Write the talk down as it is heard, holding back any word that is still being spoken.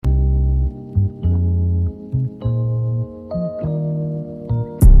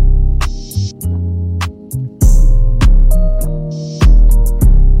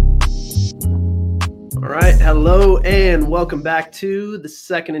and welcome back to the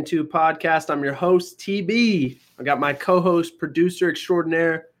Second and Two podcast. I'm your host, TB. I got my co-host, producer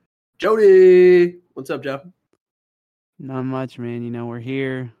extraordinaire, Jodye. What's up, Joe? Not much, man. You know, we're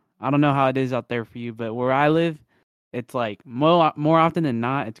here. I don't know how it is out there for you, but where I live, it's like more often than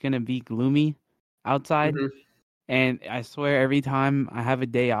not, it's going to be gloomy outside. Mm-hmm. And I swear every time I have a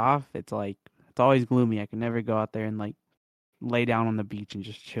day off, it's always gloomy. I can never go out there and like lay down on the beach and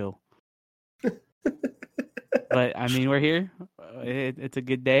just chill. But I mean, we're here. It's a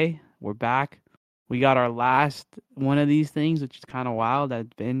good day. We're back. We got our last one of these things, which is kind of wild.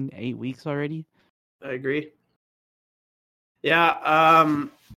 That's been 8 weeks already. I agree. Yeah,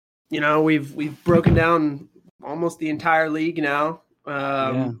 you know, we've broken down almost the entire league now.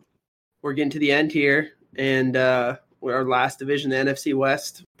 We're getting to the end here, and our last division, the NFC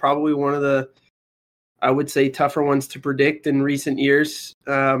West, probably one of the, I would say, tougher ones to predict in recent years.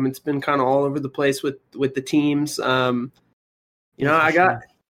 It's been kind of all over the place with the teams. I love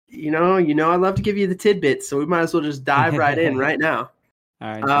to give you the tidbits, so we might as well just dive right in right now.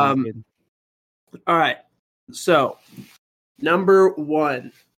 All right. Good. All right. So, number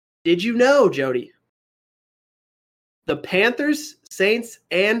one, did you know, Jodye, the Panthers, Saints,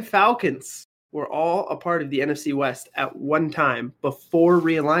 and Falcons were all a part of the NFC West at one time before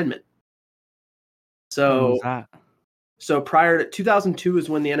realignment? So prior to 2002 is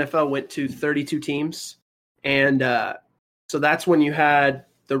when the NFL went to 32 teams. And so that's when you had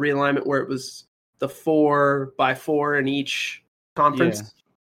the realignment where it was the 4x4 in each conference. Yeah.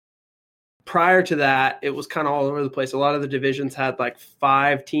 Prior to that, it was kind of all over the place. A lot of the divisions had like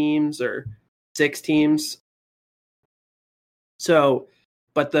 5 teams or 6 teams. So,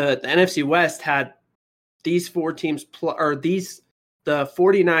 but the NFC West had these 4 teams, the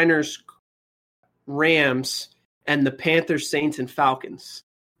 49ers, Rams, and the Panthers, Saints, and Falcons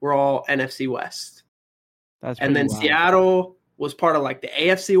were all NFC West. And then wild. Seattle was part of like the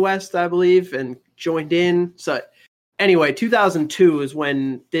AFC West, I believe, and joined in. So anyway, 2002 is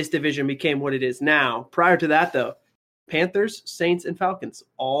when this division became what it is now. Prior to that, though, Panthers, Saints, and Falcons,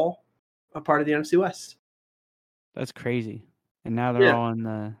 all a part of the NFC West. That's crazy. And now they're all in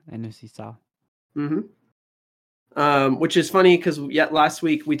the NFC South. Mm-hmm. Which is funny because last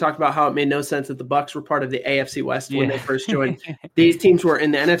week we talked about how it made no sense that the Bucs were part of the AFC West when they first joined. These teams were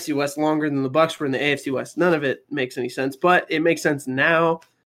in the NFC West longer than the Bucs were in the AFC West. None of it makes any sense, but it makes sense now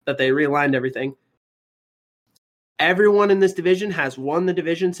that they realigned everything. Everyone in this division has won the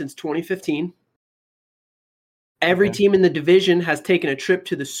division since 2015. Every team in the division has taken a trip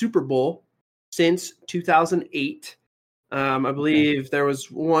to the Super Bowl since 2008. I believe there was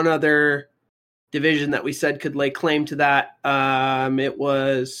one other division that we said could lay claim to that. It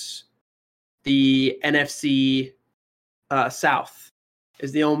was the NFC South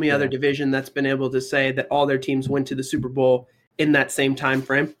is the only other division that's been able to say that all their teams went to the Super Bowl in that same time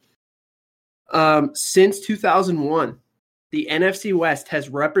frame. Since 2001, the NFC West has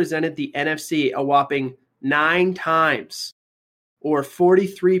represented the NFC a whopping 9 times, or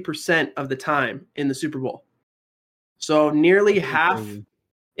 43% of the time in the Super Bowl. So nearly half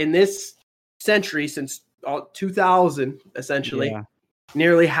in this century, since 2000, essentially,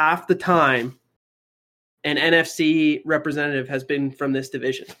 nearly half the time an NFC representative has been from this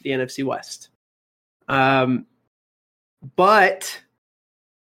division, the NFC West. But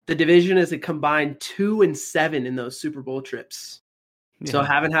the division is a combined 2-7 in those Super Bowl trips. So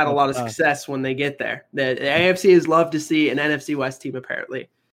haven't had a lot of success when they get there. The AFC has loved to see an NFC West team, apparently.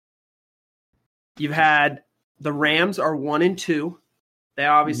 You've had the Rams are 1-2. They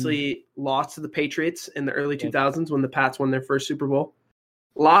obviously lost to the Patriots in the early 2000s when the Pats won their first Super Bowl.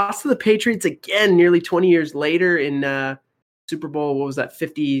 Lost to the Patriots again nearly 20 years later in Super Bowl, what was that,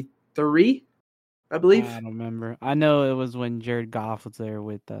 53, I believe? I don't remember. I know it was when Jared Goff was there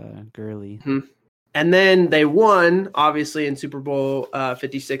with Gurley. Mm-hmm. And then they won, obviously, in Super Bowl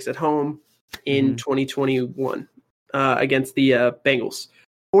 56 at home in 2021 against the Bengals.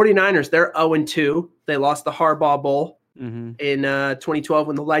 49ers, they're 0-2. They lost the Harbaugh Bowl in 2012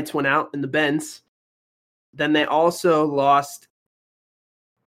 when the lights went out in the Benz. Then they also lost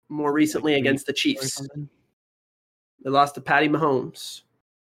more recently against the Chiefs. They lost to Patty Mahomes.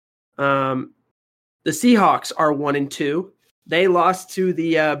 The Seahawks are 1-2. They lost to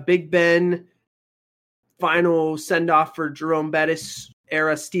the Big Ben final send-off for Jerome Bettis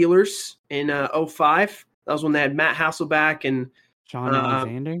era Steelers in 2005. That was when they had Matt Hasselbeck and Sean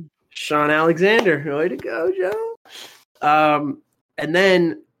Alexander. Sean Alexander. Way to go, Joe. And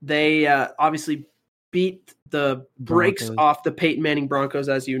then they obviously beat the brakes off the Peyton Manning Broncos,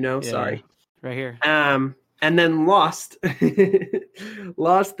 as you know. Sorry. Right here. And then lost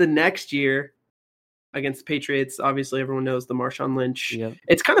the next year against the Patriots. Obviously, everyone knows the Marshawn Lynch. Yep.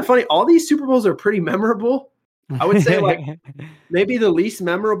 It's kind of funny. All these Super Bowls are pretty memorable. I would say like maybe the least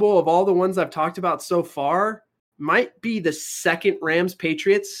memorable of all the ones I've talked about so far might be the second Rams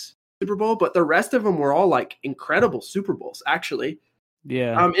Patriots Super Bowl, but the rest of them were all like incredible Super Bowls, actually.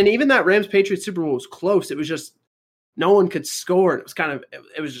 Yeah. And even that Rams Patriots Super Bowl was close. It was just no one could score, and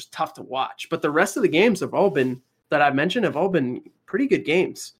it was just tough to watch. But the rest of the games that I've mentioned have all been pretty good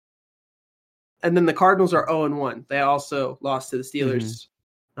games. And then the Cardinals are 0-1. They also lost to the Steelers.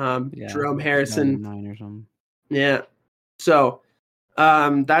 Jerome Harrison. 9 or something. Yeah. So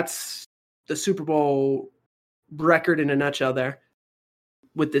that's the Super Bowl record in a nutshell there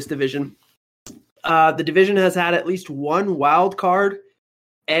with this division. The division has had at least one wild card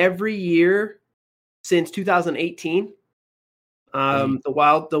every year since 2018.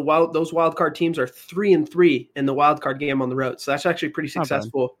 Those wild card teams are 3-3 in the wild card game on the road. So that's actually pretty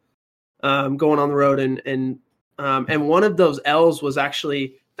successful going on the road. And one of those L's was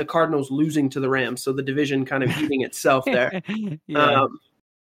actually the Cardinals losing to the Rams. So the division kind of eating itself there.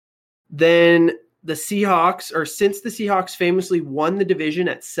 Then the Seahawks, or since the Seahawks famously won the division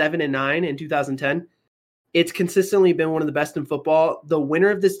at 7-9 in 2010, it's consistently been one of the best in football. The winner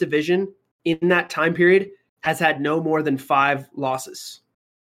of this division in that time period has had no more than 5 losses.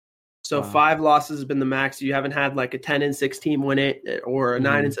 So 5 losses has been the max. You haven't had like a 10-6 team win it, or a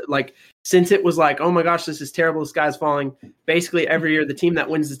 9-6. Like, since it was like, oh my gosh, this is terrible, the sky's falling. Basically every year the team that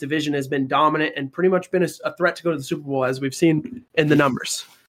wins this division has been dominant and pretty much been a threat to go to the Super Bowl, as we've seen in the numbers.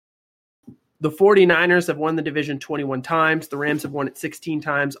 The 49ers have won the division 21 times. The Rams have won it 16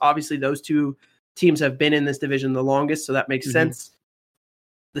 times. Obviously, those two teams have been in this division the longest, so that makes sense.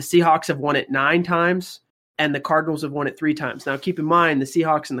 The Seahawks have won it 9 times, and the Cardinals have won it 3 times. Now, keep in mind, the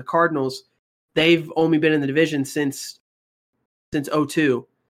Seahawks and the Cardinals, they've only been in the division since 2002.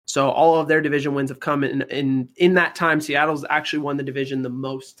 So all of their division wins have come in that time. Seattle's actually won the division the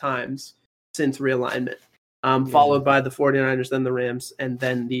most times since realignment, followed by the 49ers, then the Rams, and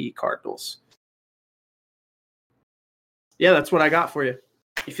then the Cardinals. Yeah, that's what I got for you.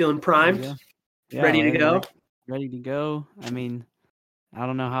 You feeling primed? Yeah, ready to go? Ready to go. I mean, I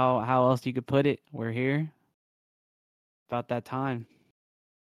don't know how else you could put it. We're here. About that time.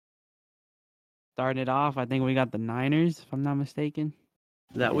 Starting it off, I think we got the Niners, if I'm not mistaken.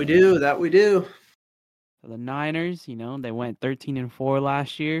 That we do. So the Niners, they went 13-4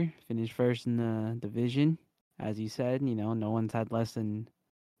 last year, finished first in the division. As you said, no one's had less than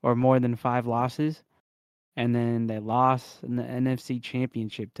or more than 5 losses. And then they lost in the NFC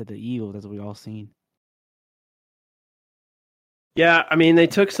Championship to the Eagles, as we all seen. Yeah, I mean, they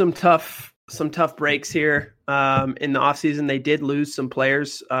took some tough breaks here in the offseason. They did lose some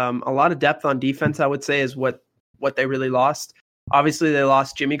players. A lot of depth on defense, I would say, is what they really lost. Obviously, they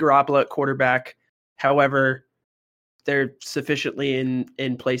lost Jimmy Garoppolo at quarterback. However, they're sufficiently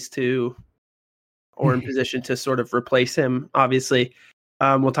in place to, or in position to sort of replace him, obviously.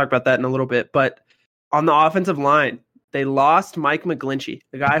 We'll talk about that in a little bit. But on the offensive line, they lost Mike McGlinchey,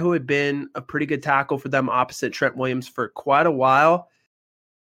 the guy who had been a pretty good tackle for them opposite Trent Williams for quite a while.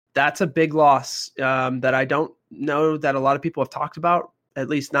 That's a big loss that I don't know that a lot of people have talked about, at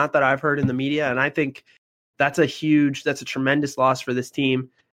least not that I've heard in the media. And I think that's a tremendous loss for this team.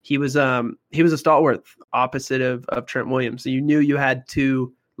 He was a stalwart opposite of Trent Williams. So you knew you had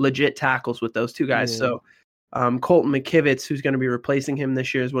 2 legit tackles with those 2 guys. Yeah. So Colton McKivitz, who's going to be replacing him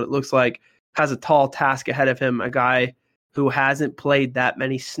this year, is what it looks like, has a tall task ahead of him. A guy who hasn't played that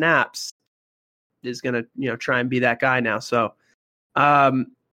many snaps is going to, try and be that guy now. So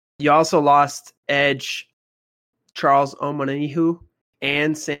you also lost edge Charles Omonihu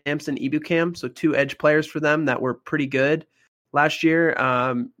and Samson Ibukam, so 2 edge players for them that were pretty good last year.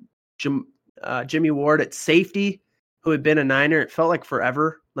 Jimmy Ward at safety, who had been a Niner, it felt like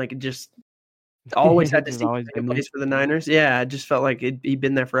forever. Like, it just always had to see a place for the Niners. Yeah, it just felt like he'd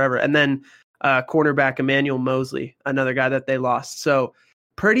been there forever. And then cornerback Emmanuel Mosley, another guy that they lost. So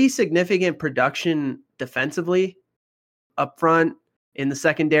pretty significant production defensively up front, in the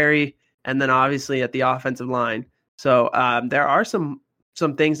secondary, and then obviously at the offensive line. So there are some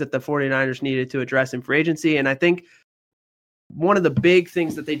things that the 49ers needed to address in free agency. And I think one of the big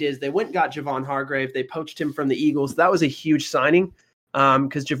things that they did is they went and got Javon Hargrave. They poached him from the Eagles. That was a huge signing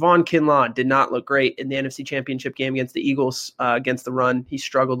because Javon Kinlaw did not look great in the NFC Championship game against the Eagles against the run. He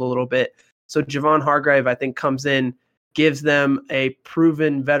struggled a little bit. So Javon Hargrave, I think, comes in, gives them a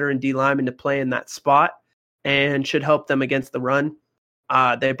proven veteran D lineman to play in that spot and should help them against the run.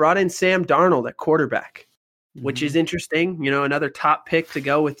 They brought in Sam Darnold at quarterback, which is interesting. Another top pick to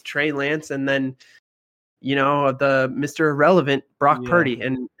go with Trey Lance, and then the Mr. Irrelevant, Brock Purdy.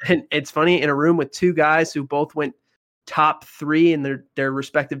 And it's funny, in a room with two guys who both went top 3 in their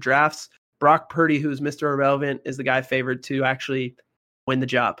respective drafts, Brock Purdy, who's Mr. Irrelevant, is the guy favored to actually win the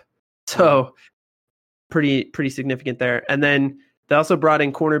job. So pretty significant there. And then they also brought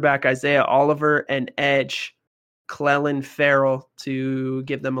in cornerback Isaiah Oliver and edge Clelin Ferrell to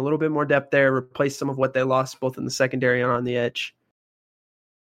give them a little bit more depth there, replace some of what they lost both in the secondary and on the edge.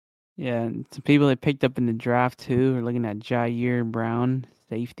 Yeah, and some people that picked up in the draft too are looking at Jair Brown,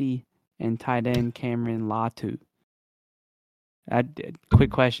 safety, and tight end Cameron Latu.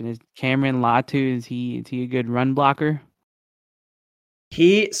 Quick question: is Cameron Latu is he a good run blocker?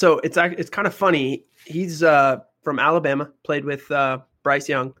 So it's kind of funny. He's from Alabama, played with Bryce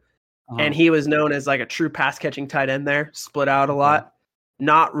Young, and he was known as like a true pass catching tight end there, split out a lot.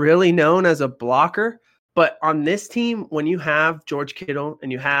 Not really known as a blocker, but on this team, when you have George Kittle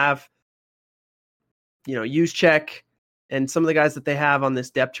and you have, Juszczyk and some of the guys that they have on this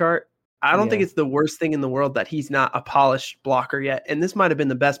depth chart, I don't think it's the worst thing in the world that he's not a polished blocker yet. And this might have been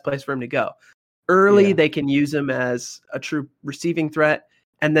the best place for him to go. Early, they can use him as a true receiving threat,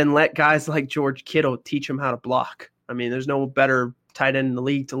 and then let guys like George Kittle teach him how to block. I mean, there's no better tight end in the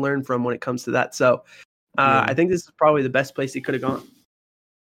league to learn from when it comes to that. So I think this is probably the best place he could have gone.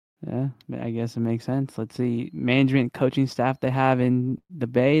 Yeah, I guess it makes sense. Let's see. Management coaching staff they have in the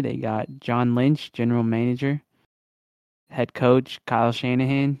Bay. They got John Lynch, general manager. Head coach, Kyle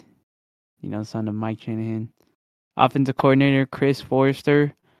Shanahan, son of Mike Shanahan. Offensive coordinator, Chris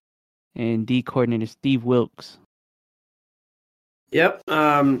Forrester. And D coordinator, Steve Wilkes. Yep.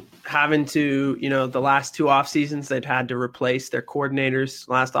 Having to, the last 2 off seasons, they've had to replace their coordinators.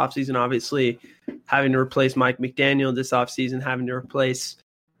 Last off season, obviously, having to replace Mike McDaniel. This off season, having to replace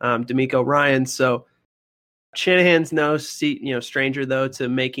D'Amico Ryan. So Shanahan's no stranger though to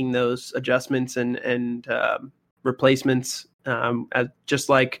making those adjustments and replacements. Just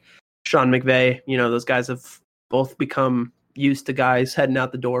like Sean McVay, those guys have both become used to guys heading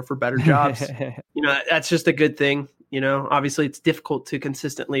out the door for better jobs. That's just a good thing. Obviously it's difficult to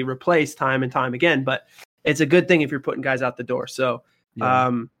consistently replace time and time again, but it's a good thing if you're putting guys out the door. So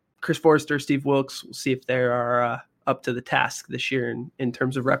Chris Forrester, Steve Wilkes, we'll see if they are up to the task this year in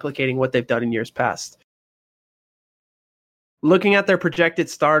terms of replicating what they've done in years past. Looking at their projected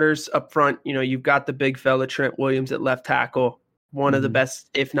starters up front, you've got the big fella Trent Williams at left tackle, one of the best,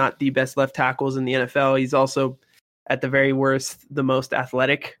 if not the best left tackles in the NFL. He's also, at the very worst, the most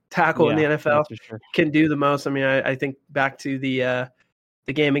athletic tackle in the NFL. Sure. Can do the most. I mean, I think back to the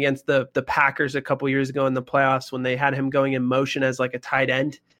game against the Packers a couple years ago in the playoffs when they had him going in motion as like a tight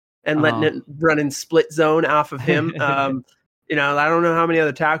end and letting it run in split zone off of him. I don't know how many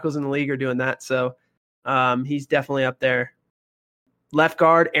other tackles in the league are doing that. So he's definitely up there. Left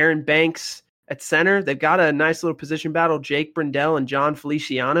guard, Aaron Banks. At center, they've got a nice little position battle, Jake Brindell and John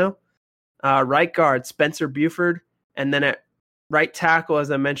Feliciano. Right guard, Spencer Buford. And then at right tackle, as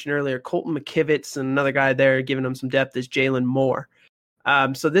I mentioned earlier, Colton McKivitz, and another guy there giving them some depth is Jalen Moore.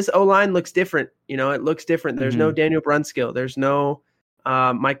 So this O-line looks different. It looks different. There's no Daniel Brunskill. There's no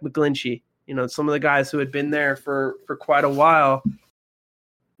Mike McGlinchey. Some of the guys who had been there for quite a while.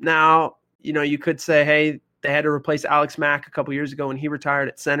 Now, you could say, hey, they had to replace Alex Mack a couple years ago when he retired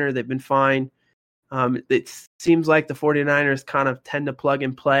at center. They've been fine. It seems like the 49ers kind of tend to plug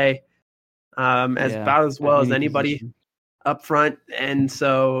and play about as well as anybody up front. And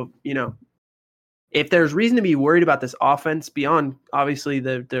so, if there's reason to be worried about this offense beyond obviously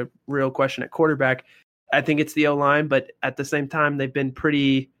the real question at quarterback, I think it's the O-line, but at the same time, they've been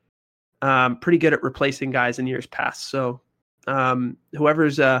pretty good at replacing guys in years past. So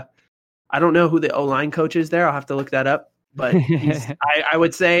whoever's, I don't know who the O-line coach is there. I'll have to look that up, but I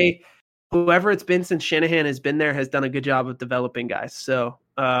would say whoever it's been since Shanahan has been there has done a good job of developing guys. So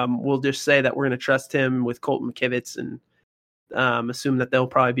we'll just say that we're going to trust him with Colton McKivitz and assume that they'll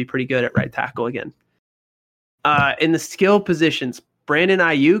probably be pretty good at right tackle again. In the skill positions, Brandon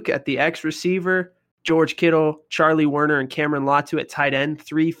Ayuk at the X receiver, George Kittle, Charlie Werner, and Cameron Latu at tight end.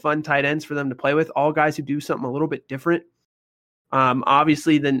 3 fun tight ends for them to play with. All guys who do something a little bit different.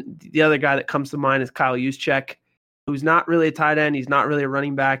 Obviously, then the other guy that comes to mind is Kyle Juszczyk, who's not really a tight end. He's not really a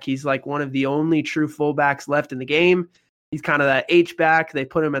running back. He's like one of the only true fullbacks left in the game. He's kind of that H-back. They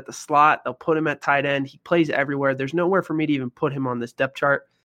put him at the slot. They'll put him at tight end. He plays everywhere. There's nowhere for me to even put him on this depth chart.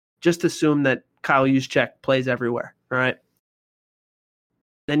 Just assume that Kyle Juszczyk plays everywhere, right?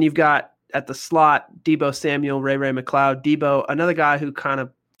 Then you've got at the slot, Deebo Samuel, Ray McLeod. Deebo, another guy who kind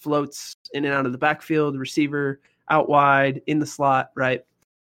of floats in and out of the backfield, receiver, out wide, in the slot, right?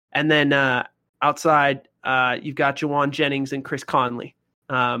 And then outside, you've got Jawan Jennings and Chris Conley.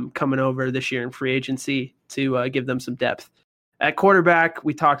 coming over this year in free agency to give them some depth. At quarterback,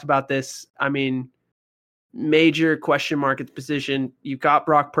 we talked about this. I mean, major question mark at the position. You've got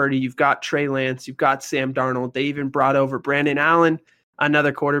Brock Purdy, you've got Trey Lance, you've got Sam Darnold. They even brought over Brandon Allen,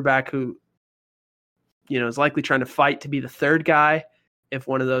 another quarterback who, is likely trying to fight to be the third guy if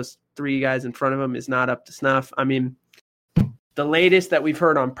one of those three guys in front of him is not up to snuff. I mean, the latest that we've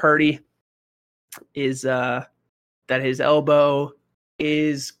heard on Purdy is that his elbow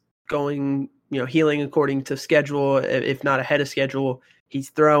is going, healing according to schedule, if not ahead of schedule. He's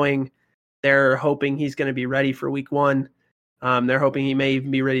throwing. They're hoping he's going to be ready for week 1. They're hoping he may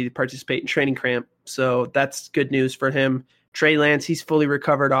even be ready to participate in training camp. So that's good news for him. Trey Lance, he's fully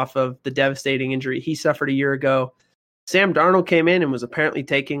recovered off of the devastating injury he suffered a year ago. Sam Darnold came in and was apparently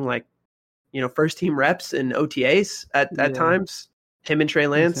taking first team reps in OTAs at times, him and Trey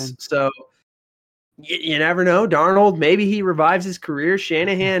Lance. So you never know. Darnold, maybe he revives his career.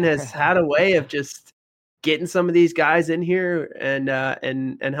 Shanahan has had a way of just getting some of these guys in here and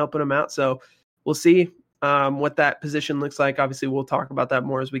helping them out. So we'll see what that position looks like. Obviously, we'll talk about that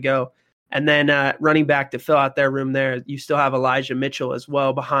more as we go. And then running back to fill out their room there, you still have Elijah Mitchell as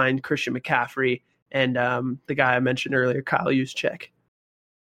well behind Christian McCaffrey and the guy I mentioned earlier, Kyle Juszczyk.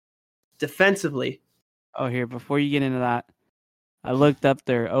 Defensively. Oh, here, before you get into that, I looked up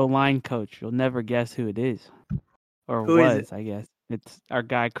their O-line coach. You'll never guess who it is. Or who was, is it? I guess. It's our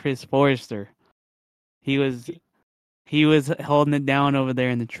guy, Chris Forrester. He was holding it down over there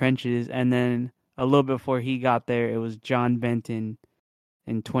in the trenches, and then a little before he got there, it was John Benton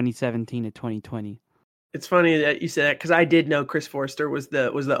in 2017 to 2020. It's funny that you say that because I did know Chris Forrester was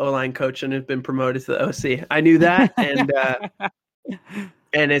the O-line coach and has been promoted to the OC. I knew that, and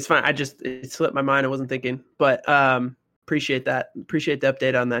and it's fine. It slipped my mind. I wasn't thinking, but appreciate that. Appreciate the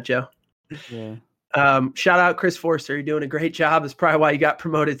update on that, Joe. Yeah. Shout out Chris Forrester. You're doing a great job. That's probably why you got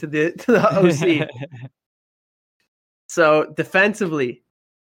promoted to the OC. So defensively,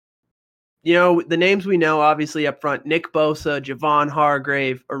 the names we know obviously up front: Nick Bosa, Javon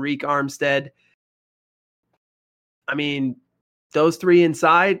Hargrave, Arik Armstead. I mean, those three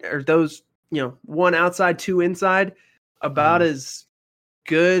inside, or those, one outside, two inside, about as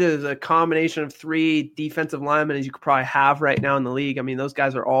good as a combination of three defensive linemen as you could probably have right now in the league. I mean, those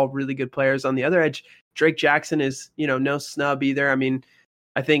guys are all really good players. On the other edge, Drake Jackson is, no snub either. I mean,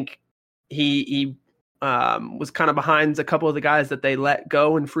 I think he was kind of behind a couple of the guys that they let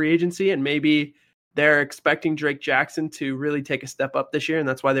go in free agency, and maybe they're expecting Drake Jackson to really take a step up this year, and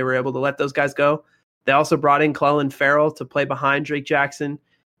that's why they were able to let those guys go. They also brought in Clelin Ferrell to play behind Drake Jackson,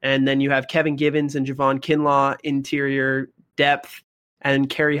 and then you have Kevin Givens and Javon Kinlaw interior depth, and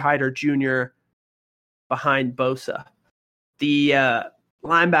Kerry Hyder Jr. behind Bosa. The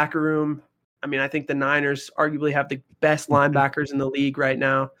linebacker room, I mean, I think the Niners arguably have the best linebackers in the league right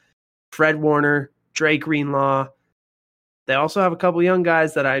now. Fred Warner, Dre Greenlaw. They also have a couple young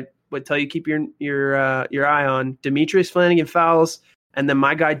guys that I would tell you keep your eye on. Demetrius Flanagan-Fowles, and then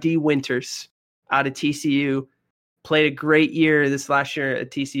my guy D. Winters out of TCU. Played a great year this last year at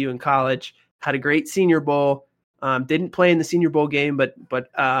TCU in college. Had a great Senior Bowl. Didn't play in the Senior Bowl game, but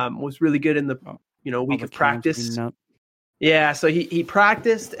was really good in the week of practice. Yeah, so he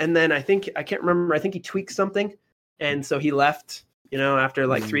practiced, and then I think he tweaked something, and so he left. After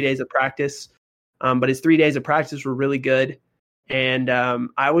like 3 days of practice. But his 3 days of practice were really good, and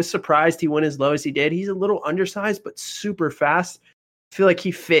I was surprised he went as low as he did. He's a little undersized, but super fast. I feel like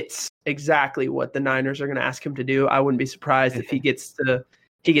he fits exactly what the Niners are going to ask him to do. I wouldn't be surprised if he gets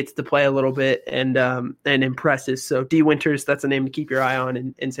to play a little bit and impresses. So D. Winters, that's a name to keep your eye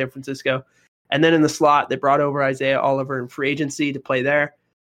on in San Francisco. And then in the slot, they brought over Isaiah Oliver in free agency to play there.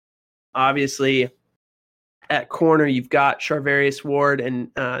 Obviously, at corner, you've got Charvarius Ward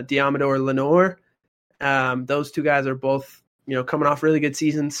and Diamador Lenore. Those two guys are both, coming off really good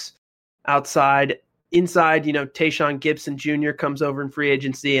seasons. Inside, Tayshaun Gibson Jr. comes over in free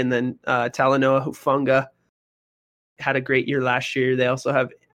agency, and then Talanoa Hufanga had a great year last year. They also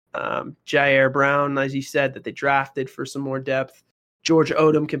have Jair Brown, as you said, that they drafted for some more depth. George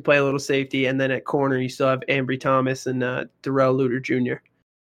Odom can play a little safety, and then at corner, you still have Ambry Thomas and Darrell Luter Jr.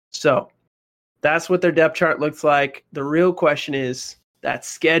 So that's what their depth chart looks like. The real question is that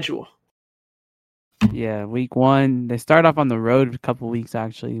schedule. Yeah, week 1, they start off on the road a couple weeks,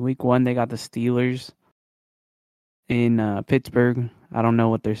 actually. Week 1, they got the Steelers in Pittsburgh. I don't know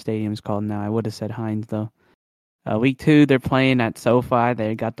what their stadium's called now. I would have said Heinz, though. Week 2, they're playing at SoFi.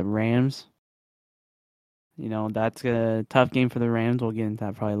 They got the Rams. That's a tough game for the Rams. We'll get into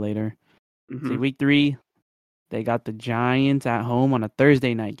that probably later. Mm-hmm. See, week 3, they got the Giants at home on a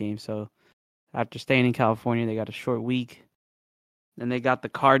Thursday night game. So after staying in California, they got a short week. Then they got the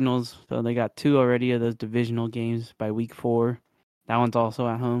Cardinals, so they got 2 already of those divisional games by week 4. That one's also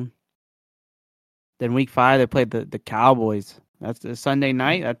at home. Then week 5, they played the Cowboys. That's a Sunday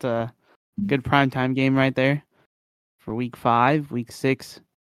night. That's a good primetime game right there for week 5. Week 6,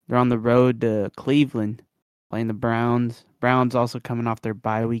 they're on the road to Cleveland playing the Browns. Browns also coming off their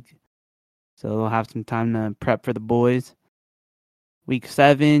bye week, so they'll have some time to prep for the boys. Week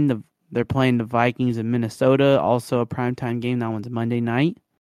 7, they're playing the Vikings in Minnesota, also a primetime game. That one's Monday night.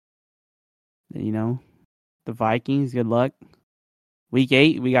 You know, the Vikings, good luck. Week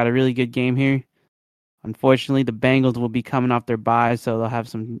 8, we got a really good game here. Unfortunately, the Bengals will be coming off their bye, so they'll have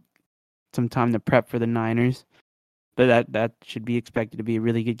some time to prep for the Niners. But that should be expected to be a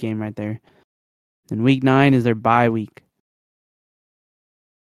really good game right there. And week 9 is their bye week.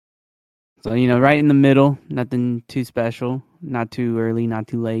 So, right in the middle, nothing too special, not too early, not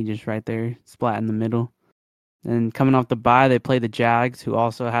too late, just right there, splat in the middle. And coming off the bye, they play the Jags, who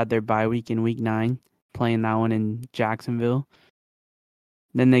also had their bye week in week 9, playing that one in Jacksonville.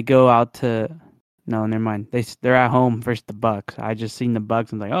 Then they go out to... No, never mind. They're at home versus the Bucks. I just seen the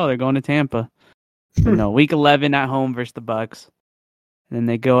Bucks and was like, oh, they're going to Tampa. But no, week 11 at home versus the Bucks. And then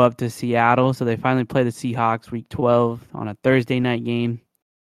they go up to Seattle, so they finally play the Seahawks week 12 on a Thursday night game,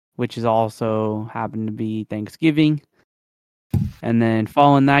 which is also happened to be Thanksgiving. And then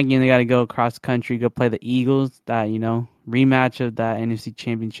following that game, they got to go across country, go play the Eagles. That, rematch of that NFC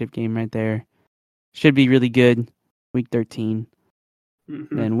Championship game right there. Should be really good. Week 13.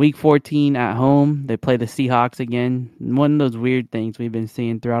 Mm-hmm. Then week 14 at home, they play the Seahawks again. One of those weird things we've been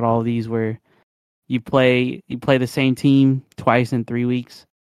seeing throughout all of these where you play the same team twice in 3 weeks.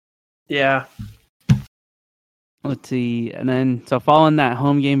 Yeah. Let's see. And then, so following that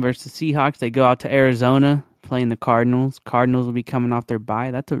home game versus the Seahawks, they go out to Arizona playing the Cardinals. Cardinals will be coming off their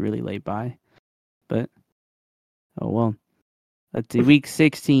bye. That's a really late bye. But, oh well. Let's see. Week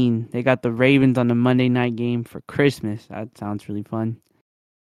 16, they got the Ravens on the Monday night game for Christmas. That sounds really fun.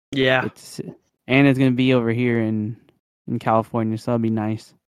 Yeah. It's going to be over here in California, so that'll be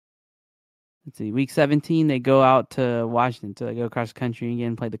nice. Let's see. Week 17, they go out to Washington. So they go across the country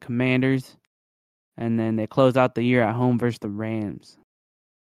again, play the Commanders. And then they close out the year at home versus the Rams.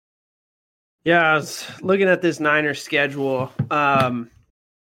 Yeah, I was looking at this Niners schedule.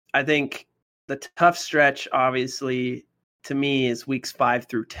 I think the tough stretch, obviously, to me, is weeks 5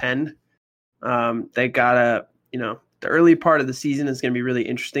 through 10. They got the early part of the season is going to be really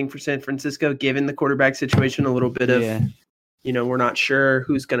interesting for San Francisco, given the quarterback situation, a little bit of, we're not sure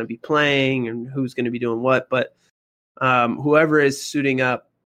who's going to be playing and who's going to be doing what, but whoever is suiting up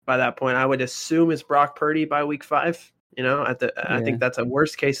by that point, I would assume it's Brock Purdy by week 5. I think that's a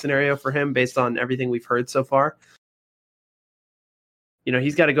worst case scenario for him based on everything we've heard so far.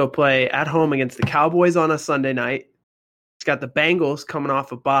 He's got to go play at home against the Cowboys on a Sunday night. He's got the Bengals coming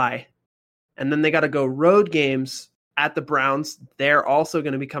off a bye. And then they got to go road games at the Browns. They're also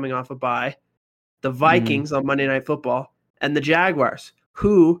going to be coming off a bye. The Vikings on Monday Night Football. And the Jaguars,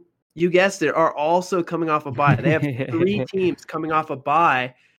 who, you guessed it, are also coming off a bye. They have 3 teams coming off a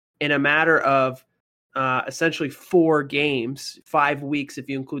bye in a matter of essentially 4 games, 5 weeks if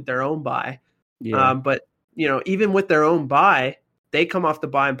you include their own bye. Yeah. But, even with their own bye, they come off the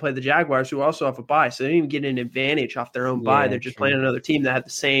bye and play the Jaguars, who also have a bye. So they didn't even get an advantage off their own bye. They're just playing another team that had the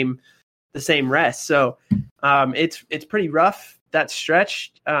same rest. So it's pretty rough, that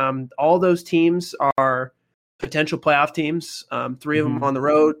stretch. All those teams are potential playoff teams. 3 of them on the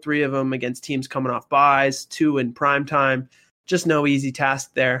road, 3 of them against teams coming off byes, 2 in prime time. Just no easy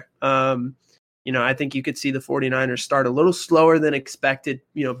task there. I think you could see the 49ers start a little slower than expected,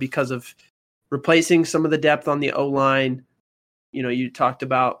 because of replacing some of the depth on the O-line. You talked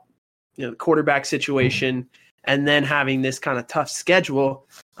about, the quarterback situation and then having this kind of tough schedule.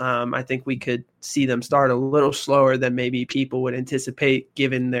 I think we could see them start a little slower than maybe people would anticipate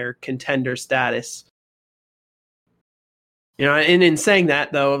given their contender status. And in saying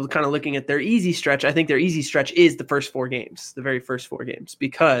that, though, kind of looking at their easy stretch, I think their easy stretch is the first 4 games, the very first 4 games,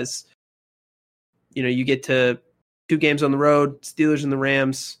 because, you get to 2 games on the road, Steelers and the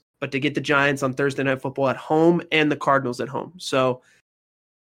Rams, but to get the Giants on Thursday Night Football at home and the Cardinals at home. So,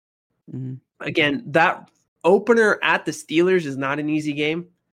 again, that opener at the Steelers is not an easy game.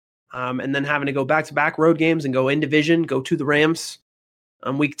 And then having to go back-to-back road games and go in division, go to the Rams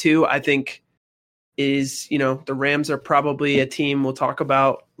week 2, I think is, the Rams are probably a team we'll talk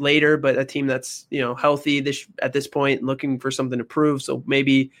about later, but a team that's, healthy at this point, looking for something to prove. So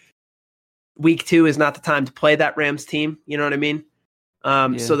maybe week 2 is not the time to play that Rams team. You know what I mean?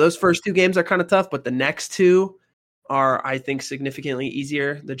 So those first 2 games are kind of tough, but the next 2 are, I think, significantly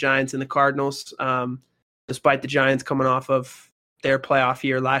easier. The Giants and the Cardinals, despite the Giants coming off of, their playoff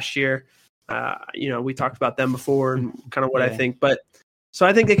year last year. We talked about them before and kind of what I think. But so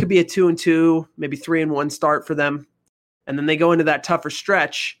I think it could be a 2-2, maybe 3-1 start for them. And then they go into that tougher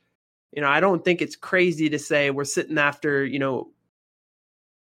stretch. I don't think it's crazy to say we're sitting after,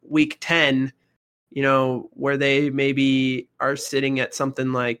 week 10, where they maybe are sitting at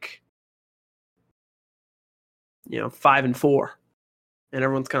something like, 5-4. And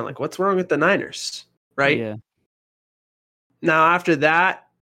everyone's kind of like, what's wrong with the Niners? Right? Yeah. Now, after that,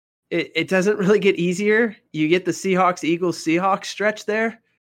 it doesn't really get easier. You get the Seahawks, Eagles, Seahawks stretch there.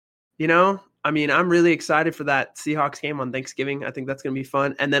 I'm really excited for that Seahawks game on Thanksgiving. I think that's going to be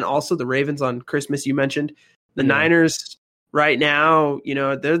fun. And then also the Ravens on Christmas, you mentioned. The Niners right now,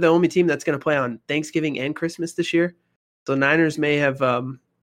 they're the only team that's going to play on Thanksgiving and Christmas this year. So Niners may have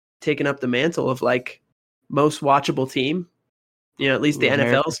taken up the mantle of like most watchable team, at least the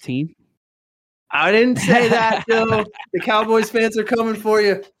NFL's team. I didn't say that, Joe. The Cowboys fans are coming for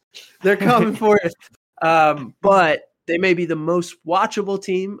you. They're coming for you. But they may be the most watchable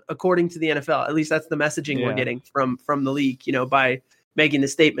team according to the NFL. At least that's the messaging we're getting from the league, by making the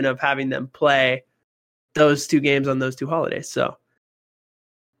statement of having them play those two games on those two holidays. So,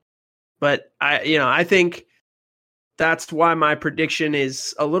 but I think that's why my prediction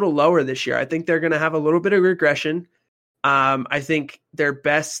is a little lower this year. I think they're going to have a little bit of regression. I think their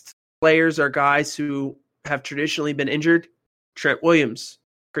best players are guys who have traditionally been injured. Trent Williams,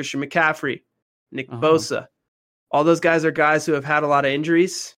 Christian McCaffrey, Nick Bosa. All those guys are guys who have had a lot of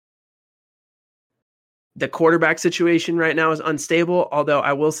injuries. The quarterback situation right now is unstable, although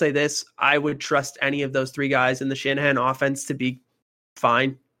I will say this, I would trust any of those three guys in the Shanahan offense to be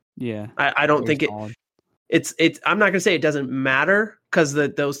fine. Yeah. I don't think it's I'm not going to say it doesn't matter because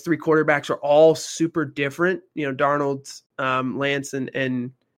those three quarterbacks are all super different, Darnold, Lance,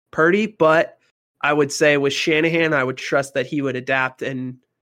 and Purdy, but I would say with Shanahan, I would trust that he would adapt and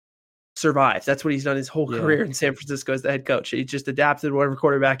survive. That's what he's done his whole career in San Francisco as the head coach. He just adapted whatever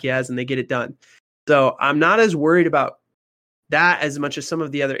quarterback he has and they get it done. So I'm not as worried about that as much as some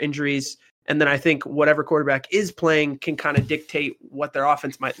of the other injuries. And then I think whatever quarterback is playing can kind of dictate what their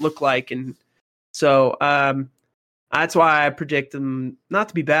offense might look like. And so that's why I predict them not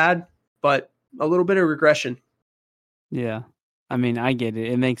to be bad, but a little bit of regression. Yeah. I get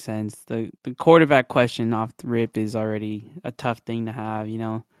it. It makes sense. The quarterback question off the rip is already a tough thing to have,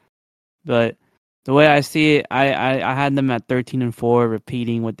 But the way I see it, I had them at 13-4,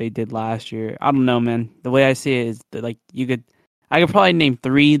 repeating what they did last year. I don't know, man. The way I see it is that I could probably name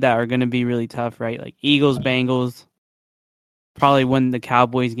three that are going to be really tough, right? Like Eagles, Bengals, probably win the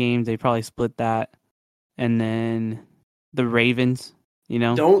Cowboys games. They probably split that, and then the Ravens.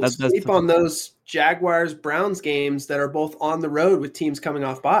 Don't sleep on those Jaguars Browns games that are both on the road with teams coming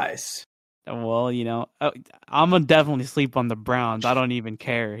off byes. Well, I'm gonna definitely sleep on the Browns. I don't even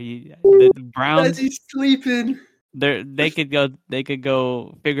care. The Browns, he's sleeping. They could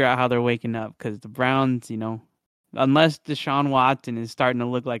go figure out how they're waking up because the Browns, unless Deshaun Watson is starting to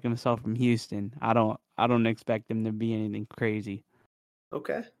look like himself from Houston, I don't expect them to be anything crazy.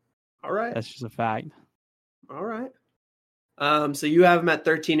 Okay, all right, that's just a fact. All right. So you have them at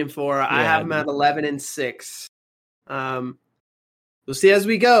 13-4. Yeah, I have them at 11-6. We'll see as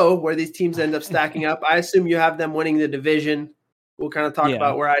we go where these teams end up stacking up. I assume you have them winning the division. We'll kind of talk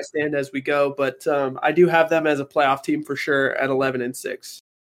about where I stand as we go, but I do have them as a playoff team for sure at 11-6.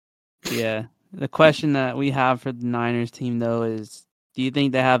 Yeah. The question that we have for the Niners team though is, do you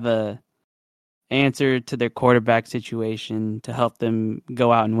think they have a answer to their quarterback situation to help them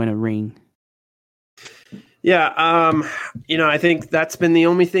go out and win a ring? Yeah, I think that's been the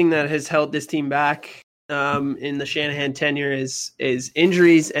only thing that has held this team back in the Shanahan tenure is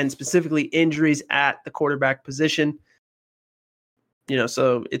injuries, and specifically injuries at the quarterback position.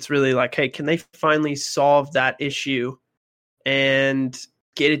 So it's really like, hey, can they finally solve that issue and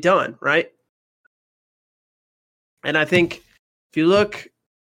get it done, right? And I think if you look,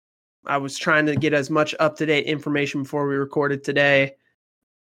 I was trying to get as much up-to-date information before we recorded today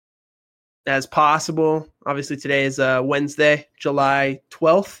as possible. Obviously, today is Wednesday, July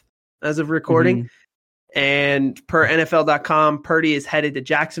 12th, as of recording. Mm-hmm. And per NFL.com, Purdy is headed to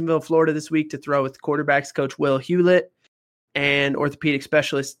Jacksonville, Florida this week to throw with quarterbacks coach Will Hewlett and orthopedic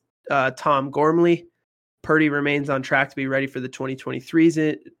specialist Tom Gormley. Purdy remains on track to be ready for the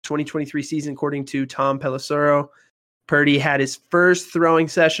 2023 season, according to Tom Pelissero. Purdy had his first throwing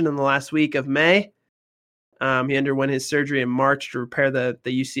session in the last week of May. He underwent his surgery in March to repair the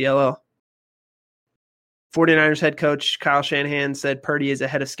UCL. 49ers head coach Kyle Shanahan said Purdy is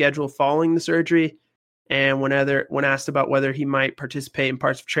ahead of schedule following the surgery. And when asked about whether he might participate in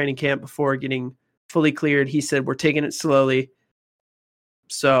parts of training camp before getting fully cleared, he said, "We're taking it slowly.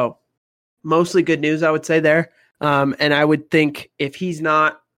 So mostly good news, I would say there. And I would think if he's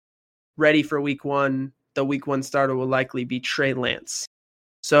not ready for week one, the week one starter will likely be Trey Lance.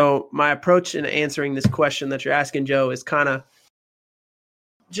 So my approach in answering this question that you're asking, Joe, is kind of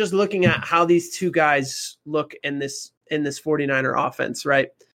just looking at how these two guys look in this 49er offense, right?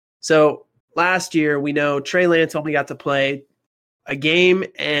 So last year, we know Trey Lance only got to play a game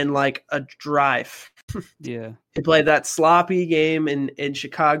and like a drive. Yeah. He played that sloppy game in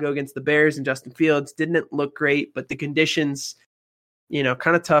Chicago against the Bears, and Justin Fields didn't look great, but the conditions,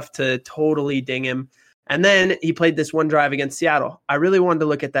 kind of tough to totally ding him. And then he played this one drive against Seattle. I really wanted to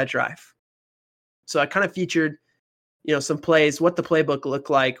look at that drive. So I kind of featured, some plays, what the playbook looked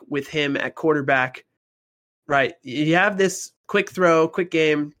like with him at quarterback, right? You have this quick throw, quick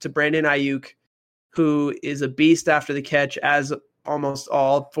game to Brandon Ayuk, who is a beast after the catch, as almost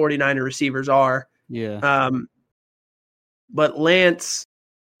all 49er receivers are. Yeah. But Lance,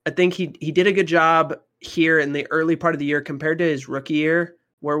 I think he did a good job here in the early part of the year compared to his rookie year,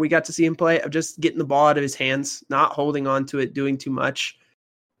 where we got to see him play, of just getting the ball out of his hands, not holding on to it, doing too much.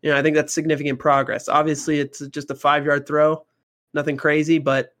 I think that's significant progress. Obviously, it's just a 5-yard throw, nothing crazy,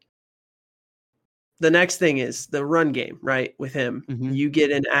 but the next thing is the run game, right? With him, You get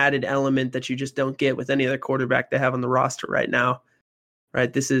an added element that you just don't get with any other quarterback they have on the roster right now,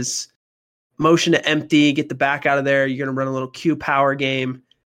 right? This is motion to empty, get the back out of there. You're going to run a little Q power game.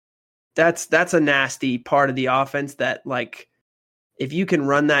 That's a nasty part of the offense that, like, if you can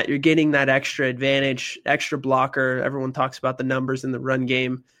run that, you're getting that extra advantage, extra blocker. Everyone talks about the numbers in the run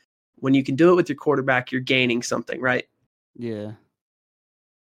game. When you can do it with your quarterback, you're gaining something, right? Yeah.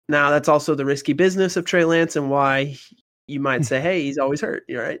 Now, that's also the risky business of Trey Lance and why you might say, hey, he's always hurt.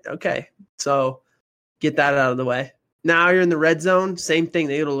 You're right. Okay. So get that out of the way. Now you're in the red zone. Same thing.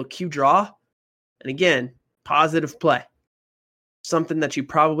 They get a little Q draw. And again, positive play. Something that you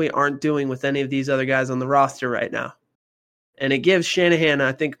probably aren't doing with any of these other guys on the roster right now. And it gives Shanahan,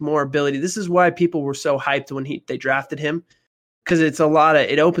 I think, more ability. This is why people were so hyped when they drafted him, because it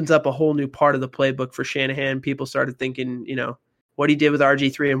opens up a whole new part of the playbook for Shanahan. People started thinking, what he did with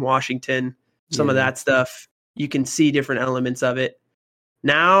RG3 in Washington, some of that stuff. You can see different elements of it.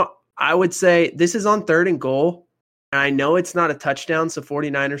 Now, I would say this is on 3rd and goal. And I know it's not a touchdown, so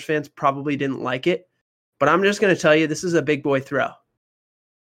 49ers fans probably didn't like it. But I'm just going to tell you, this is a big boy throw.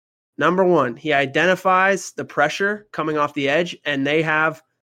 Number one, he identifies the pressure coming off the edge, and they have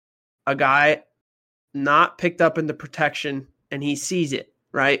a guy not picked up in the protection, and he sees it,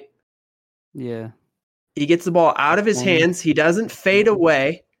 right? Yeah. He gets the ball out of his hands. He doesn't fade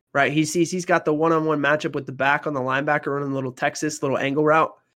away, right? He sees he's got the one-on-one matchup with the back on the linebacker running a little Texas, little angle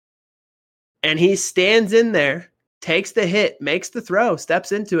route. And he stands in there, takes the hit, makes the throw,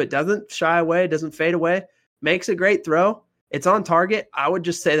 steps into it, doesn't shy away, doesn't fade away, makes a great throw. It's on target. I would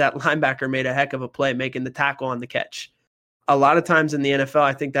just say that linebacker made a heck of a play making the tackle on the catch. A lot of times in the NFL,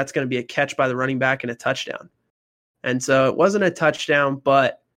 I think that's going to be a catch by the running back and a touchdown. And so it wasn't a touchdown,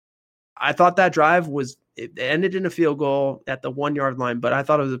 but I thought that drive it ended in a field goal at the 1-yard line, but I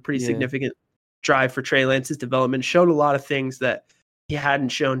thought it was a pretty significant drive for Trey Lance's development. Showed a lot of things that he hadn't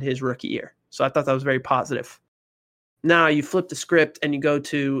shown his rookie year. So I thought that was very positive. Now you flip the script and you go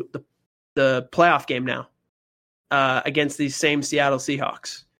to the playoff game now. Against these same Seattle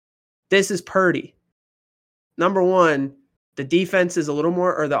Seahawks. This is Purdy. Number one, the defense is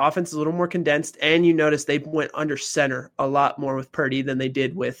the offense is a little more condensed, and you notice they went under center a lot more with Purdy than they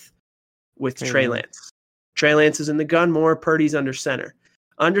did with Trey Lance. Trey Lance is in the gun more, Purdy's under center.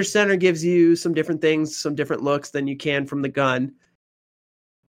 Under center gives you some different things, some different looks than you can from the gun.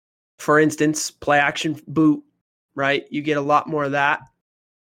 For instance, play action boot, right? You get a lot more of that.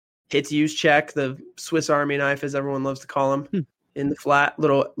 Hits use check, the Swiss Army knife, as everyone loves to call him, in the flat,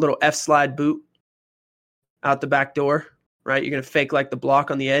 little F slide boot out the back door, right? You're going to fake like the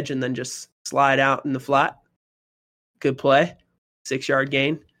block on the edge and then just slide out in the flat. Good play. 6-yard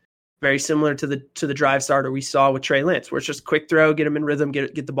gain. Very similar to the drive starter we saw with Trey Lance, where it's just quick throw, get him in rhythm,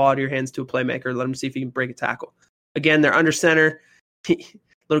 get the ball out of your hands to a playmaker, let him see if he can break a tackle. Again, they're under center,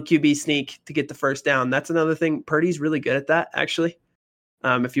 little QB sneak to get the first down. That's another thing. Purdy's really good at that, actually.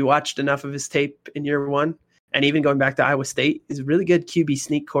 If you watched enough of his tape in year one, and even going back to Iowa State, he's a really good QB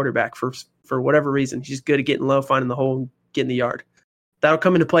sneak quarterback for whatever reason. He's good at getting low, finding the hole, and getting the yard. That'll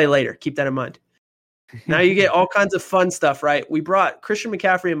come into play later. Keep that in mind. Now you get all kinds of fun stuff, right? We brought Christian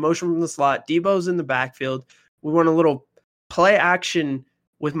McCaffrey in motion from the slot. Debo's in the backfield. We want a little play action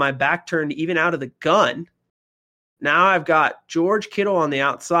with my back turned even out of the gun. Now I've got George Kittle on the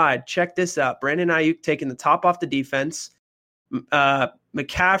outside. Check this out. Brandon Ayuk taking the top off the defense.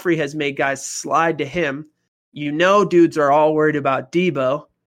 McCaffrey has made guys slide to him. Dudes are all worried about Debo.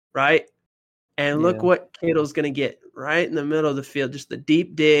 right? And look Yeah. what Kittle's going to get right in the middle of the field, just the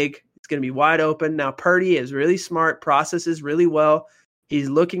deep dig. It's going to be wide open. Now, Purdy is really smart, processes really well. He's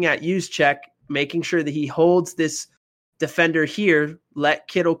looking at use check, making sure that he holds this defender here, let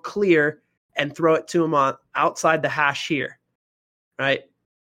Kittle clear, and throw it to him on outside the hash here, right?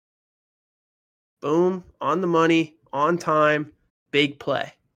 Boom, on the money, on time, big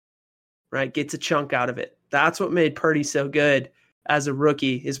play, right? Gets a chunk out of it. That's what made Purdy so good as a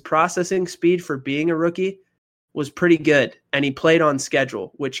rookie. His processing speed for being a rookie was pretty good, and he played on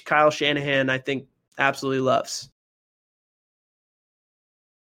schedule, which Kyle Shanahan, I think, absolutely loves.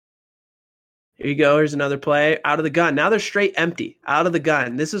 Here you go. Here's another play out of the gun. Now they're straight empty, out of the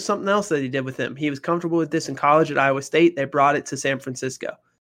gun. This is something else that he did with him. He was comfortable with this in college at Iowa State. They brought it to San Francisco.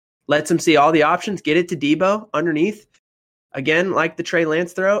 Lets him see all the options, get it to Debo underneath. Again, like the Trey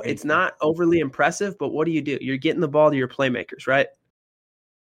Lance throw, it's not overly impressive, but what do? You're getting the ball to your playmakers, right?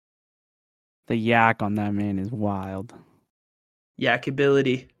 The yak on that man is wild.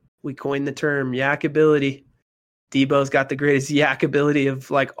 Yakability. We coined the term yakability. Debo's got the greatest yakability of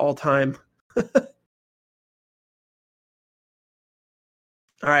like all time.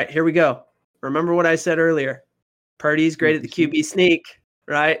 All right, here we go. Remember what I said earlier. Purdy's great at the QB sneak,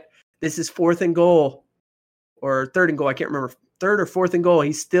 right? This is 4th and goal or 3rd and goal. I can't remember. 3rd or 4th and goal.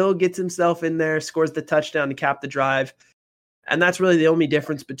 He still gets himself in there, scores the touchdown to cap the drive. And that's really the only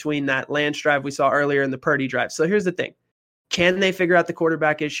difference between that Lance drive we saw earlier and the Purdy drive. So here's the thing. Can they figure out the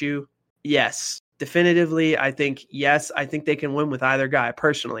quarterback issue? Yes. Definitively, I think yes. I think they can win with either guy,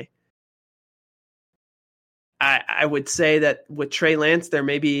 personally. I would say that with Trey Lance, there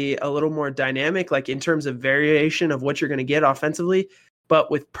may be a little more dynamic, like in terms of variation of what you're going to get offensively. But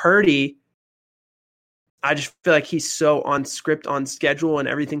with Purdy, I just feel like he's so on script, on schedule, and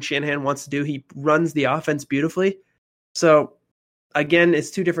everything Shanahan wants to do. He runs the offense beautifully. So, again, it's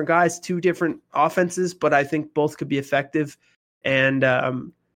 2 different guys, 2 different offenses, but I think both could be effective. And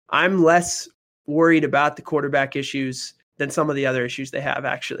I'm less worried about the quarterback issues than some of the other issues they have,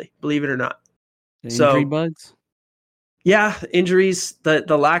 actually, believe it or not. The injury bugs? Yeah, injuries,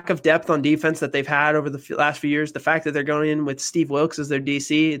 the lack of depth on defense that they've had over the last few years, the fact that they're going in with Steve Wilkes as their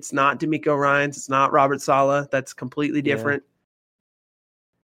DC, it's not D'Amico Ryans, it's not Robert Saleh, that's completely different. Yeah.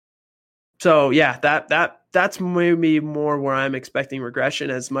 So, yeah, that's maybe more where I'm expecting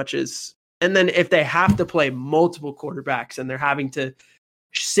regression as much as – and then if they have to play multiple quarterbacks and they're having to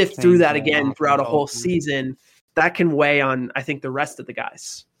sift through that again throughout a whole season, that can weigh on, I think, the rest of the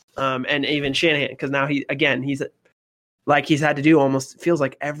guys. And even Shanahan, because now he's had to do almost, feels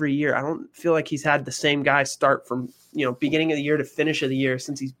like every year. I don't feel like he's had the same guy start from, beginning of the year to finish of the year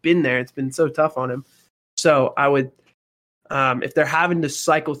since he's been there. It's been so tough on him. So I would, if they're having to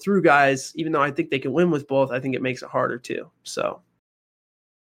cycle through guys, even though I think they can win with both, I think it makes it harder too. So.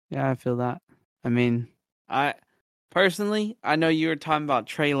 Yeah, I feel that. I mean, I know you were talking about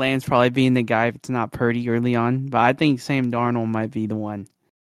Trey Lance probably being the guy if it's not Purdy early on, but I think Sam Darnold might be the one.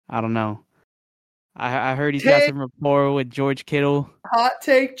 I don't know. I heard he's got some rapport with George Kittle. Hot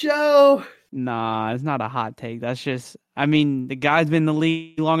take, Joe. Nah, it's not a hot take. That's just, the guy's been in the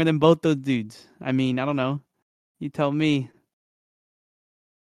league longer than both those dudes. I don't know. You tell me.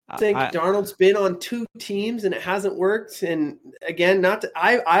 I think Darnold's been on 2 teams and it hasn't worked. And again,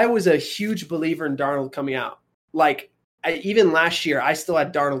 I was a huge believer in Darnold coming out. Like, even last year, I still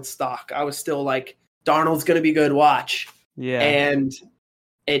had Darnold stock. I was still like, Darnold's going to be good, watch. Yeah. And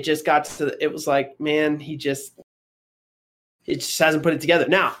it just got to, it was like, man, it just hasn't put it together.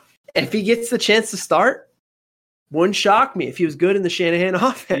 Now, if he gets the chance to start, wouldn't shock me if he was good in the Shanahan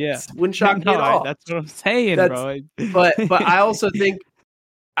offense. Yeah. Wouldn't shock me at all. That's what I'm saying, bro. But I also think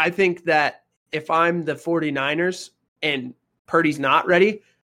that if I'm the 49ers and Purdy's not ready,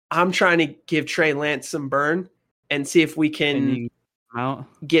 I'm trying to give Trey Lance some burn and see if we can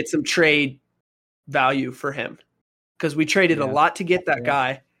get some trade value for him. Because we traded a lot to get that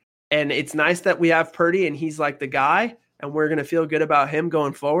guy. And it's nice that we have Purdy and he's like the guy and we're going to feel good about him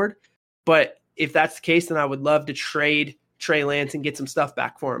going forward. But if that's the case, then I would love to trade Trey Lance and get some stuff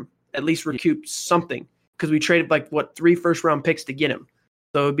back for him. At least recoup something. Because we traded 3 first-round picks to get him.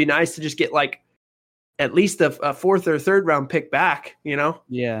 So it would be nice to just get at least a 4th or 3rd round pick back,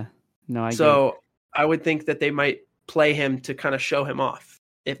 Yeah. No, I would think that they might play him to kind of show him off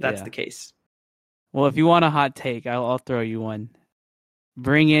if that's the case. Well, if you want a hot take, I'll throw you one.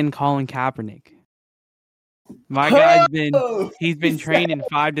 Bring in Colin Kaepernick. My guy's been training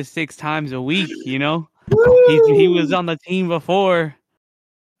 5 to 6 times a week, He was on the team before.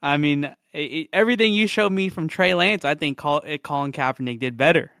 Everything you showed me from Trey Lance, I think Colin Kaepernick did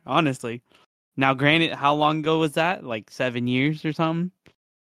better, honestly. Now, granted, how long ago was that? 7 years or something?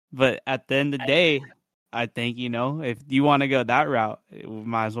 But at the end of the day, I think, if you want to go that route, we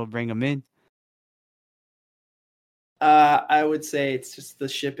might as well bring him in. I would say it's just the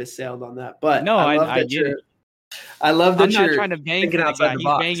ship has sailed on that. But No, I love I that get it. I love that I'm not you're trying to bang thinking for the outside guy. the He's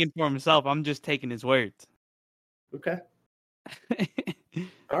box. banging for himself. I'm just taking his words. Okay.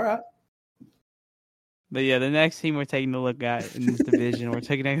 All right. But yeah, the next team we're taking a look at in this division, we're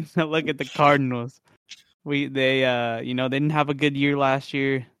taking a look at the Cardinals. They didn't have a good year last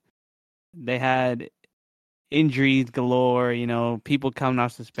year. They had injuries galore. People coming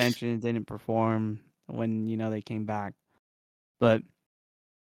off suspensions didn't perform when they came back. But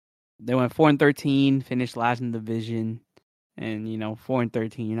they went 4-13, finished last in the division, and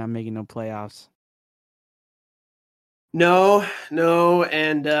 4-13. You're not making no playoffs. No,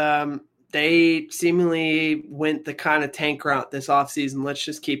 and they seemingly went the kind of tank route this offseason. Let's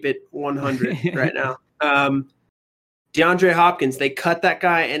just keep it 100 right now. DeAndre Hopkins, they cut that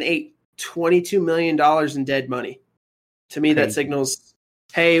guy and ate $22 million in dead money. To me, that signals,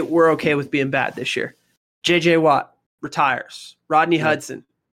 hey, we're okay with being bad this year. J.J. Watt retires. Rodney Hudson,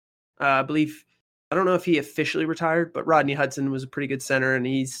 I don't know if he officially retired, but Rodney Hudson was a pretty good center, and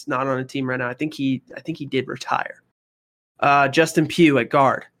he's not on a team right now. I think he did retire. Justin Pugh at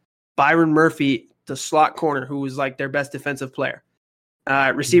guard. Byron Murphy, the slot corner, who was like their best defensive player.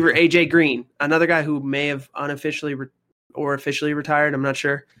 Receiver AJ Green, another guy who may have unofficially or officially retired. I'm not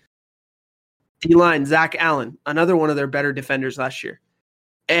sure. D-line, Zach Allen, another one of their better defenders last year.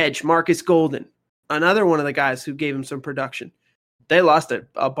 Edge, Marcus Golden, another one of the guys who gave him some production. They lost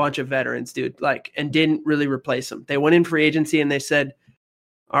a bunch of veterans, dude, and didn't really replace them. They went in free agency and they said,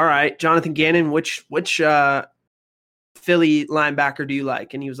 all right, Jonathan Gannon, which Philly linebacker do you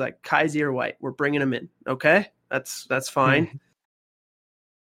like? And he was like, Kaiser White. We're bringing him in. Okay, that's fine.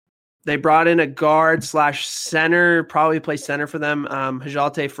 They brought in a guard / center, probably play center for them,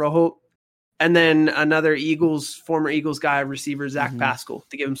 Jodye Froholt. And then another former Eagles guy, receiver, Zach Pascal,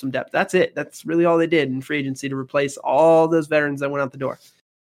 to give him some depth. That's it. That's really all they did in free agency to replace all those veterans that went out the door.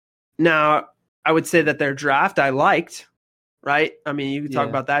 Now, I would say that their draft I liked, right? I mean, you can talk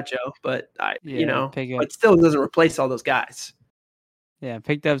about that, Joe, but it still doesn't replace all those guys. Yeah,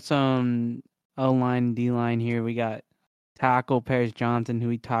 picked up some O-line, D-line here. We got tackle Paris Johnson, who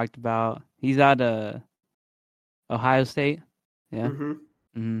we talked about. He's out of Ohio State. Yeah.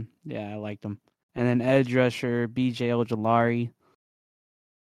 Yeah, I liked him. And then edge rusher BJ Ojolari.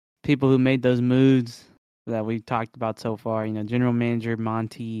 People who made those moves that we've talked about so far. General manager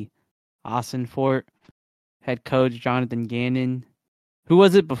Monty Ossenfort, head coach Jonathan Gannon. Who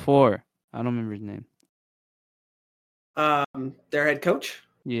was it before? I don't remember his name. Their head coach?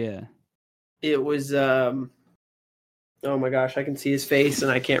 Yeah. It was oh my gosh, I can see his face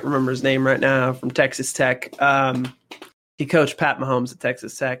and I can't remember his name right now, from Texas Tech. He coached Pat Mahomes at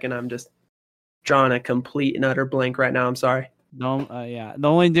Texas Tech, and I'm just drawing a complete and utter blank right now. I'm sorry. The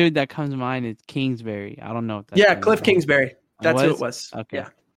only dude that comes to mind is Kingsbury. I don't know if that's Cliff Kingsbury. That's who it was. Okay. Yeah.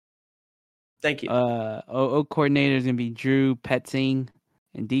 Thank you. O coordinator is gonna be Drew Petzing,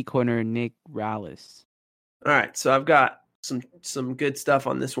 and D corner Nick Rallis. All right, so I've got some good stuff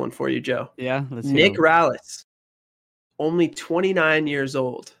on this one for you, Joe. Yeah, let's hear Nick it. Rallis, only 29 years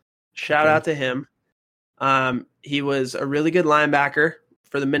old. Shout out to him. He was a really good linebacker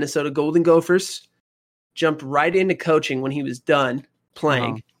for the Minnesota Golden Gophers. Jumped right into coaching when he was done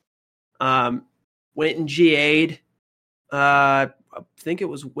playing. Went and GA'd. I think it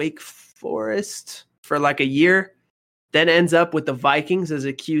was Wake Forest for like a year. Then ends up with the Vikings as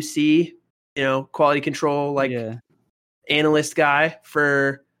a QC, quality control, analyst guy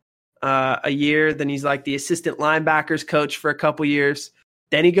for a year. Then he's like the assistant linebackers coach for a couple years.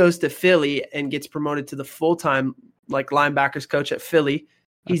 Then he goes to Philly and gets promoted to the full-time linebackers coach at Philly.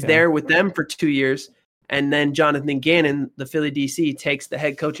 He's there with them for 2 years. And then Jonathan Gannon, the Philly DC, takes the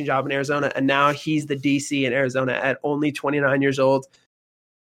head coaching job in Arizona. And now he's the DC in Arizona at only 29 years old.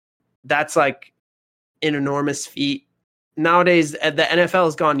 That's an enormous feat. Nowadays, the NFL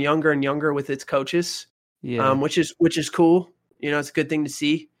has gone younger and younger with its coaches, which is cool. It's a good thing to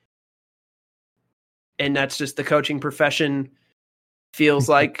see. And that's just the coaching profession feels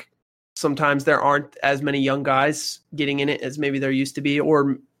like sometimes there aren't as many young guys getting in it as maybe there used to be,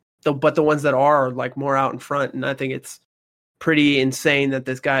 but the ones that are more out in front. And I think it's pretty insane that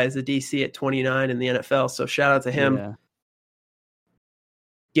this guy is a DC at 29 in the NFL. So shout out to him. Yeah.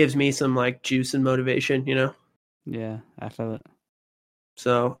 Gives me some juice and motivation, Yeah, I feel it.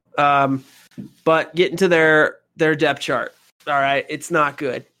 So, but getting to their depth chart. All right. It's not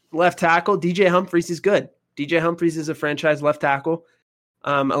good. Left tackle, DJ Humphries is good. DJ Humphries is a franchise left tackle.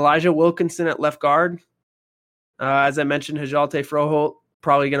 Elijah Wilkinson at left guard. As I mentioned, Jodye Froholt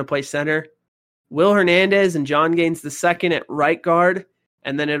probably going to play center. Will Hernandez and John Gaines II at right guard,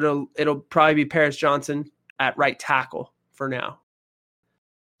 and then it'll probably be Paris Johnson at right tackle for now.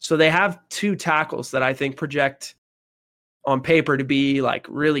 So they have 2 tackles that I think project on paper to be like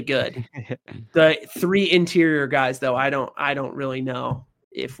really good. The 3 interior guys, though, I don't really know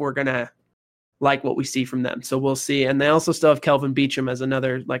if we're gonna like what we see from them. So we'll see. And they also still have Kelvin Beachum as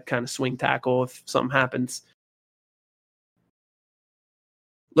another like kind of swing tackle if something happens.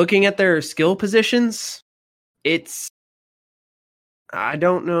 Looking at their skill positions, I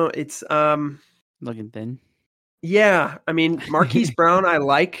don't know. It's looking thin. Yeah, I mean, Marquise Brown,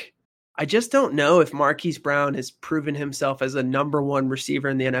 I just don't know if Marquise Brown has proven himself as a number 1 receiver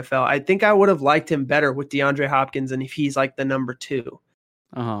in the NFL. I think I would have liked him better with DeAndre Hopkins and if he's like the number 2.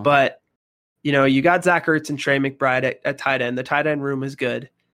 Uh-huh. But, you got Zach Ertz and Trey McBride at tight end. The tight end room is good.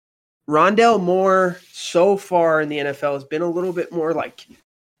 Rondell Moore so far in the NFL has been a little bit more like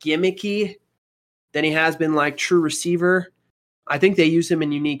gimmicky than he has been like true receiver. I think they use him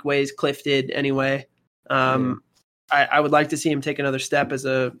in unique ways. Cliff did anyway. I would like to see him take another step as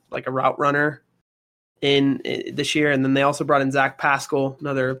a route runner in this year. And then they also brought in Zach Pascal,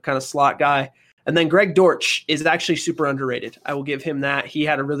 another kind of slot guy. And then Greg Dortch is actually super underrated. I will give him that. He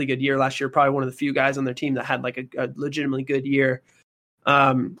had a really good year last year, probably one of the few guys on their team that had like a legitimately good year.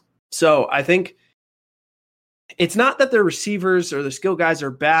 So I think it's not that their receivers or the skill guys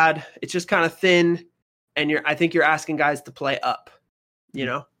are bad. It's just kind of thin. And I think you're asking guys to play up,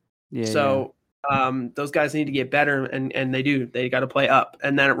 Yeah. Those guys need to get better, and they do. They got to play up.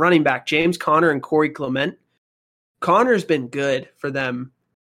 And then at running back, James Conner and Corey Clement. Conner's been good for them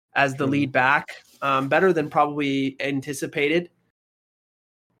as the lead back, better than probably anticipated.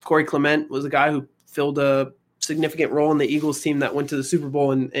 Corey Clement was a guy who filled a significant role in the Eagles team that went to the Super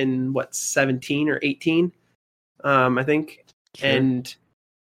Bowl in 17 or 18, I think. Sure. And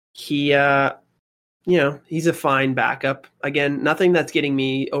he, he's a fine backup. Again, nothing that's getting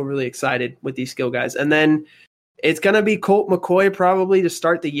me overly excited with these skill guys. And then it's going to be Colt McCoy probably to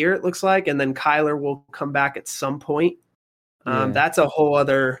start the year, it looks like. And then Kyler will come back at some point. That's a whole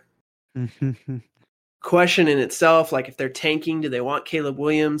other question in itself. Like if they're tanking, do they want Caleb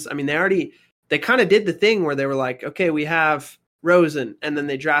Williams? I mean, they kind of did the thing where they were like, okay, we have Rosen, and then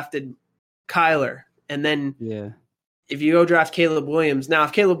they drafted Kyler. And then if you go draft Caleb Williams, now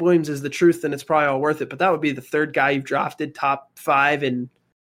if Caleb Williams is the truth, then it's probably all worth it. But that would be the 3rd guy you've drafted, top 5. And,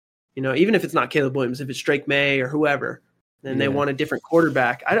 even if it's not Caleb Williams, if it's Drake May or whoever, then they want a different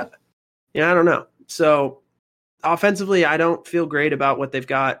quarterback. I don't know. So offensively, I don't feel great about what they've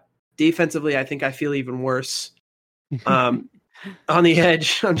got. Defensively, I think I feel even worse. On the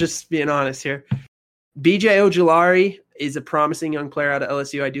edge, I'm just being honest here. BJ Ojulari is a promising young player out of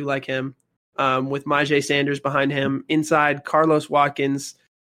LSU. I do like him. With Myjai Sanders behind him. Inside, Carlos Watkins,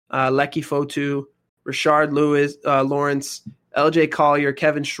 Lecky Fotu, Rashard Lawrence, LJ Collier,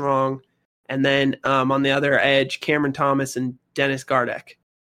 Kevin Strong, and then on the other edge, Cameron Thomas and Dennis Gardeck.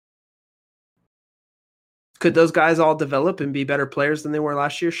 Could those guys all develop and be better players than they were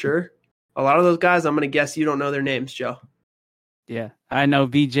last year? Sure. A lot of those guys, I'm going to guess you don't know their names, Joe. Yeah, I know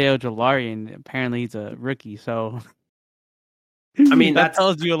BJ Ojulari, and apparently he's a rookie, so I mean that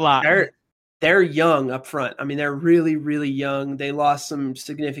tells you a lot. They're young up front. I mean, they're really, really young. They lost some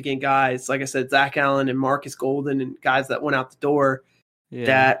significant guys. Like I said, Zach Allen and Marcus Golden and guys that went out the door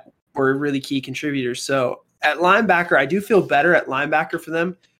that were really key contributors. So at linebacker, I do feel better at linebacker for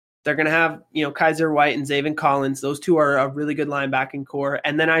them. They're going to have, Kaiser White and Zaven Collins. Those two are a really good linebacking core.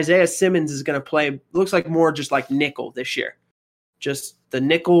 And then Isaiah Simmons is going to play, looks like more just like nickel this year. Just the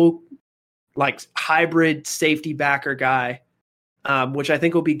nickel, like hybrid safety backer guy. Which I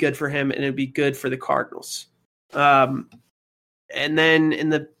think will be good for him, and it'll be good for the Cardinals. And then in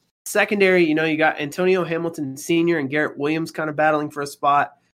the secondary, you got Antonio Hamilton Sr. and Garrett Williams kind of battling for a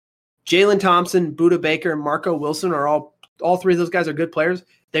spot. Jalen Thompson, Budda Baker, and Marco Wilson are all 3 of those guys are good players.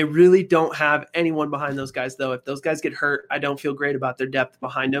 They really don't have anyone behind those guys, though. If those guys get hurt, I don't feel great about their depth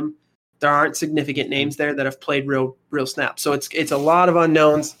behind them. There aren't significant names there that have played real snaps. So it's a lot of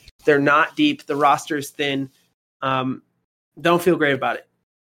unknowns. They're not deep. The roster is thin. Don't feel great about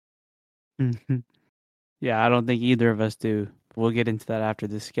it. Yeah, I don't think either of us do. We'll get into that after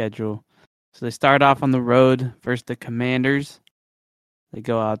the schedule. So they start off on the road versus the Commanders. They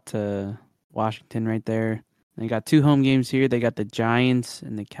go out to Washington right there. They got 2 home games here. They got the Giants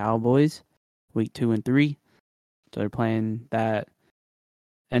and the Cowboys, week 2 and 3. So they're playing that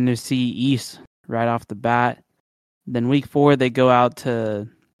NFC East right off the bat. Then week 4, they go out to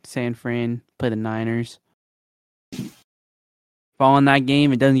San Fran, play the Niners. Following that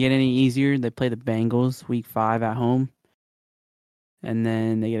game, it doesn't get any easier. They play the Bengals week 5 at home. And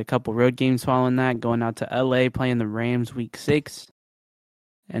then they get a couple road games following that, going out to LA, playing the Rams week 6.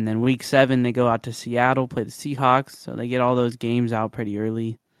 And then week 7, they go out to Seattle, play the Seahawks. So they get all those games out pretty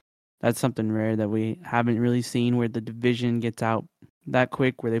early. That's something rare that we haven't really seen, where the division gets out that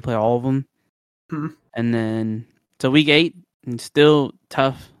quick, where they play all of them. Mhm. And then, so week 8, and still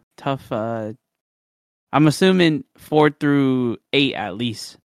tough. I'm assuming 4 through 8 at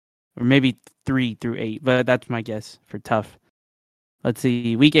least, or maybe 3 through 8, but that's my guess for tough. Let's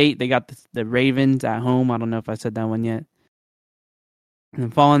see. Week 8, they got the Ravens at home. I don't know if I said that one yet. And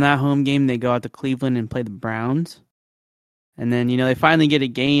then following that home game, they go out to Cleveland and play the Browns. And then, they finally get a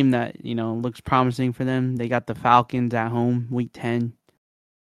game that, looks promising for them. They got the Falcons at home, week 10.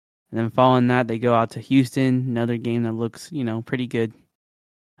 And then following that, they go out to Houston, another game that looks, pretty good.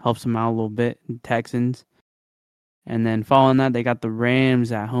 Helps them out a little bit, Texans. And then following that, they got the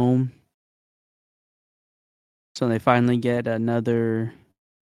Rams at home. So they finally get another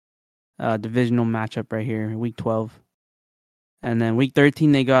divisional matchup right here, week 12. And then week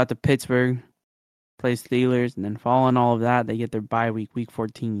 13, they go out to Pittsburgh, play Steelers, and then following all of that, they get their bye week, week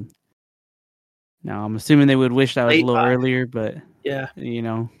 14. Now, I'm assuming they would wish that was a little earlier, but, yeah,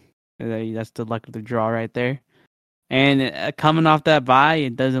 that's the luck of the draw right there. And coming off that bye,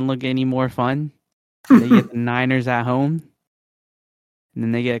 it doesn't look any more fun. They get the Niners at home. And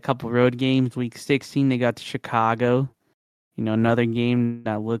then they get a couple road games. Week 16, they got to Chicago. Another game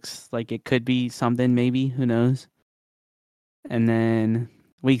that looks like it could be something, maybe. Who knows? And then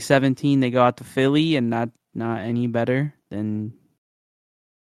week 17, they go out to Philly, and not any better than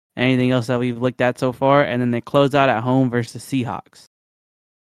anything else that we've looked at so far. And then they close out at home versus the Seahawks.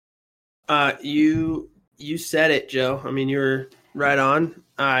 You said it, Joe. I mean, you're right on.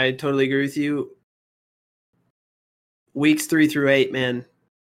 I totally agree with you. Weeks 3 through 8, man.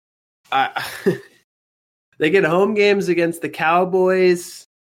 They get home games against the Cowboys,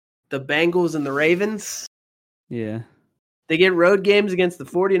 the Bengals, and the Ravens. Yeah. They get road games against the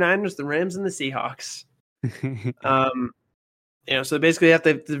 49ers, the Rams, and the Seahawks. So basically they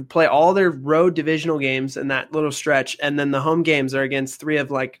have to play all their road divisional games in that little stretch, and then the home games are against 3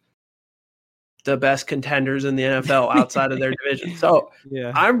 of the best contenders in the NFL outside of their division. So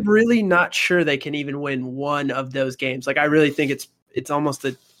yeah. I'm really not sure they can even win one of those games. I really think it's almost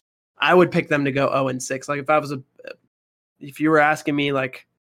I would pick them to go 0-6. If you were asking me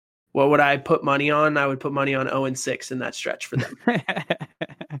what would I put money on? I would put money on 0-6 in that stretch for them.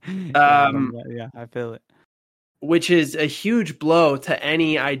 Yeah, I feel it. Which is a huge blow to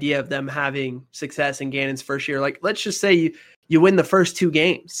any idea of them having success in Gannon's first year. Let's just say you win the first 2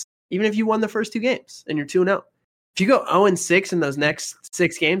 games. Even if you won the first 2 games and you're 2-0, if you go 0-6 in those next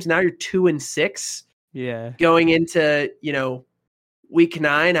 6 games, now you're 2-6. Yeah, going into week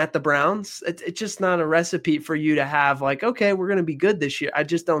 9 at the Browns, it's just not a recipe for you to have okay, we're going to be good this year. I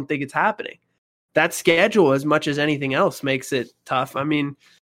just don't think it's happening. That schedule, as much as anything else, makes it tough. I mean,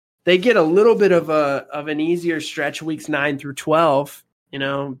 they get a little bit of an easier stretch weeks 9 through 12.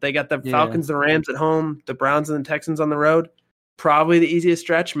 They got the Falcons, the Rams at home, the Browns and the Texans on the road. Probably the easiest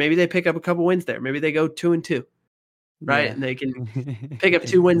stretch. Maybe they pick up a couple wins there. Maybe they go 2-2, right? Yeah. And they can pick up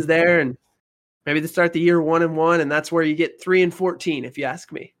 2 wins there, and maybe they start the year 1-1, and that's where you get 3-14, if you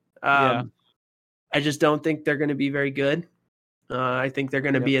ask me. I just don't think they're going to be very good. I think they're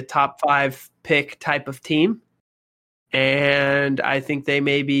going to be a top 5 pick type of team, and I think they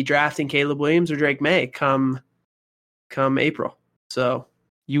may be drafting Caleb Williams or Drake May come April. So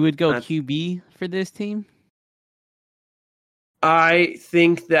you would go QB for this team? I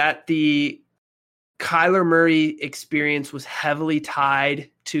think that the Kyler Murray experience was heavily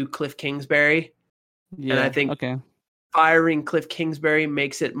tied to Cliff Kingsbury. Yeah, and I think firing Cliff Kingsbury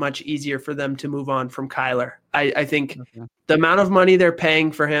makes it much easier for them to move on from Kyler. I think the amount of money they're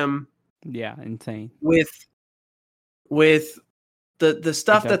paying for him. Yeah, insane. With the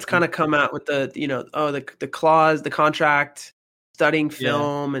stuff that's kind of come out with the clause, the contract, studying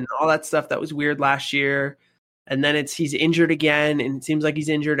film and all that stuff that was weird last year. And then he's injured again, and it seems like he's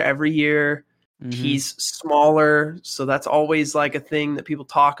injured every year. Mm-hmm. He's smaller, so that's always a thing that people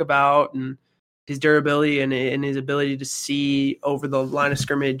talk about, and his durability and his ability to see over the line of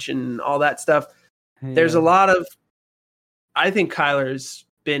scrimmage and all that stuff. Yeah. There's a lot of – I think Kyler's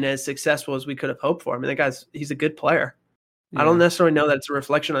been as successful as we could have hoped for. I mean, he's a good player. Yeah. I don't necessarily know that it's a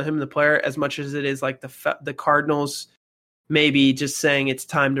reflection on him, the player, as much as it is the Cardinals maybe just saying it's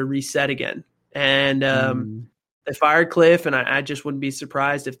time to reset again. And they fired Cliff, and I just wouldn't be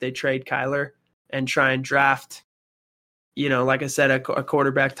surprised if they trade Kyler and try and draft, like I said, a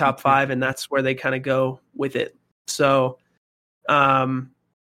quarterback top 5, and that's where they kind of go with it. So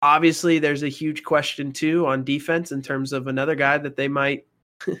Obviously, there's a huge question, too, on defense in terms of another guy that they might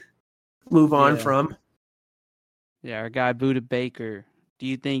move on from. Yeah, our guy Buda Baker. Do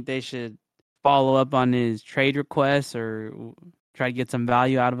you think they should follow up on his trade requests or try to get some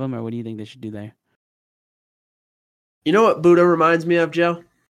value out of him, or what do you think they should do there? You know what Buda reminds me of, Joe?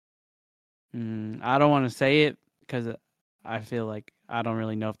 I don't want to say it because I feel like I don't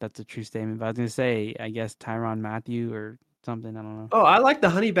really know if that's a true statement, but I was going to say, I guess, Tyrann Mathieu or something. I don't know. Oh, I like the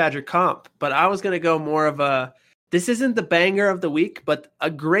Honey Badger comp, but I was going to go more of this isn't the banger of the week, but a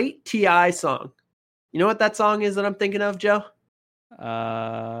great T.I. song. You know what that song is that I'm thinking of, Joe?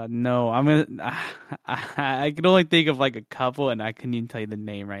 No, I can only think of like a couple, and I couldn't even tell you the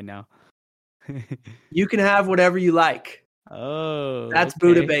name right now. You can have whatever you like. Oh, that's okay.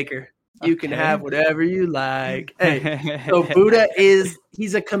 Buda Baker. You can have whatever you like. Hey, so Buda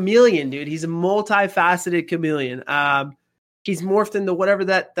he's a chameleon, dude. He's a multifaceted chameleon. He's morphed into whatever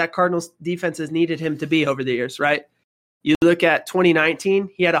that Cardinals defense has needed him to be over the years, right? You look at 2019,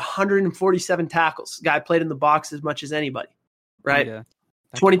 he had 147 tackles. Guy played in the box as much as anybody, right? Yeah,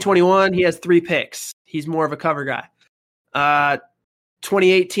 2021, he has 3 picks. He's more of a cover guy.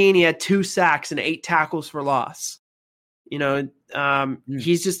 2018, he had 2 sacks and 8 tackles for loss. You know,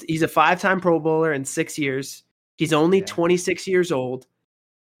 he's a 5-time Pro Bowler in 6 years. He's only 26 years old.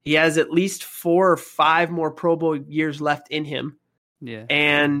 He has at least 4 or 5 more Pro Bowl years left in him. Yeah.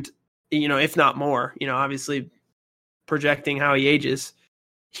 And, you know, if not more, you know, obviously projecting how he ages,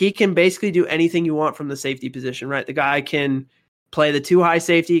 he can basically do anything you want from the safety position, right? The guy can play the 2 high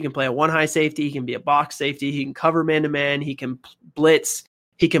safety. He can play a 1 high safety. He can be a box safety. He can cover man-to-man. He can blitz.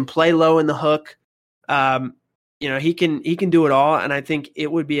 He can play low in the hook. You know, he can do it all, and I think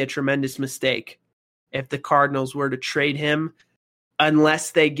it would be a tremendous mistake if the Cardinals were to trade him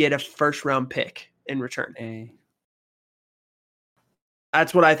unless they get a first-round pick in return. Hey.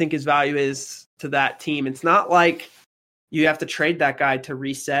 That's what I think his value is to that team. It's not like you have to trade that guy to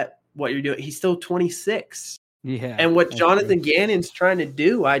reset what you're doing. He's still 26. Yeah. And what Jonathan Gannon's trying to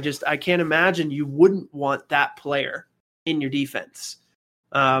do, I can't imagine you wouldn't want that player in your defense.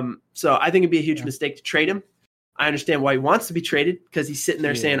 So I think it'd be a huge mistake to trade him. I understand why he wants to be traded because he's sitting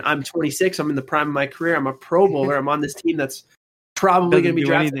there saying, I'm 26. I'm in the prime of my career. I'm a Pro Bowler. I'm on this team that's probably going to be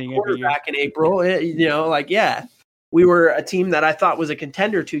drafting a quarterback in April. You know, like, yeah, we were a team that I thought was a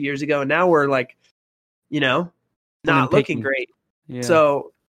contender 2 years ago. And now we're like, you know, not looking great. Yeah.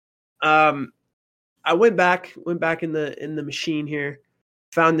 So I went back in the machine here,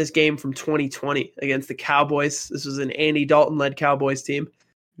 found this game from 2020 against the Cowboys. This was an Andy Dalton led Cowboys team.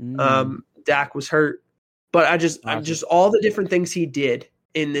 Dak was hurt. But I'm just all the different things he did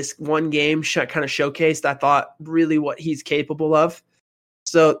in this one game kind of showcased, I thought, really what he's capable of.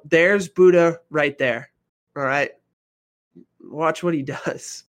 So there's Buda right there. All right. Watch what he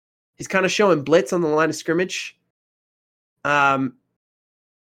does. He's kind of showing blitz on the line of scrimmage. Gets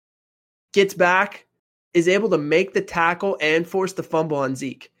back, is able to make the tackle and force the fumble on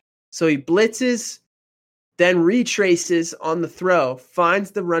Zeke. So he blitzes, then retraces on the throw,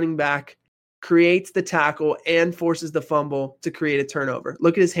 finds the running back, creates the tackle, and forces the fumble to create a turnover.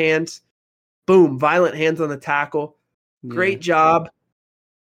 Look at his hands. Boom, violent hands on the tackle. Great job.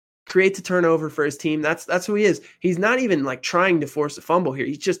 Creates a turnover for his team. That's who he is. He's not even like trying to force a fumble here.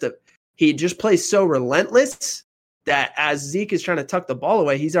 He just plays so relentless that as Zeke is trying to tuck the ball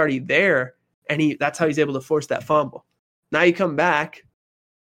away, he's already there, and that's how he's able to force that fumble. Now you come back.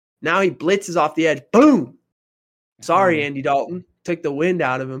 Now he blitzes off the edge. Boom. Sorry, Andy Dalton. Took the wind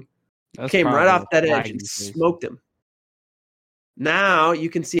out of him. Came right off that edge and smoked him. Now you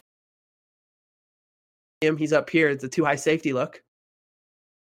can see him. He's up here. It's a 2 high safety look.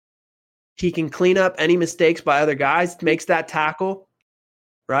 He can clean up any mistakes by other guys, makes that tackle,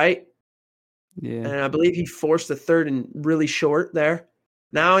 right? Yeah. And I believe he forced the third and really short there.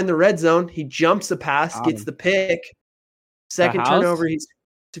 Now in the red zone, he jumps the pass, gets the pick. Second turnover he's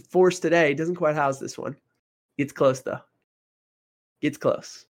forced today. He doesn't quite house this one. Gets close, though. Gets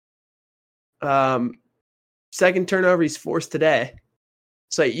close. Second turnover he's forced today.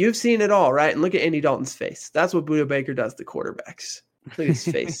 So you've seen it all, right? And look at Andy Dalton's face. That's what Buda Baker does to quarterbacks. Look at his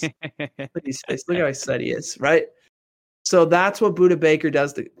face. Look at his face. Look how excited he is, right? So that's what Buda Baker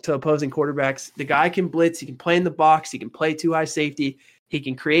does to opposing quarterbacks. The guy can blitz. He can play in the box. He can play 2 high safety. He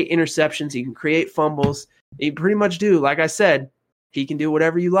can create interceptions. He can create fumbles. He pretty much do. Like I said, he can do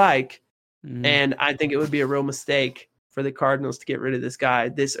whatever you like. And I think it would be a real mistake for the Cardinals to get rid of this guy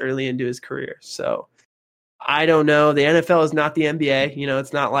this early into his career. So I don't know. The NFL is not the NBA. You know,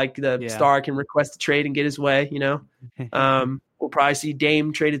 it's not like the star can request a trade and get his way, you know. We'll probably see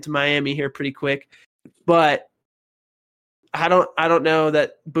Dame traded to Miami here pretty quick. But I don't know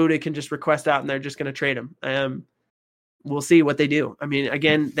that Buddha can just request out and they're just going to trade him. We'll see what they do. I mean,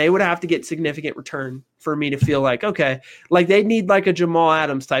 again, they would have to get significant return for me to feel like, okay, like they'd need like a Jamal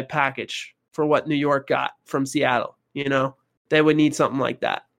Adams type package for what New York got from Seattle. You know, they would need something like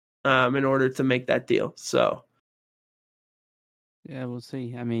that in order to make that deal. So, yeah, we'll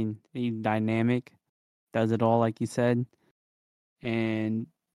see. I mean, he's dynamic, does it all like you said, and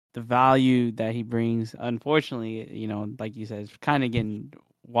the value that he brings, unfortunately, you know, like you said, it's kind of getting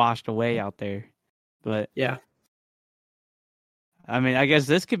washed away out there. But yeah. I mean, I guess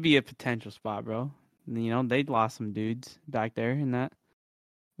this could be a potential spot, bro. You know, they lost some dudes back there in that.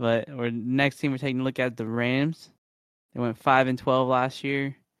 But or next team we're taking a look at the Rams. They went 5-12 last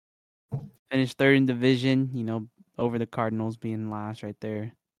year. Finished third in division, you know, over the Cardinals being last right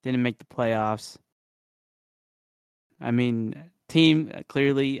there. Didn't make the playoffs. I mean, team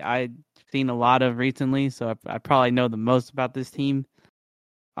clearly I've seen a lot of recently, so I probably know the most about this team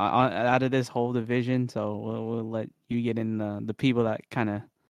out of this whole division. So we'll let you get in the people that kind of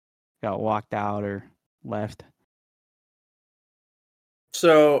got walked out or left.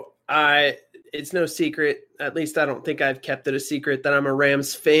 So it's no secret, at least I don't think I've kept it a secret, that I'm a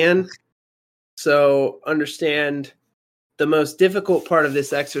Rams fan. So understand the most difficult part of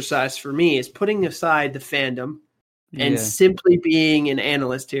this exercise for me is putting aside the fandom and simply being an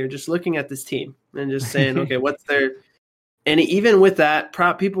analyst here, just looking at this team and just saying, okay, what's their, and even with that,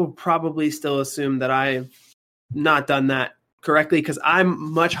 people probably still assume that I've not done that correctly because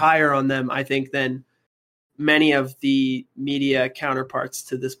I'm much higher on them, I think, than many of the media counterparts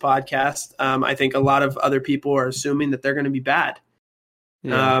to this podcast. I think a lot of other people are assuming that they're going to be bad.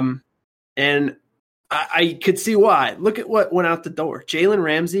 Yeah. And I could see why. Look at what went out the door. Jalen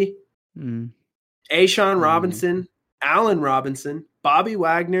Ramsey, Ashawn Robinson, Allen Robinson, Bobby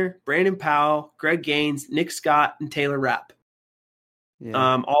Wagner, Brandon Powell, Greg Gaines, Nick Scott, and Taylor Rapp. Yeah.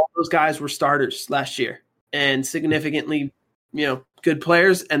 All those guys were starters last year and significantly, good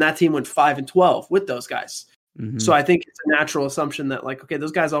players. And that team went 5-12 with those guys. Mm-hmm. So I think it's a natural assumption that okay,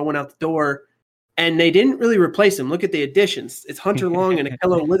 those guys all went out the door and they didn't really replace him. Look at the additions. It's Hunter Long and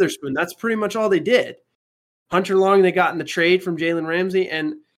Akello Witherspoon. That's pretty much all they did. Hunter Long, they got in the trade from Jalen Ramsey,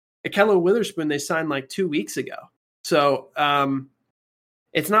 and Akello Witherspoon, they signed 2 weeks ago. So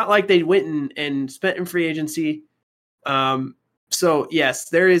it's not like they went and spent in free agency. So, yes,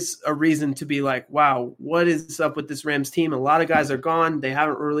 there is a reason to be like, wow, what is up with this Rams team? A lot of guys are gone. They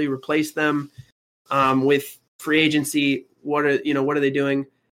haven't really replaced them with free agency. What are they doing?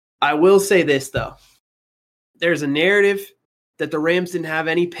 I will say this, though. There's a narrative that the Rams didn't have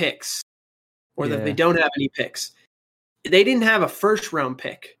any picks or that they don't have any picks. They didn't have a first-round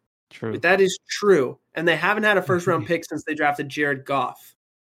pick. True. But that is true. And they haven't had a first-round pick since they drafted Jared Goff.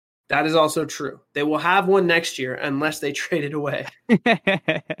 That is also true. They will have one next year unless they trade it away.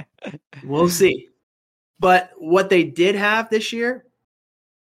 We'll see. But what they did have this year,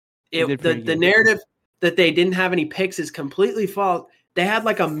 the narrative that they didn't have any picks is completely false. They had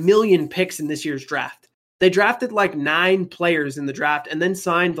 1 million picks in this year's draft. They drafted 9 players in the draft and then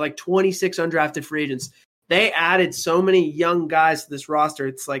signed 26 undrafted free agents. They added so many young guys to this roster.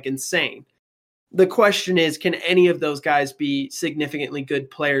 It's insane. The question is, can any of those guys be significantly good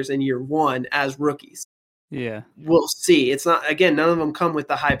players in year one as rookies? Yeah. We'll see. It's not, again, none of them come with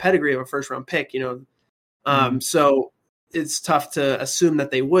the high pedigree of a first round pick, So it's tough to assume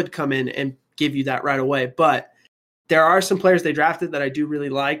that they would come in and give you that right away. But there are some players they drafted that I do really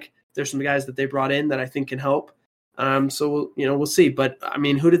like. There's some guys that they brought in that I think can help. So we'll see. But I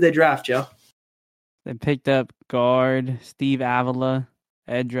mean, who did they draft, Joe? They picked up guard Steve Avila,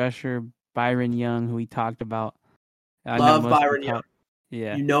 edge rusher Byron Young, who we talked about. I love Byron Young.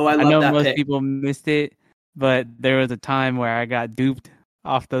 Yeah. I love that most pick. People missed it, but there was a time where I got duped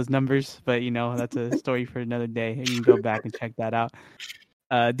off those numbers. But, that's a story for another day. You can go back and check that out.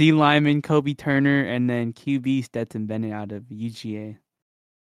 D lineman Kobe Turner, and then QB Stetson Bennett out of UGA.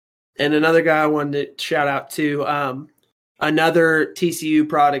 And another guy I wanted to shout out to, another TCU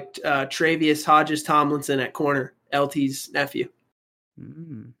product, Travius Hodges Tomlinson at corner, LT's nephew.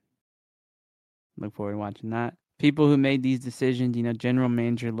 Look forward to watching that. People who made these decisions, general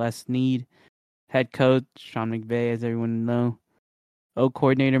manager Les Snead, head coach Sean McVay, as everyone knows,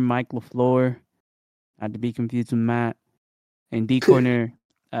 coordinator Mike LaFleur, not to be confused with Matt, and D corner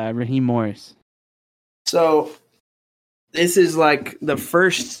Raheem Morris. So this is the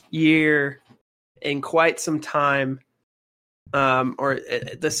first year in quite some time,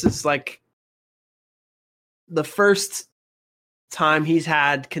 this is the first time he's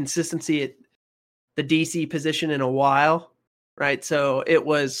had consistency at the DC position in a while, right? So it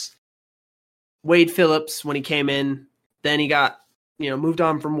was Wade Phillips when he came in Then he got, moved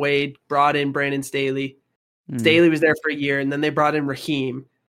on from Wade, brought in Brandon Staley. Mm. Staley was there for a year, and then they brought in Raheem.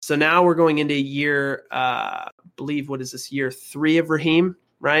 So now we're going into year, I believe, what is this, year 3 of Raheem,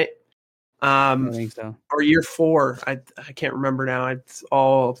 right? I think so. Or year 4. I can't remember now. It's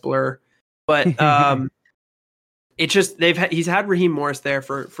all a blur. But it's just he's had Raheem Morris there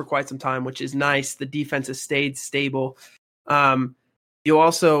for quite some time, which is nice. The defense has stayed stable. You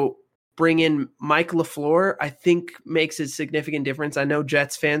also bring in Mike LaFleur, I think makes a significant difference. I know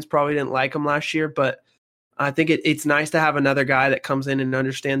Jets fans probably didn't like him last year, but I think it's nice to have another guy that comes in and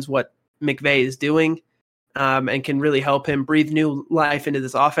understands what McVay is doing, and can really help him breathe new life into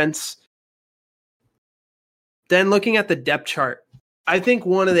this offense. Then looking at the depth chart, I think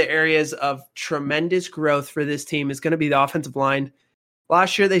one of the areas of tremendous growth for this team is going to be the offensive line.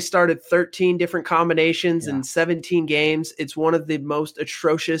 Last year, they started 13 different combinations in 17 games. It's one of the most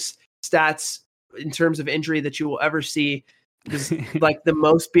atrocious stats in terms of injury that you will ever see. It's like the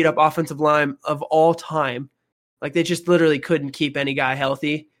most beat up offensive line of all time. Like they just literally couldn't keep any guy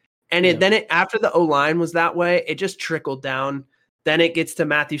healthy. And after the O-line was that way, it just trickled down. Then it gets to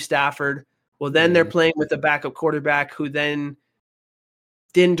Matthew Stafford. Well, then they're playing with a backup quarterback who then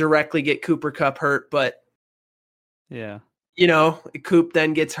didn't directly get Cooper Kupp hurt, but Coop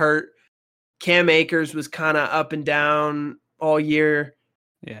then gets hurt. Cam Akers was kind of up and down all year.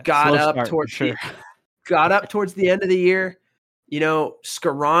 Yeah, got up towards the end of the year.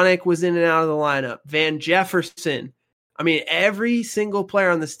 Skoranek was in and out of the lineup. Van Jefferson. I mean, every single player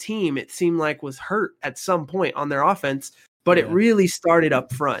on this team, it seemed like, was hurt at some point on their offense, but it really started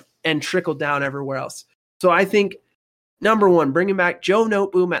up front and trickled down everywhere else. So I think, number one, bringing back Joe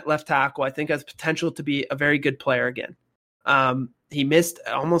Noteboom at left tackle, I think has potential to be a very good player again. He missed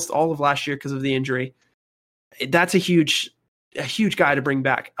almost all of last year because of the injury. That's a huge guy to bring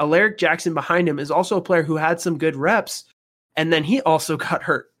back. Alaric Jackson behind him is also a player who had some good reps, and then he also got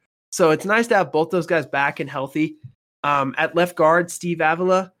hurt. So it's nice to have both those guys back and healthy. At left guard, Steve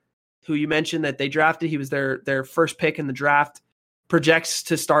Avila, who you mentioned that they drafted, he was their first pick in the draft, projects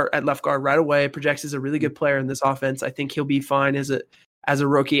to start at left guard right away, projects as a really good player in this offense. I think he'll be fine as a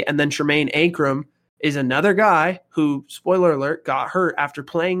rookie. And then Tremaine Ankrum is another guy who, spoiler alert, got hurt after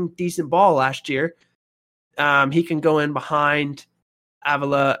playing decent ball last year. He can go in behind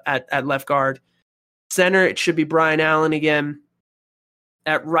Avila at left guard. Center, it should be Brian Allen again.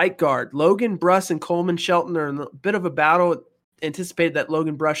 At right guard, Logan Bruss and Coleman Shelton are in a bit of a battle. Anticipated that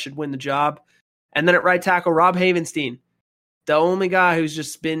Logan Bruss should win the job. And then at right tackle, Rob Havenstein, the only guy who's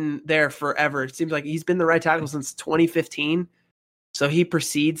just been there forever. It seems like he's been the right tackle since 2015. So he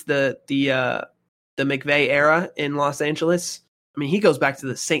precedes the McVay era in Los Angeles. I mean, he goes back to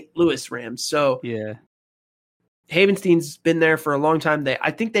the St. Louis Rams. So Havenstein's been there for a long time.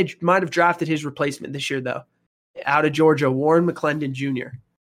 I think they might have drafted his replacement this year, though. Out of Georgia, Warren McClendon Jr.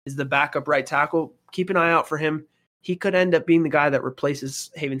 is the backup right tackle. Keep an eye out for him. He could end up being the guy that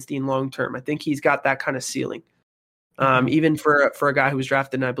replaces Havenstein long term. I think he's got that kind of ceiling. Even for a guy who was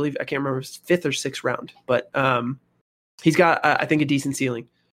drafted in, I believe, I can't remember, 5th or 6th round, but he's got, I think, a decent ceiling.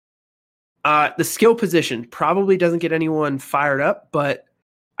 The skill position probably doesn't get anyone fired up, but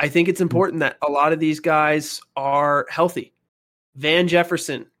I think it's important that a lot of these guys are healthy. Van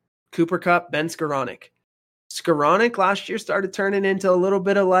Jefferson, Cooper Kupp, Ben Skoranek. Skoranek last year started turning into a little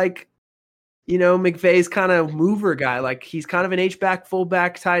bit of McVay's kind of mover guy. Like he's kind of an H-back,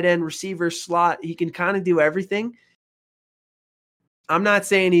 fullback, tight end, receiver, slot. He can kind of do everything. I'm not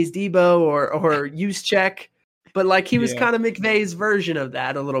saying he's Debo or Juszczyk, but he was kind of McVay's version of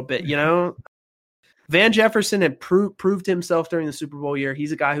that a little bit, Van Jefferson had proved himself during the Super Bowl year.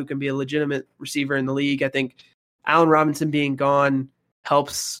 He's a guy who can be a legitimate receiver in the league. I think Allen Robinson being gone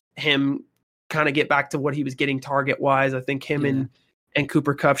helps him kind of get back to what he was getting target-wise. I think him and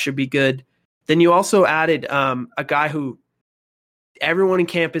Cooper Kupp should be good. Then you also added a guy who everyone in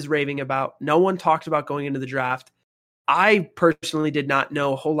camp is raving about. No one talked about going into the draft. I personally did not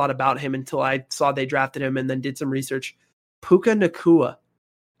know a whole lot about him until I saw they drafted him and then did some research. Puka Nacua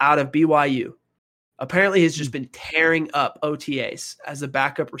out of BYU. Apparently he's just been tearing up OTAs as a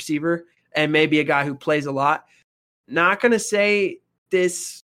backup receiver and maybe a guy who plays a lot. Not going to say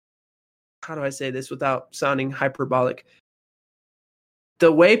this. How do I say this without sounding hyperbolic?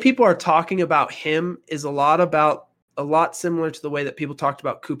 The way people are talking about him is a lot similar to the way that people talked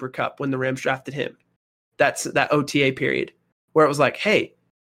about Cooper Kupp when the Rams drafted him. That's that OTA period where it was like, hey,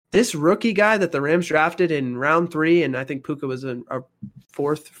 this rookie guy that the Rams drafted in round 3, and I think Puka was in a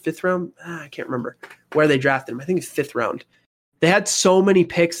 4th, 5th round. I can't remember where they drafted him. I think it's 5th round. They had so many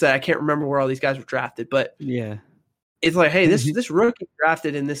picks that I can't remember where all these guys were drafted, but it's like, hey, this rookie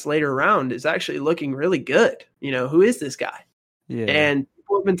drafted in this later round is actually looking really good. Who is this guy? Yeah. And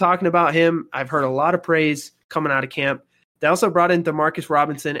people have been talking about him. I've heard a lot of praise coming out of camp. They also brought in DeMarcus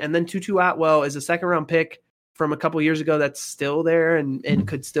Robinson, and then Tutu Atwell is a second-round pick from a couple years ago that's still there and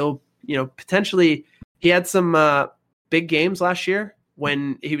could still, potentially – he had some big games last year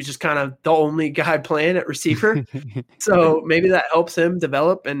when he was just kind of the only guy playing at receiver. So maybe that helps him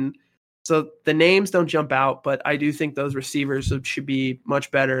develop. And so the names don't jump out, but I do think those receivers should be much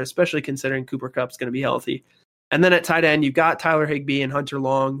better, especially considering Cooper Kupp's going to be healthy. And then at tight end, you've got Tyler Higbee and Hunter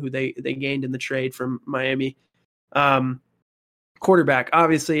Long, who they gained in the trade from Miami. Quarterback,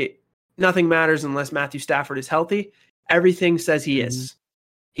 obviously, nothing matters unless Matthew Stafford is healthy. Everything says he is.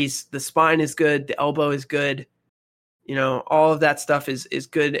 The spine is good. The elbow is good. All of that stuff is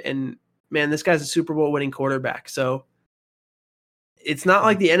good. And man, this guy's a Super Bowl winning quarterback. So it's not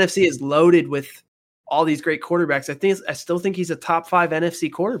like the NFC is loaded with all these great quarterbacks. I still think he's a top 5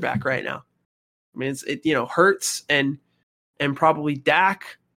 NFC quarterback right now. I mean, Hurts and probably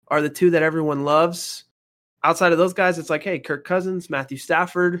Dak are the two that everyone loves. Outside of those guys, it's like, hey, Kirk Cousins, Matthew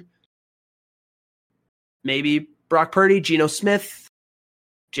Stafford, maybe Brock Purdy, Geno Smith,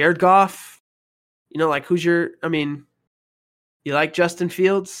 Jared Goff. You like Justin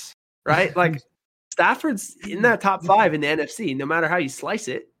Fields, right? Like Stafford's in that top 5 in the NFC, no matter how you slice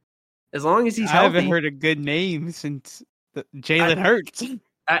it. As long as he's healthy. I haven't heard a good name since Jalen Hurts.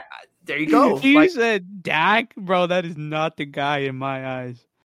 There you go. You said Dak, bro. That is not the guy in my eyes.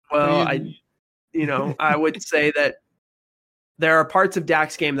 Well, I would say that there are parts of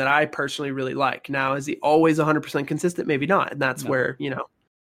Dak's game that I personally really like. Now, is he always 100% consistent? Maybe not. And that's where,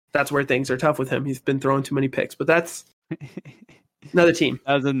 that's where things are tough with him. He's been throwing too many picks, but that's another team.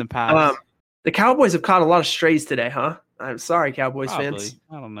 That was in the past. The Cowboys have caught a lot of strays today, huh? I'm sorry, Cowboys fans.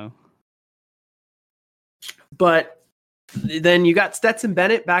 I don't know. But then you got Stetson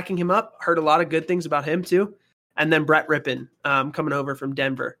Bennett backing him up. Heard a lot of good things about him too. And then Brett Rippon coming over from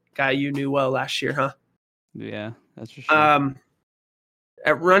Denver. Guy you knew well last year, huh? Yeah, that's for sure.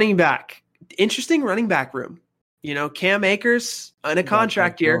 At running back, interesting running back room. Cam Akers on a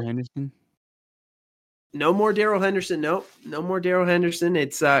contract year. Henderson. No more Darrell Henderson. Nope. No more Darrell Henderson.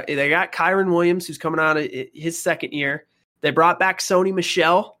 It's they got Kyron Williams, who's coming out of his second year. They brought back Sony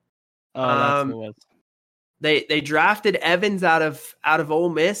Michel. Oh, that's what it was. They drafted Evans out of Ole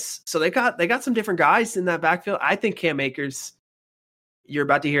Miss, so they got some different guys in that backfield. I think Cam Akers, you're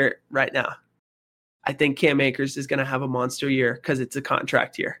about to hear it right now. I think Cam Akers is going to have a monster year because it's a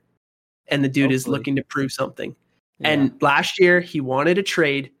contract year, and the dude is looking to prove something. Yeah. And last year he wanted a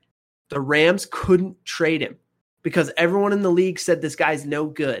trade. The Rams couldn't trade him because everyone in the league said this guy's no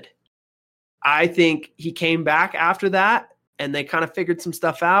good. I think he came back after that. And they kind of figured some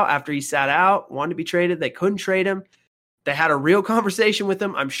stuff out after he sat out, wanted to be traded. They couldn't trade him. They had a real conversation with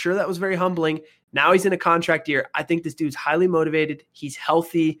him. I'm sure that was very humbling. Now he's in a contract year. I think this dude's highly motivated. He's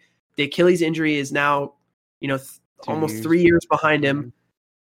healthy. The Achilles injury is now, almost 3 years behind him.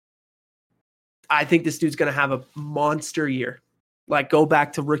 I think this dude's going to have a monster year. Like, go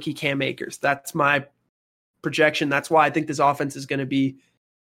back to rookie Cam Akers. That's my projection. That's why I think this offense is going to be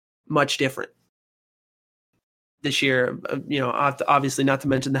much different this year, obviously not to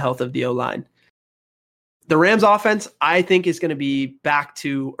mention the health of the O-line. The Rams offense, I think, is going to be back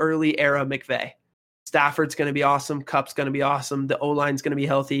to early era McVay. Stafford's going to be awesome. Kupp's going to be awesome. The O-line's going to be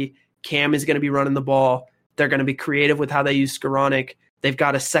healthy. Cam is going to be running the ball. They're going to be creative with how they use Skoranek. They've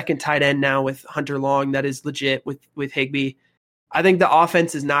got a second tight end now with Hunter Long that is legit with Higbee. I think the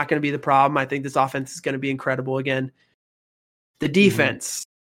offense is not going to be the problem. I think this offense is going to be incredible again. The defense,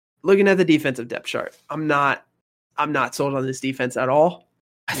 looking at the defensive depth chart, I'm not sold on this defense at all.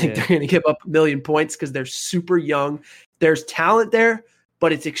 I think they're going to give up 1 million points because they're super young. There's talent there,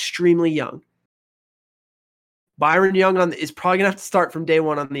 but it's extremely young. Byron Young is probably going to have to start from day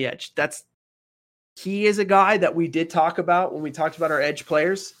one on the edge. He is a guy that we did talk about when we talked about our edge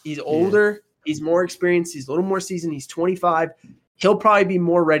players. He's older. He's more experienced. He's a little more seasoned. He's 25. He'll probably be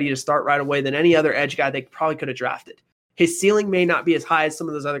more ready to start right away than any other edge guy they probably could have drafted. His ceiling may not be as high as some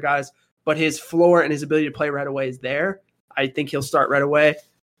of those other guys, but his floor and his ability to play right away is there. I think he'll start right away.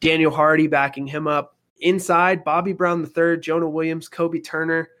 Daniel Hardy backing him up. Inside, Bobby Brown III, Jonah Williams, Kobe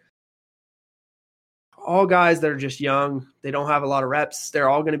Turner. All guys that are just young. They don't have a lot of reps. They're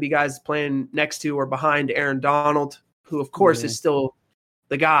all going to be guys playing next to or behind Aaron Donald, who, of course, is still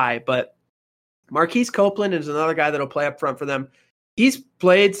the guy. But Marquise Copeland is another guy that will play up front for them. He's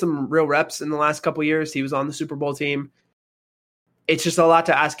played some real reps in the last couple of years. He was on the Super Bowl team. It's just a lot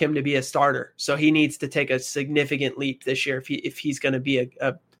to ask him to be a starter. So he needs to take a significant leap this year if he's going to be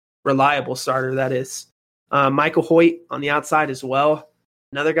a reliable starter, that is. Michael Hoyt on the outside as well.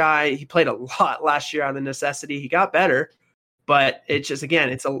 Another guy, he played a lot last year out of necessity. He got better, but it's just,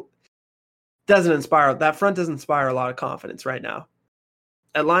 again, doesn't inspire. That front doesn't inspire a lot of confidence right now.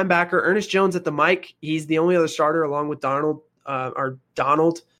 At linebacker, Ernest Jones at the mic. He's the only other starter along with Donald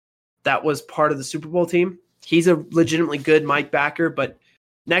that was part of the Super Bowl team. He's a legitimately good Mike backer, but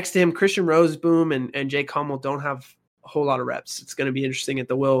next to him, Christian Roseboom and Jake Hummel don't have a whole lot of reps. It's going to be interesting at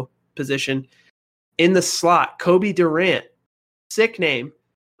the will position. In the slot, Kobe Durant, sick name,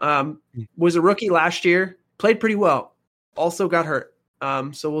 was a rookie last year, played pretty well, also got hurt.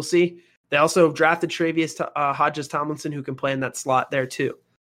 So we'll see. They also drafted Travius Hodges Tomlinson, who can play in that slot there too.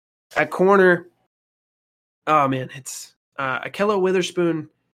 At corner, oh man, it's Akello Witherspoon,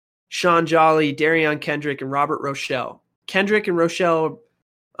 Sean Jolly, Darion Kendrick, and Robert Rochelle. Kendrick and Rochelle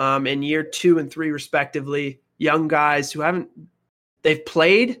in year 2 and 3 respectively, young guys who they've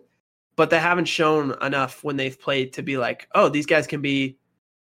played, but they haven't shown enough when they've played to be like, oh, these guys can be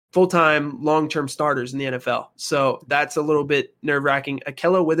full-time, long-term starters in the NFL. So that's a little bit nerve-wracking.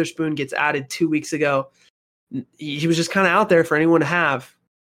 Akello Witherspoon gets added 2 weeks ago. He was just kind of out there for anyone to have.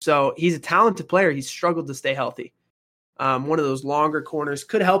 So he's a talented player. He's struggled to stay healthy. One of those longer corners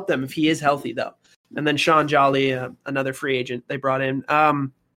could help them if he is healthy, though. And then Sean Jolly, another free agent they brought in.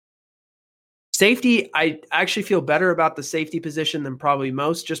 Safety, I actually feel better about the safety position than probably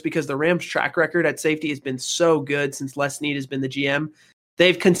most, just because the Rams' track record at safety has been so good since Les Snead has been the GM.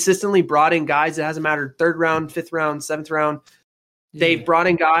 They've consistently brought in guys. It hasn't mattered 3rd round, 5th round, 7th round. They've brought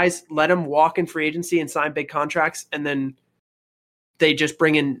in guys, let them walk in free agency and sign big contracts, and then they just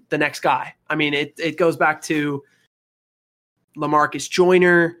bring in the next guy. I mean, it goes back to LaMarcus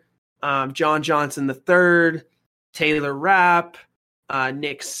Joyner, John Johnson III, Taylor Rapp,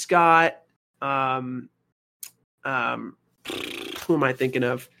 Nick Scott. Who am I thinking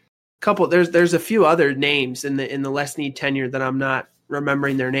of? There's a few other names in the Les Snead tenure that I'm not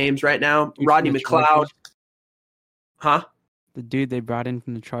remembering their names right now. Rodney McLeod. Huh? The dude they brought in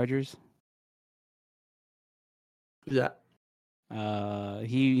from the Chargers. Who's that?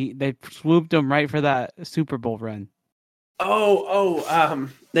 They swooped him right for that Super Bowl run.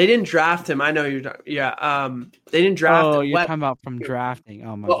 They didn't draft him. I know you're talking. Yeah. They didn't draft him. Oh, you're talking about from drafting.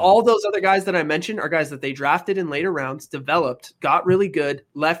 Oh my God. All those other guys that I mentioned are guys that they drafted in later rounds, developed, got really good,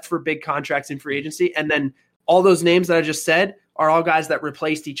 left for big contracts in free agency, and then all those names that I just said are all guys that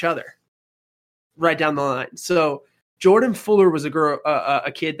replaced each other right down the line. So Jordan Fuller was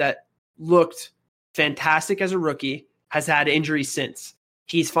a kid that looked fantastic as a rookie, has had injuries since.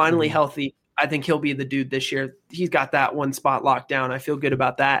 He's finally healthy. I think he'll be the dude this year. He's got that one spot locked down. I feel good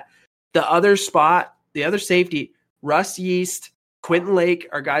about that. The other spot, the other safety, Russ Yeast, Quentin Lake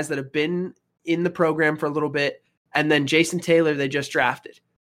are guys that have been in the program for a little bit. And then Jason Taylor, they just drafted.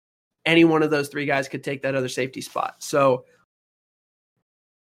 Any one of those 3 guys could take that other safety spot. So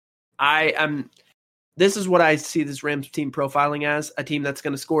this is what I see this Rams team profiling as, a team that's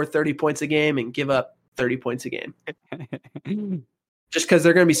going to score 30 points a game and give up 30 points a game. Just because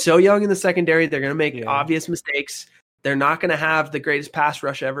they're going to be so young in the secondary, they're going to make obvious mistakes. They're not going to have the greatest pass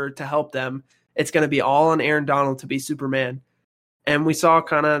rush ever to help them. It's going to be all on Aaron Donald to be Superman. And we saw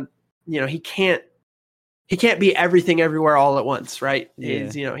kind of, he can't be everything everywhere all at once, right?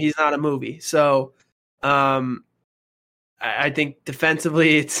 Yeah. He's not a movie. So I think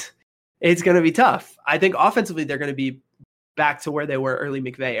defensively it's going to be tough. I think offensively they're going to be back to where they were early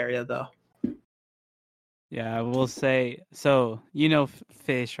McVay area, though. Yeah, I will say, so,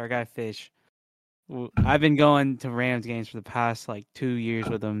 Fish, our guy Fish, I've been going to Rams games for the past 2 years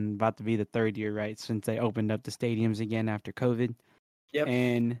with them, about to be the 3rd year, right, since they opened up the stadiums again after COVID. Yep.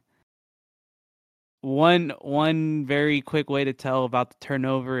 And one very quick way to tell about the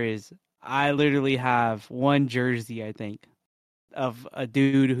turnover is I literally have one jersey, I think, of a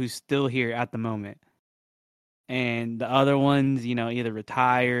dude who's still here at the moment. And the other ones, either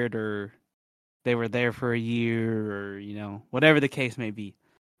retired or they were there for a year or, whatever the case may be.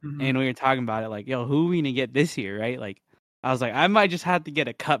 Mm-hmm. And we were talking about it who are we going to get this year, right? I was like, I might just have to get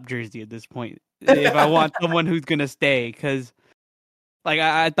a Cup jersey at this point if I want someone who's going to stay. Because,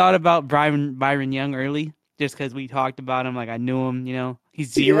 I thought about Byron Young early just because we talked about him. I knew him,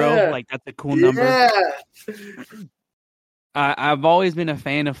 he's 0. Yeah. That's a cool number. Yeah. I've always been a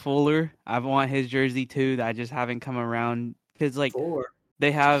fan of Fuller. I want his jersey too. I just haven't come around because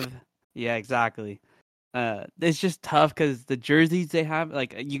they have... Yeah, exactly. It's just tough because the jerseys they have,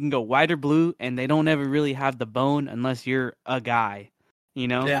 you can go white or blue, and they don't ever really have the bone unless you're a guy,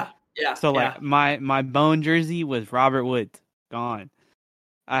 Yeah. So, my bone jersey was Robert Woods, gone.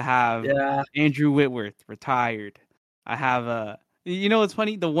 I have Andrew Whitworth, retired. I have You know what's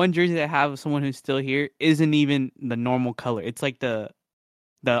funny? The one jersey that I have of someone who's still here isn't even the normal color. It's like the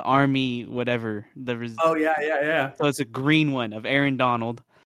army whatever. Oh yeah. So it's a green one of Aaron Donald.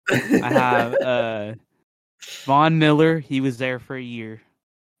 I have Von Miller. He was there for a year.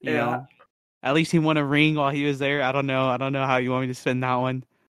 You Yeah. know, at least he won a ring while he was there. I don't know how you want me to spend that one.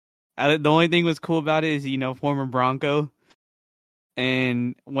 The only thing was cool about it is, former Bronco.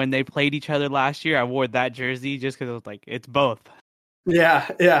 And when they played each other last year, I wore that jersey just because I was like, it's both. Yeah.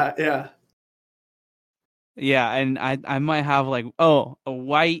 Yeah, and I might have like, a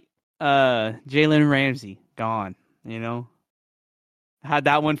white Jalen Ramsey gone. I had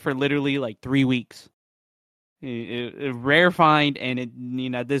that one for literally like 3 weeks. A rare find, and it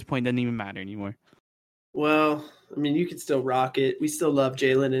at this point doesn't even matter anymore. Well, I mean, you could still rock it. We still love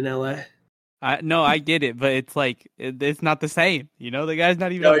Jalen in LA. I get it, but it's like it's not the same. The guy's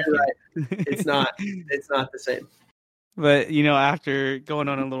not even. No, you're right. It's not. It's not the same. But after going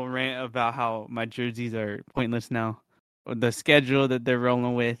on a little rant about how my jerseys are pointless now, the schedule that they're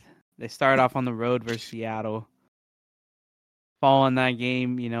rolling with, they start off on the road versus Seattle. Following that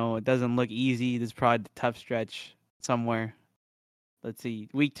game, it doesn't look easy. This is probably the tough stretch somewhere. Let's see.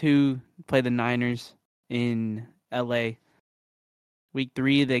 Week 2, play the Niners in LA. Week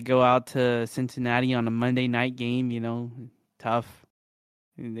 3, they go out to Cincinnati on a Monday night game, tough.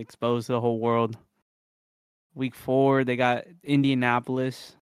 And exposed to the whole world. Week 4, they got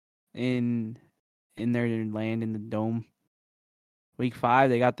Indianapolis in their land in the dome. Week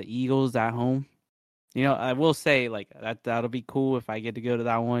 5, they got the Eagles at home. I will say like that'll be cool if I get to go to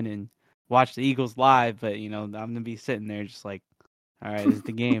that one and watch the Eagles live. But I'm gonna be sitting there just like, all right, it's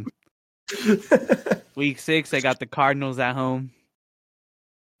the game. Week 6, they got the Cardinals at home.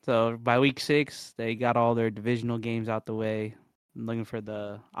 So by week 6, they got all their divisional games out the way. I'm looking for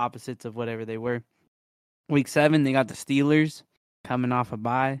the opposites of whatever they were. Week 7, they got the Steelers coming off a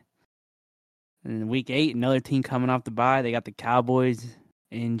bye. And week 8, another team coming off the bye. They got the Cowboys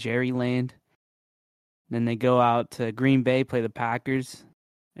in Jerryland. Then they go out to Green Bay, play the Packers.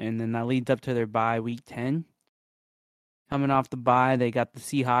 And then that leads up to their bye week 10. Coming off the bye, they got the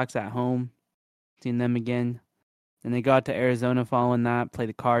Seahawks at home. Seeing them again. Then they go out to Arizona following that, play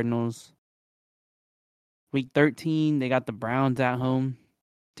the Cardinals. Week 13, they got the Browns at home.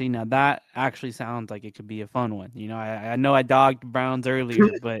 See, now that actually sounds like it could be a fun one. I know I dogged the Browns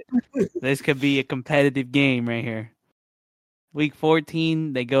earlier, but this could be a competitive game right here. Week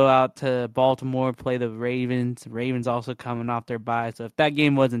 14, they go out to Baltimore, play the Ravens. Ravens also coming off their bye. So if that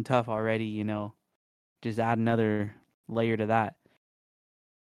game wasn't tough already, just add another layer to that.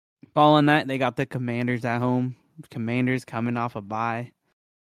 Following that, they got the Commanders at home. Commanders coming off a bye.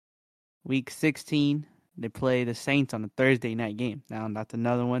 Week 16, they play the Saints on a Thursday night game. Now, that's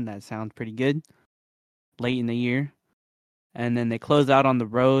another one that sounds pretty good. Late in the year. And then they close out on the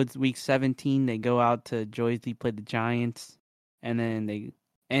roads. Week 17, they go out to Jodye, play the Giants. And then they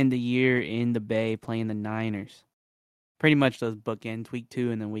end the year in the Bay playing the Niners. Pretty much those bookends, week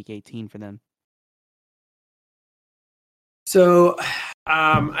 2 and then week 18 for them. So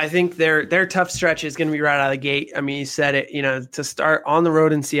I think their tough stretch is going to be right out of the gate. I mean, you said it, to start on the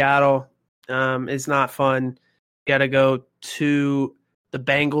road in Seattle is not fun. You got to go to the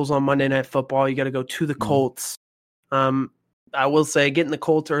Bengals on Monday Night Football. You got to go to the Colts. I will say getting the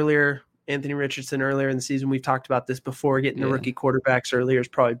Colts earlier, Anthony Richardson earlier in the season, we've talked about this before, getting the rookie quarterbacks earlier is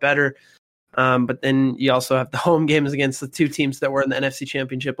probably better. But then you also have the home games against the two teams that were in the NFC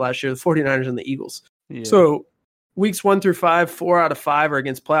Championship last year, the 49ers and the Eagles. Yeah. So weeks 1 through 5, 4 out of 5 are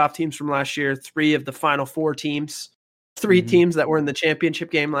against playoff teams from last year. 3 of the final 4 teams, 3 teams that were in the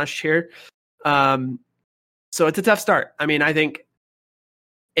championship game last year. So it's a tough start. I mean, I think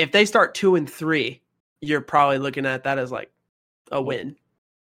if they start 2-3, you're probably looking at that as like a win.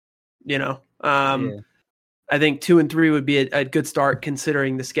 I think 2-3 would be a good start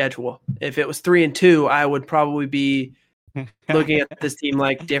considering the schedule. If it was 3-2, I would probably be looking at this team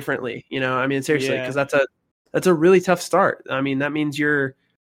like differently. I mean, seriously, because that's a really tough start. I mean, that means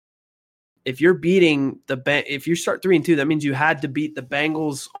if you're beating if you start 3-2, that means you had to beat the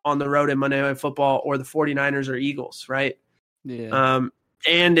Bengals on the road in Monday Night Football or the 49ers or Eagles, right? Yeah.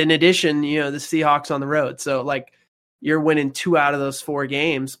 And in addition, the Seahawks on the road. So like you're winning 2 out of those 4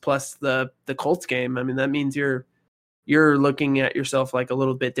 games plus the Colts game. I mean, that means you're looking at yourself like a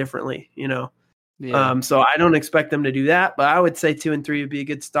little bit differently, Yeah. So I don't expect them to do that, but I would say 2-3 would be a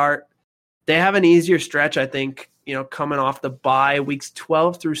good start. They have an easier stretch, I think, coming off the bye weeks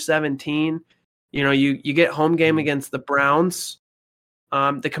 12 through 17. You get home game against the Browns,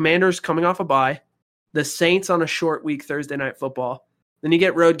 the Commanders coming off a bye, the Saints on a short week Thursday Night Football. Then you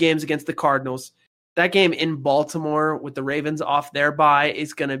get road games against the Cardinals. that game in Baltimore with the Ravens off their bye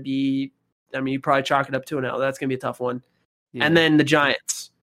is going to be, you probably chalk it up to an L. That's going to be a tough one. Yeah. And then the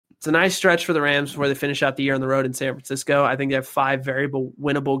Giants. It's a nice stretch for the Rams before they finish out the year on the road in San Francisco. I think they have 5 very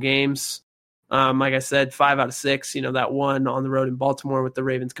winnable games. Like I said, 5 out of 6. That one on the road in Baltimore with the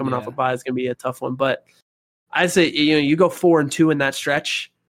Ravens coming off a bye is going to be a tough one. But I'd say you go 4-2 in that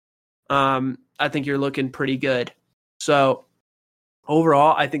stretch. I think you're looking pretty good. So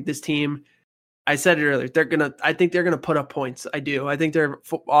overall, I think this team. I said it earlier. I think they're gonna put up points. I do. I think their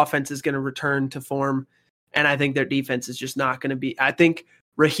offense is going to return to form, and I think their defense is just not going to be. I think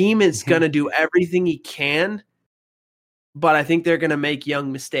Raheem is going to do everything he can, but I think they're going to make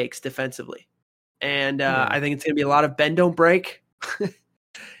young mistakes defensively. And I think it's going to be a lot of bend, don't break,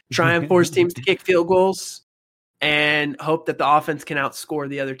 try and force teams to kick field goals, and hope that the offense can outscore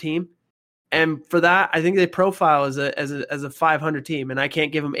the other team. And for that, I think they profile as a 500 team, and I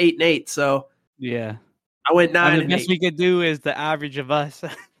can't give them 8-8. So yeah, I went 9. The best we could do is the average of us.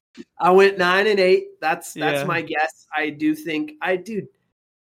 I went 9-8. That's my guess. I do think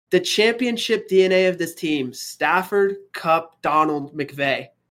the championship DNA of this team, Stafford, Kupp, Donald, McVay,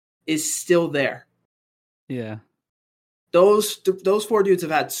 is still there. Yeah. Those 4 dudes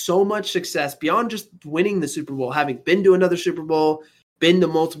have had so much success beyond just winning the Super Bowl, having been to another Super Bowl, been to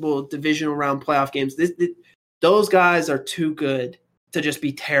multiple divisional round playoff games. Those guys are too good to just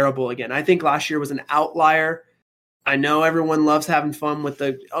be terrible again. I think last year was an outlier. I know everyone loves having fun with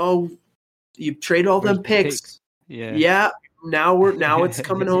you trade all them picks. Yeah. Yeah. Now it's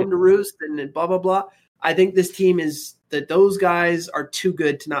coming home to roost and blah, blah, blah. I think this team those guys are too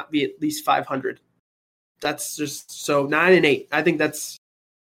good to not be at least 500. That's just so 9-8. I think that's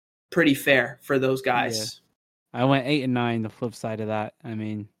pretty fair for those guys. Yeah. I went 8-9. The flip side of that. I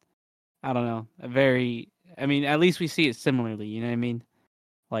mean, I don't know. At least we see it similarly. You know what I mean?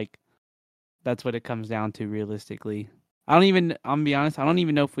 Like, that's what it comes down to realistically. I'm gonna be honest, I don't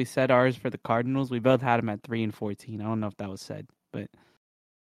even know if we said ours for the Cardinals. We both had them at 3-14. I don't know if that was said, but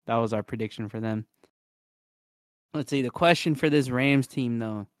that was our prediction for them. Let's see, the question for this Rams team,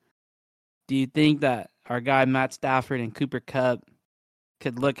 though. Do you think that our guy Matt Stafford and Cooper Kupp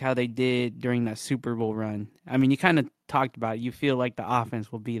could look how they did during that Super Bowl run? I mean, you kind of talked about it. You feel like the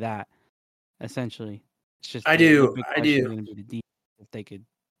offense will be that, essentially. It's just I do. Going to be the defense if they could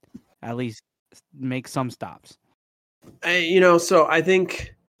at least make some stops. So I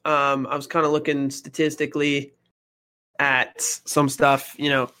think I was kind of looking statistically at some stuff.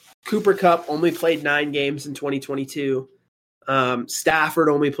 Cooper Kupp only played 9 games in 2022. Stafford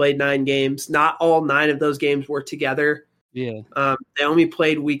only played 9 games. Not all 9 of those games were together. Yeah. They only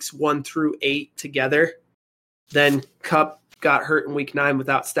played weeks 1 through 8 together. Then Kupp got hurt in week 9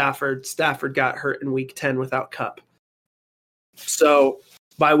 without Stafford. Stafford got hurt in week 10 without Kupp. So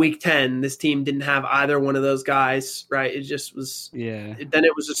by week 10, this team didn't have either one of those guys, right? It just was. Yeah. Then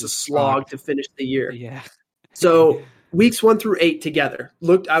it was just a slog to finish the year. Yeah. So weeks 1 through 8 together.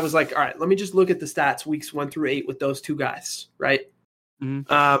 I was like, all right, let me just look at the stats weeks 1 through 8 with those 2 guys, right?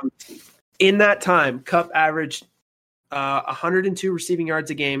 Mm-hmm. In that time, Kupp averaged 102 receiving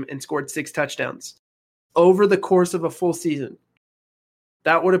yards a game and scored 6 touchdowns. Over the course of a full season,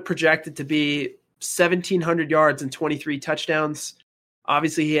 that would have projected to be 1,700 yards and 23 touchdowns.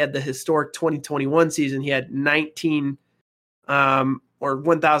 Obviously, he had the historic 2021 season. He had 19 or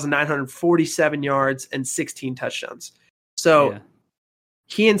 1,947 yards and 16 touchdowns. So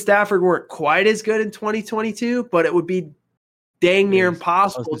he and Stafford weren't quite as good in 2022, but it would be dang near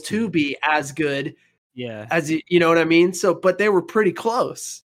impossible to be as good as you know what I mean? So, but they were pretty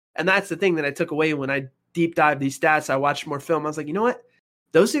close. And that's the thing that I took away when I deep dived these stats. I watched more film. I was like, you know what?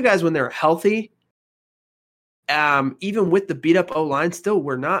 Those 2 guys, when they're healthy, even with the beat up O-line, still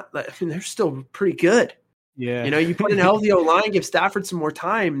they're still pretty good. Yeah. You put in a healthy O-line, give Stafford some more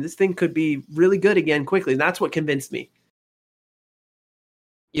time, this thing could be really good again quickly. And that's what convinced me.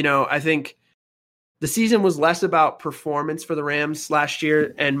 I think the season was less about performance for the Rams last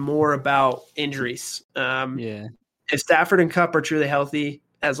year and more about injuries. If Stafford and Kupp are truly healthy,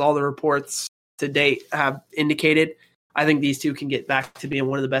 as all the reports to date have indicated, I think these 2 can get back to being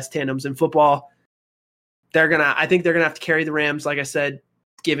one of the best tandems in football. I think they're gonna have to carry the Rams, like I said,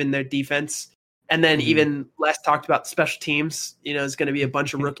 given their defense. And then even less talked about special teams. It's going to be a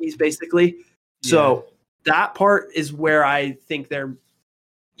bunch of rookies basically. So that part is where I think they're,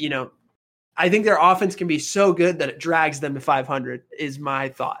 I think their offense can be so good that it drags them to 500 is my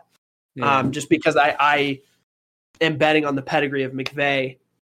thought. Just because I am betting on the pedigree of McVay,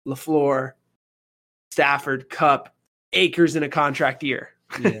 LaFleur, Stafford, Kupp, Akers in a contract year.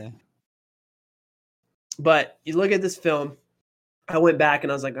 Yeah. But you look at this film, I went back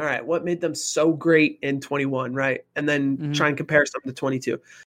and I was like, all right, what made them so great in 21, right? And then try and compare something to 22.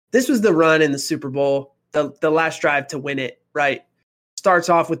 This was the run in the Super Bowl, the last drive to win it, right? Starts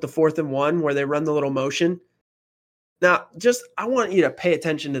off with the 4th and 1 where they run the little motion. Now, I want you to pay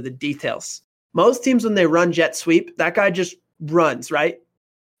attention to the details. Most teams, when they run jet sweep, that guy just runs, right?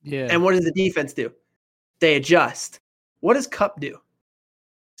 Yeah. And what does the defense do? They adjust. What does Kupp do?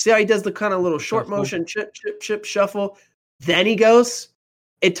 See how he does the kind of little short motion, chip, shuffle? Then he goes.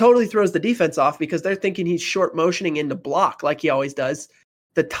 It totally throws the defense off because they're thinking he's short motioning into block like he always does.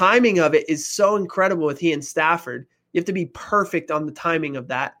 The timing of it is so incredible with he and Stafford. You have to be perfect on the timing of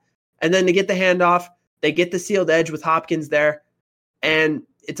that. And then to get the handoff, they get the sealed edge with Hopkins there, and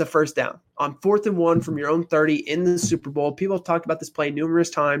it's a first down. On 4th and 1 from your own 30 in the Super Bowl. People have talked about this play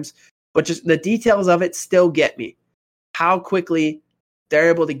numerous times, but just the details of it still get me. How quickly they're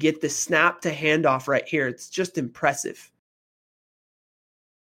able to get the snap to handoff right here. It's just impressive.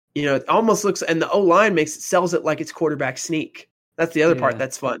 You know, it almost looks, and the O-line sells it like it's quarterback sneak. That's the other part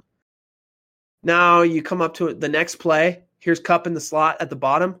that's fun. Now you come up to the next play. Here's Kupp in the slot at the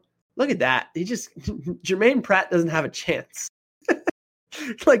bottom. Look at that. Jermaine Pratt doesn't have a chance.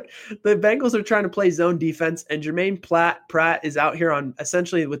 Like, the Bengals are trying to play zone defense, and Jermaine Pratt is out here on,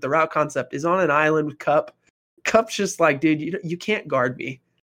 essentially with the route concept, is on an island with Kupp. Kupp's just like, dude, you can't guard me.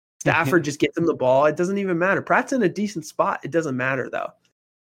 Stafford just gets him the ball. It doesn't even matter. Pratt's in a decent spot. It doesn't matter, though.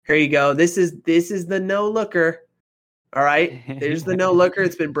 Here you go. This is the no-looker. All right? There's the no-looker.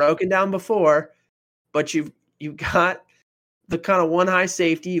 It's been broken down before, but you've got the kind of one high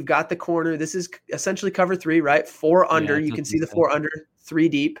safety. You've got the corner. This is essentially cover 3, right? 4 under. You can see the 4 under, 3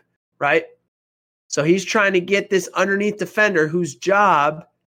 deep, right? So he's trying to get this underneath defender whose job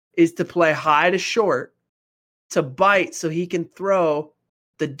is to play high to short to bite so he can throw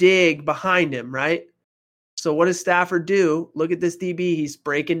the dig behind him, right? So what does Stafford do? Look at this DB. He's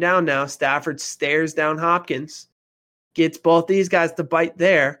breaking down now. Stafford stares down Hopkins, gets both these guys to bite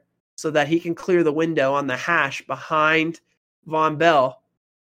there so that he can clear the window on the hash behind Von Bell,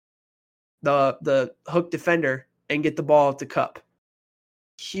 the hook defender, and get the ball to Kupp.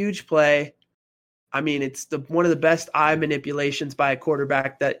 Huge play. I mean, it's one of the best eye manipulations by a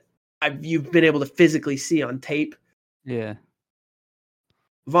quarterback that you've been able to physically see on tape. Yeah.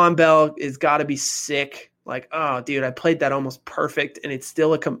 Von Bell has got to be sick. Like, oh, dude, I played that almost perfect, and it's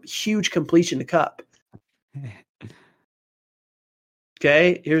still a huge completion to Kupp.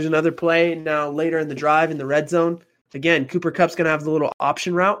 Okay, here's another play now later in the drive in the red zone. Again, Cooper Kupp's going to have the little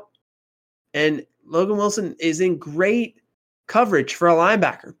option route, and Logan Wilson is in great coverage for a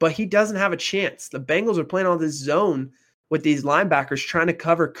linebacker, but he doesn't have a chance. The Bengals are playing on this zone with these linebackers trying to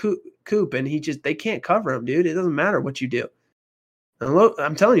cover Coop, and they can't cover him, dude. It doesn't matter what you do. And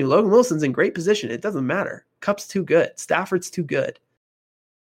I'm telling you, Logan Wilson's in great position. It doesn't matter. Kupp's too good. Stafford's too good.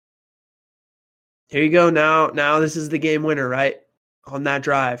 Here you go. Now this is the game winner, right? On that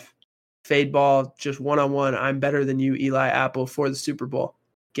drive. Fade ball, just one-on-one. I'm better than you, Eli Apple, for the Super Bowl.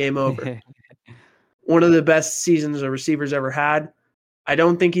 Game over. One of the best seasons a receiver's ever had. I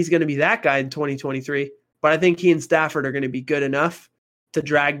don't think he's going to be that guy in 2023, but I think he and Stafford are going to be good enough to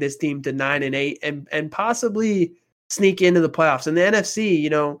drag this team to 9-8 and possibly sneak into the playoffs. In the NFC,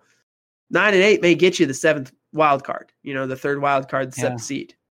 9-8 may get you the 7th wild card, the 3rd wild card, the 7th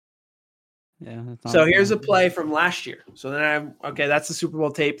seed. Yeah. So here's a play from last year. So then that's the Super Bowl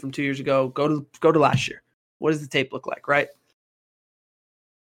tape from 2 years ago. Go to last year. What does the tape look like, right?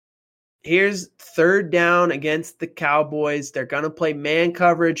 Here's 3rd down against the Cowboys. They're going to play man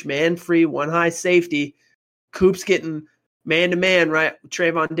coverage, man free, one high safety. Coop's getting man-to-man, right?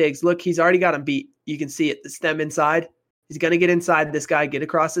 Trayvon Diggs. Look, he's already got him beat. You can see it, the stem inside. He's going to get inside this guy, get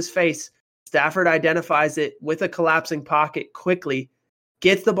across his face. Stafford identifies it with a collapsing pocket quickly,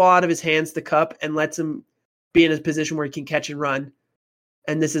 gets the ball out of his hands to Kupp, and lets him be in a position where he can catch and run.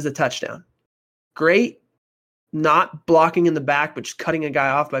 And this is a touchdown. Great, not blocking in the back, but just cutting a guy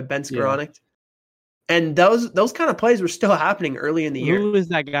off by Ben Skoranek. Yeah. And those kind of plays were still happening early in the year. Who is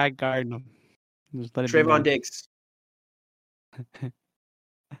that guy guarding him? Trayvon Diggs.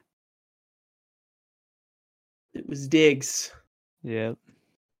 It was Diggs. Yeah.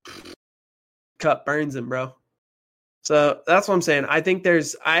 Kupp burns him, bro. So that's what I'm saying. I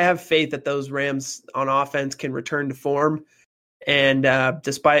have faith that those Rams on offense can return to form. And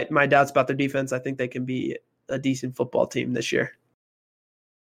despite my doubts about their defense, I think they can be a decent football team this year.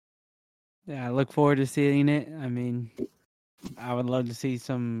 Yeah, I look forward to seeing it. I mean, I would love to see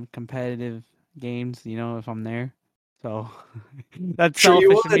some competitive games, if I'm there. So that's sure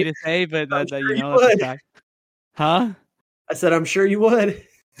selfish of me to say, but that's a fact. Huh? I said, I'm sure you would.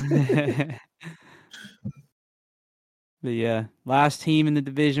 But yeah, last team in the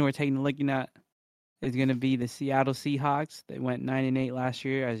division we're taking a look at is going to be the Seattle Seahawks. They went 9-8 last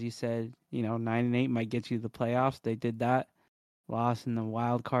year, as you said. 9-8 might get you the playoffs. They did that, lost in the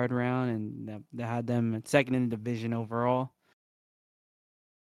wild card round, and they had them at second in the division overall.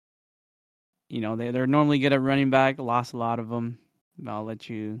 They're normally good at running back. Lost a lot of them. I'll let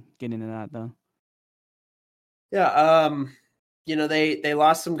you get into that though. Yeah, they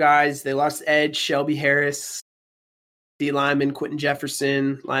lost some guys. They lost edge Shelby Harris, D lineman Quentin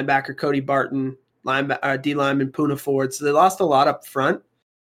Jefferson, linebacker Cody Barton, D lineman Puna Ford. So they lost a lot up front.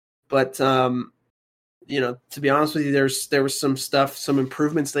 But to be honest with you, there was some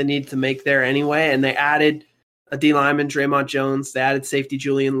improvements they need to make there anyway. And they added a D lineman, Draymond Jones. They added safety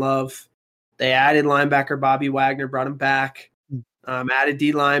Julian Love. They added linebacker Bobby Wagner, brought him back. Added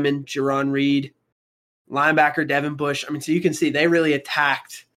D lineman Jerron Reed, linebacker Devin Bush. I mean, so you can see they really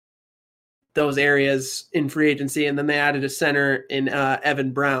attacked those areas in free agency, and then they added a center in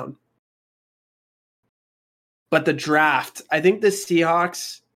Evan Brown. But the draft, I think the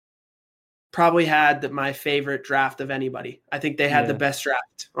Seahawks probably had my favorite draft of anybody. I think they had the best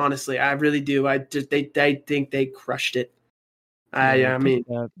draft, honestly. I really do. I think they crushed it. I mean,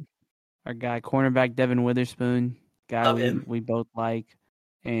 our guy cornerback Devin Witherspoon, guy we both like,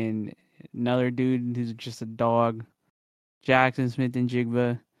 and another dude who's just a dog, Jackson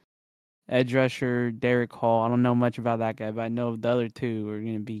Smith-Njigba, edge rusher Derek Hall. I don't know much about that guy, but I know the other two are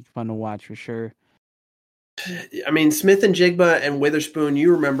going to be fun to watch for sure. I mean, Smith-Njigba and Witherspoon,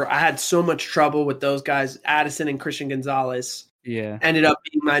 you remember, I had so much trouble with those guys, Addison and Christian Gonzalez. Yeah. Ended up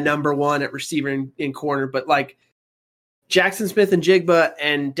being my number one at receiver in corner, but like Jackson Smith-Njigba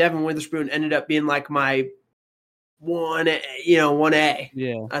and Devin Witherspoon ended up being like my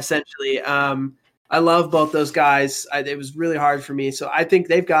 1A, essentially. I love both those guys. It was really hard for me. So I think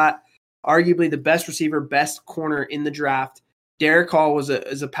they've got arguably the best receiver, best corner in the draft. Derek Hall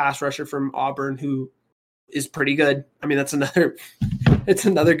is a pass rusher from Auburn who is pretty good. I mean, it's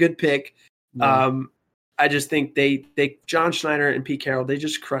another good pick. Yeah. I just think they John Schneider and Pete Carroll, they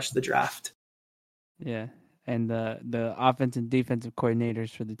just crushed the draft. Yeah. And the offensive and defensive coordinators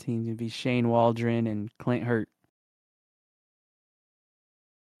for the team would be Shane Waldron and Clint Hurt.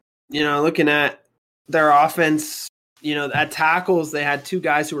 Looking at their offense, at tackles, they had two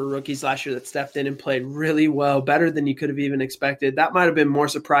guys who were rookies last year that stepped in and played really well, better than you could have even expected. That might have been more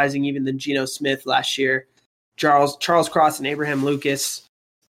surprising even than Geno Smith last year. Charles Cross and Abraham Lucas.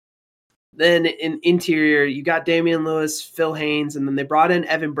 Then in interior, you got Damian Lewis, Phil Haynes, and then they brought in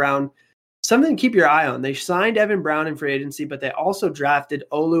Evan Brown. Something to keep your eye on. They signed Evan Brown in free agency, but they also drafted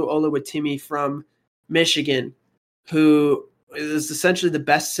Olu Oluwatimi from Michigan, who is essentially the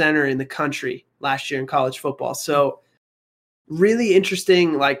best center in the country last year in college football. So really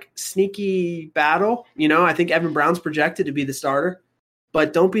interesting, like sneaky battle. I think Evan Brown's projected to be the starter,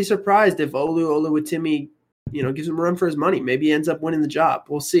 but don't be surprised if Olu Oluwatimi, gives him a run for his money. Maybe he ends up winning the job.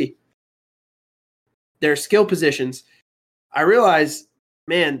 We'll see. Their skill positions. I realize,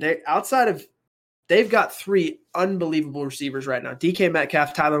 man, they've got three unbelievable receivers right now. DK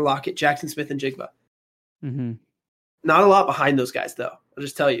Metcalf, Tyler Lockett, Jackson Smith-Njigba. Mm-hmm. Not a lot behind those guys, though. I'll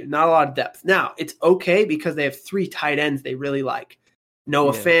just tell you, not a lot of depth. Now, it's okay because they have three tight ends they really like.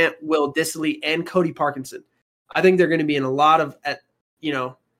 Noah Fant, Will Dissly, and Cody Parkinson. I think they're going to be in a lot of, I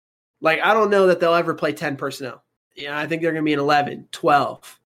don't know that they'll ever play 10 personnel. I think they're going to be in 11,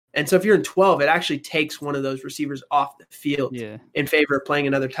 12. And so if you're in 12, it actually takes one of those receivers off the field in favor of playing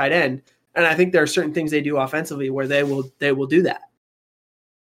another tight end. And I think there are certain things they do offensively where they will do that.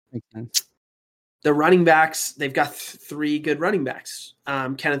 Makes sense. The running backs, they've got three good running backs.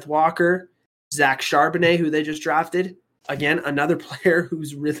 Kenneth Walker, Zach Charbonnet, who they just drafted. Again, another player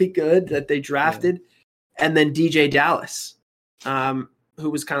who's really good that they drafted. Yeah. And then DJ Dallas, who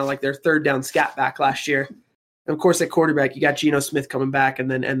was kind of like their third down scat back last year. And of course, at quarterback, you got Geno Smith coming back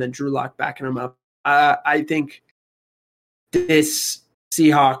and then Drew Lock backing him up. I think this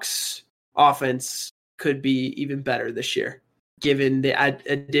Seahawks offense could be even better this year, given the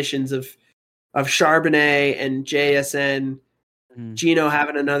additions of Charbonnet and JSN, Geno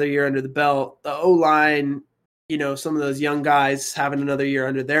having another year under the belt, the O-line, some of those young guys having another year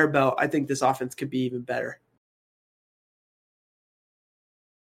under their belt. I think this offense could be even better.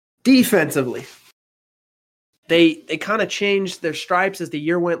 Defensively, they kind of changed their stripes as the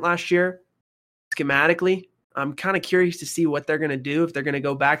year went last year, schematically. I'm kind of curious to see what they're going to do, if they're going to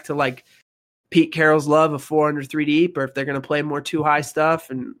go back to like Pete Carroll's love of 4 under 3 deep, or if they're going to play more 2 high stuff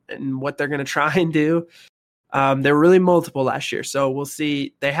and what they're going to try and do. They were really multiple last year, so we'll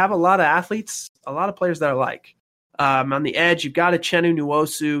see. They have a lot of athletes, a lot of players that I like. On the edge, you've got Uchenna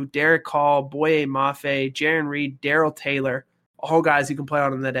Nwosu, Derek Hall, Boye Mafe, Jaron Reed, Daryl Taylor, all guys who can play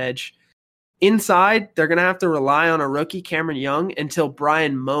out on that edge. Inside, they're going to have to rely on a rookie, Cameron Young, until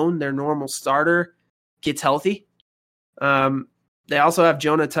Brian Moan, their normal starter, gets healthy. They also have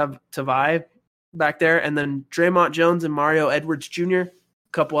Jonah Tavai back there, and then Draymond Jones and Mario Edwards Jr., a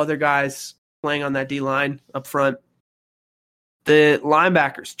couple other guys playing on that D-line up front. The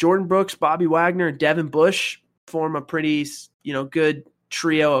linebackers, Jordan Brooks, Bobby Wagner, Devin Bush, form a pretty, good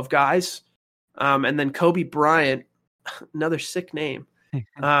trio of guys. And then Kobe Bryant, another sick name,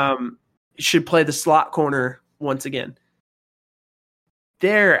 should play the slot corner once again.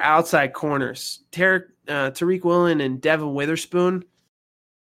 Their outside corners, Tariq Woolen and Devin Witherspoon,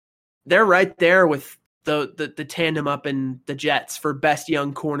 they're right there with the tandem up in the Jets for best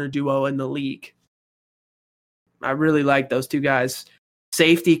young corner duo in the league. I really like those two guys.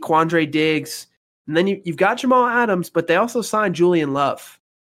 Safety, Quandre Diggs. And then you've got Jamal Adams, but they also signed Julian Love,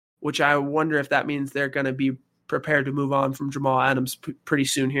 which I wonder if that means they're going to be prepared to move on from Jamal Adams pretty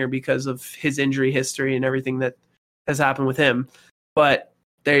soon here because of his injury history and everything that has happened with him. But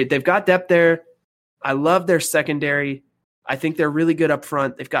they've got depth there. I love their secondary. I think they're really good up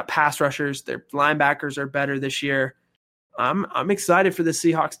front. They've got pass rushers. Their linebackers are better this year. I'm excited for the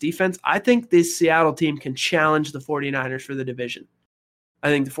Seahawks defense. I think this Seattle team can challenge the 49ers for the division. I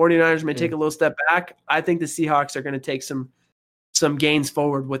think the 49ers may take a little step back. I think the Seahawks are going to take some gains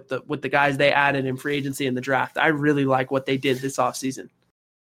forward with the guys they added in free agency in the draft. I really like what they did this offseason.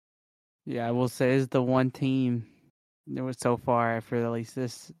 Yeah, I will say it's the one team that was so far for at least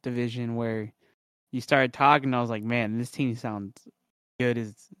this division where you started talking, I was like, man, this team sounds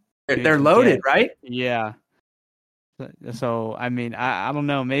good. They're loaded, right? Yeah. So, I mean, I don't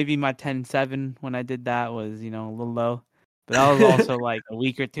know. Maybe my 10-7 when I did that was, a little low. But that was also like a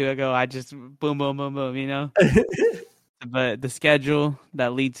week or two ago. I just boom, boom, boom, boom, But the schedule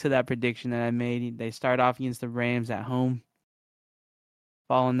that leads to that prediction that I made, they start off against the Rams at home.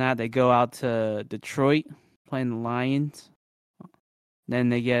 Following that, they go out to Detroit, playing the Lions. Then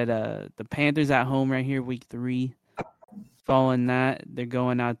they get the Panthers at home right here, week 3. Following that, they're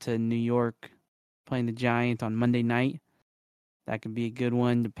going out to New York, playing the Giants on Monday night. That could be a good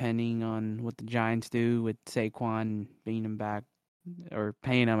one, depending on what the Giants do with Saquon bringing him back, or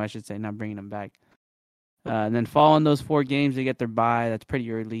paying him, I should say, not bringing him back. And then following those 4 games, they get their bye. That's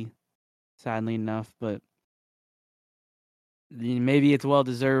pretty early, sadly enough, but maybe it's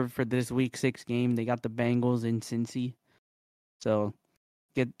well-deserved for this week 6 game. They got the Bengals in Cincy, so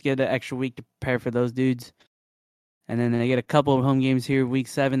get an extra week to prepare for those dudes. And then they get a couple of home games here. Week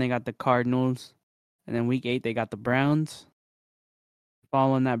 7, they got the Cardinals. And then week 8, they got the Browns.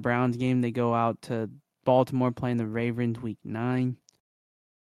 Following that Browns game, they go out to Baltimore playing the Ravens week 9.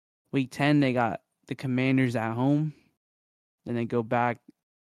 Week 10, they got the Commanders at home. Then they go back,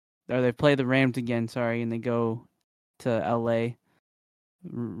 or they play the Rams again, and they go to LA.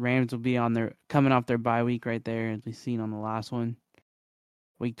 Rams will be coming off their bye week right there, as we've seen on the last one.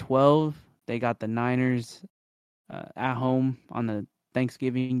 Week 12, they got the Niners at home on the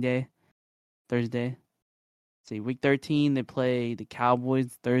Thanksgiving Day, Thursday. See, week 13, they play the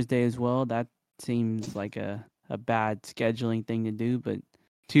Cowboys Thursday as well. That seems like a bad scheduling thing to do, but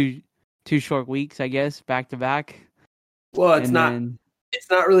two short weeks, I guess, back to back. Well, it's not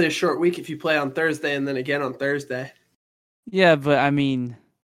really a short week if you play on Thursday and then again on Thursday. Yeah, but I mean,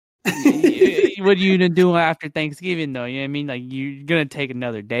 what are you gonna do after Thanksgiving, though? You know what I mean? Like, you're gonna take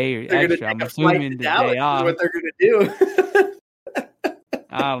another day or they're extra. I'm assuming the day off. What they're gonna do?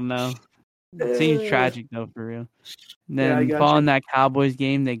 I don't know. It seems tragic, though, for real. And then following that Cowboys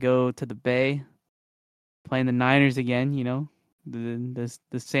game, they go to the Bay, playing the Niners again, the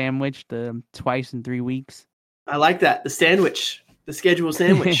sandwich, the twice in 3 weeks. I like that. The sandwich, the schedule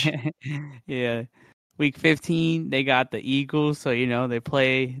sandwich. Yeah. Week 15, they got the Eagles. So, they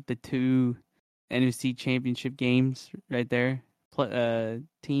play the 2 NFC championship games right there,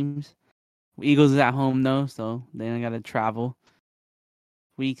 teams. Eagles is at home, though, so they don't got to travel.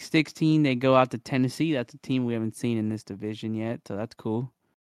 Week 16, they go out to Tennessee. That's a team we haven't seen in this division yet, so that's cool.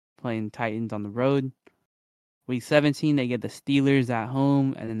 Playing Titans on the road. Week 17, they get the Steelers at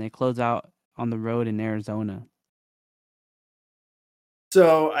home, and then they close out on the road in Arizona.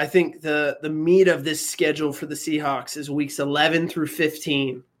 So I think the meat of this schedule for the Seahawks is weeks 11 through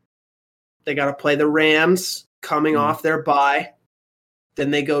 15. They got to play the Rams coming off their bye. Then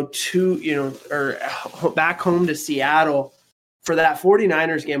they go back home to Seattle for that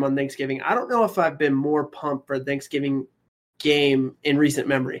 49ers game on Thanksgiving. I don't know if I've been more pumped for a Thanksgiving game in recent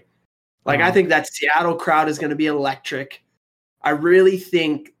memory. I think that Seattle crowd is going to be electric. I really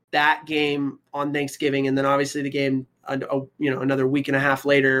think that game on Thanksgiving, and then obviously the game, another week and a half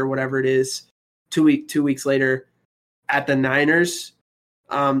later, or whatever it is, 2 weeks later at the Niners,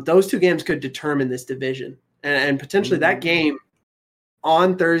 those two games could determine this division, and potentially that game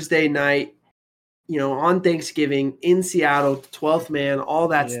on Thursday night, on Thanksgiving in Seattle, 12th man, all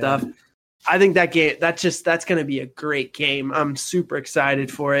that stuff. I think that game, that's going to be a great game. I'm super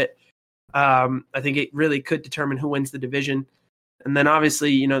excited for it. I think it really could determine who wins the division. And then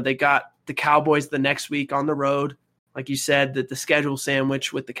obviously, they got the Cowboys the next week on the road. Like you said, the schedule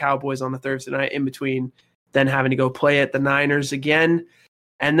sandwich with the Cowboys on the Thursday night in between, then having to go play at the Niners again.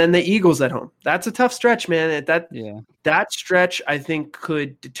 And then the Eagles at home. That's a tough stretch, man. That stretch, I think,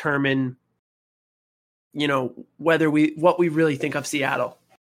 could determine, what we really think of Seattle.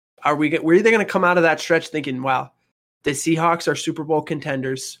 We're either going to come out of that stretch thinking, wow, the Seahawks are Super Bowl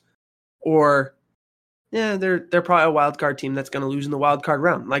contenders, or they're probably a wild card team that's going to lose in the wild card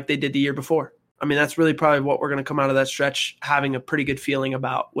round like they did the year before. I mean, that's really probably what we're going to come out of that stretch having a pretty good feeling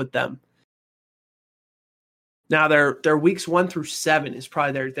about with them. Now, their weeks 1 through 7 is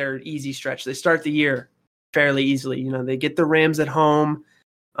probably their easy stretch. They start the year fairly easily. They get the Rams at home.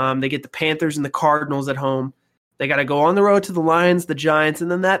 They get the Panthers and the Cardinals at home. They got to go on the road to the Lions, the Giants, and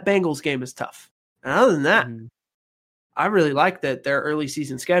then that Bengals game is tough. And other than that, I really like their early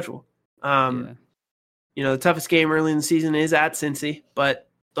season schedule. The toughest game early in the season is at Cincy, but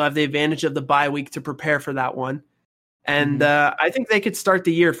they'll have the advantage of the bye week to prepare for that one. And I think they could start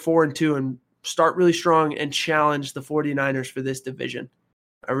the year 4-2 and start really strong and challenge the 49ers for this division.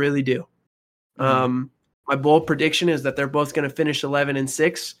 I really do. My bold prediction is that they're both going to finish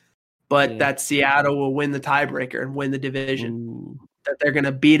 11-6, but that Seattle will win the tiebreaker and win the division. That they're going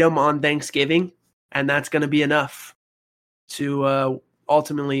to beat them on Thanksgiving, and that's going to be enough to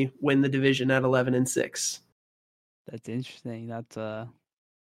ultimately win the division at 11-6. That's interesting. That's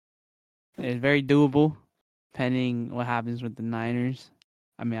it's very doable, depending what happens with the Niners.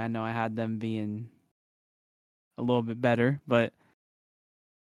 I mean, I know I had them being a little bit better, but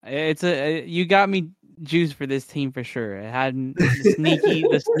you got me juiced for this team for sure. It hadn't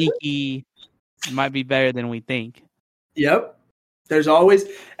the sneaky might be better than we think. Yep. There's always,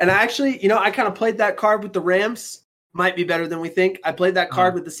 and actually, I kind of played that card with the Rams, might be better than we think. I played that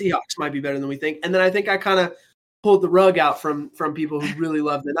card with the Seahawks, might be better than we think. And then I think I kind of pulled the rug out from people who really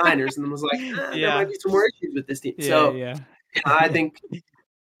love the Niners and was like, there might be some more issues with this team. I think,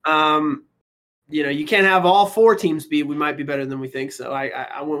 you can't have all 4 teams we might be better than we think. So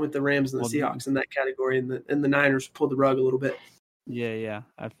I went with the Rams and the Seahawks in that category, and the Niners pulled the rug a little bit. Yeah,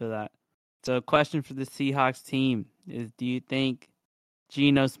 I feel that. So a question for the Seahawks team is, do you think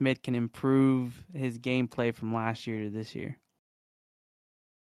Geno Smith can improve his gameplay from last year to this year?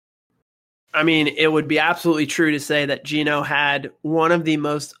 I mean, it would be absolutely true to say that Geno had one of the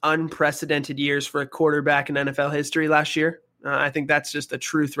most unprecedented years for a quarterback in NFL history last year. I think that's just a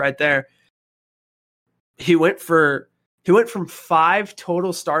truth right there. He went from 5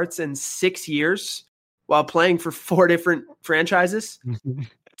 total starts in 6 years while playing for 4 different franchises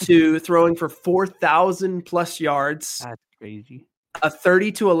to throwing for 4,000 plus yards. That's crazy. A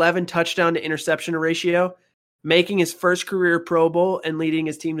 30-11 touchdown to interception ratio, making his first career Pro Bowl and leading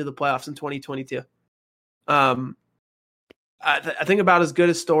his team to the playoffs in 2022. I think about as good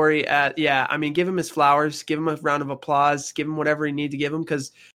a story give him his flowers, give him a round of applause, give him whatever you need to give him,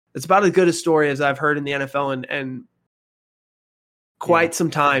 because it's about as good a story as I've heard in the NFL and quite some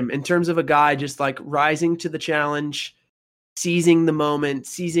time, in terms of a guy just like rising to the challenge, seizing the moment,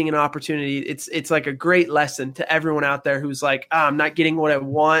 seizing an opportunity. It's like a great lesson to everyone out there who's like, I'm not getting what I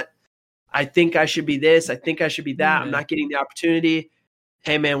want. I think I should be this. I think I should be that. I'm not getting the opportunity.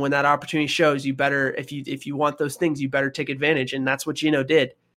 Hey man, when that opportunity shows, you better, if you want those things, you better take advantage. And that's what Geno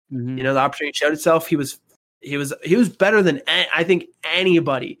did. The opportunity showed itself. He was better than I think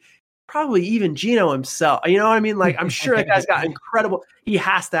anybody, probably even Geno himself. You know what I mean? Like, I'm sure that guy's got he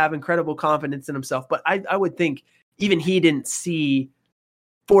has to have incredible confidence in himself. But I would think even he didn't see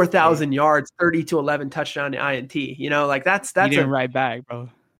 4,000 yards, 30-11 touchdown to INT. That's he didn't write back, bro.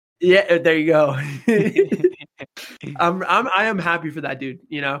 Yeah, there you go. I am happy for that dude.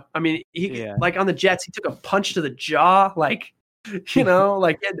 I mean, like on the Jets, he took a punch to the jaw. Like,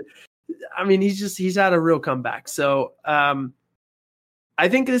 I mean, he's had a real comeback. So I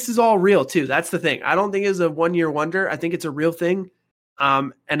think this is all real too. That's the thing. I don't think it's a 1-year wonder. I think it's a real thing.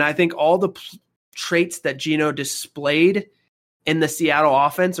 And I think all the traits that Geno displayed in the Seattle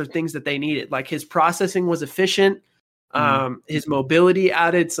offense are things that they needed. Like his processing was efficient. His mobility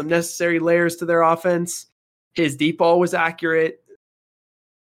added some necessary layers to their offense. His deep ball was accurate.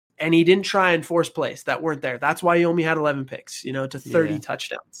 and he didn't try and force plays that weren't there. That's why he only had 11 picks, to 30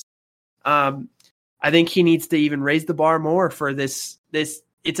 touchdowns. I think he needs to even raise the bar more for this.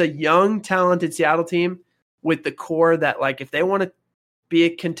 It's a young, talented Seattle team with the core that, like, if they want to be a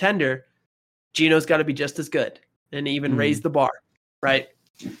contender, Geno's got to be just as good and even raise the bar, right?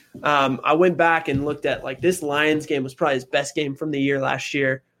 I went back and looked at, like, this Lions game was probably his best game from the year last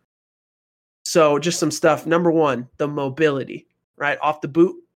year. So just some stuff. Number one, the mobility, right? Off the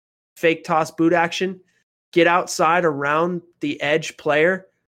boot, fake toss boot action, get outside around the edge player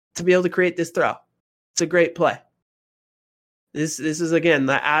to be able to create this throw. It's a great play. This is, again,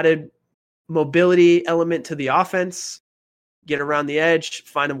 the added mobility element to the offense. Get around the edge,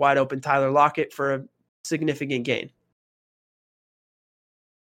 find a wide open Tyler Lockett for a significant gain.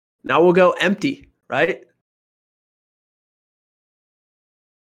 Now we'll go empty, right?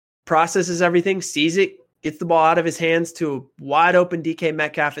 Processes everything, sees it, gets the ball out of his hands to a wide open DK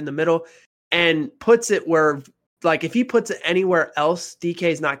Metcalf in the middle, and puts it where, like, if he puts it anywhere else, DK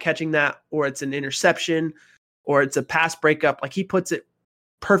is not catching that, or it's an interception, or it's a pass breakup. Like, he puts it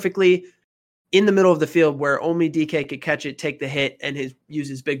perfectly in the middle of the field where only DK could catch it, take the hit, and use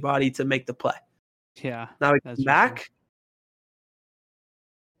his big body to make the play. Yeah. Now we come back.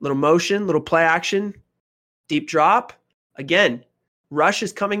 Little motion, little play action, deep drop. Again, rush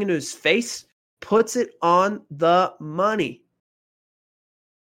is coming into his face, puts it on the money.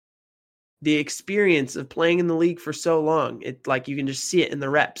 The experience of playing in the league for so long, it, like, you can just see it in the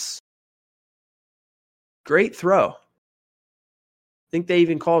reps. Great throw. I think they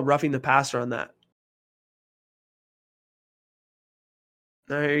even called roughing the passer on that.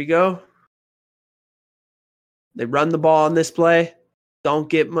 There you go. They run the ball on this play. Don't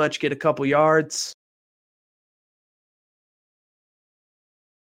get much, get a couple yards.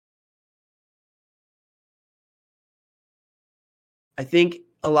 I think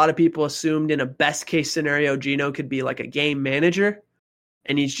a lot of people assumed in a best case scenario, Geno could be like a game manager.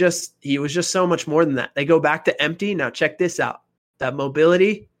 And he was just so much more than that. They go back to empty. Now check this out. That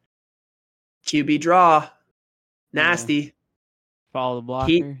mobility, QB draw, nasty. Yeah. Follow the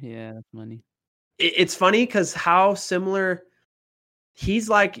blocker. That's money. It's funny because how similar he's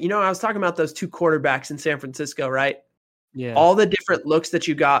like, I was talking about those two quarterbacks in San Francisco, right? Yeah. All the different looks that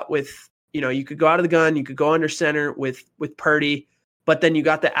you got with, you could go out of the gun, you could go under center with Purdy, but then you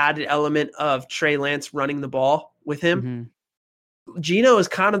got the added element of Trey Lance running the ball with him. Mm-hmm. Geno is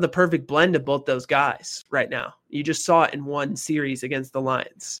kind of the perfect blend of both those guys right now. You just saw it in one series against the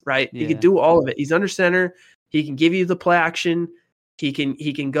Lions, right? Yeah. He can do all of it. He's under center. He can give you the play action. He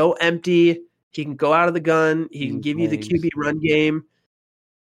can go empty. He can go out of the gun. He can give you the QB run game.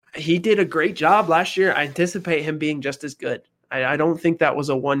 He did a great job last year. I anticipate him being just as good. I don't think that was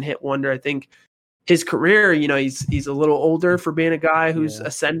a one-hit wonder. I think his career, he's a little older for being a guy who's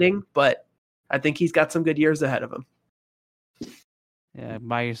ascending, but I think he's got some good years ahead of him. Yeah,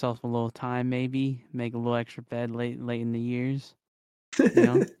 buy yourself a little time, maybe make a little extra bed late in the years.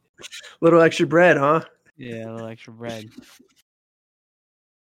 Little extra bread, huh? Yeah, a little extra bread.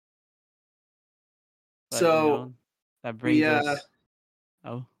 But, so that brings us.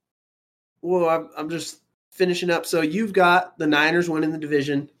 Oh, well, I'm just finishing up. So you've got the Niners winning the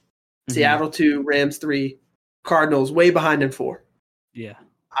division, Seattle 2, Rams 3, Cardinals way behind in 4. Yeah,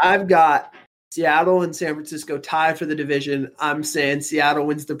 I've got Seattle and San Francisco tied for the division. I'm saying Seattle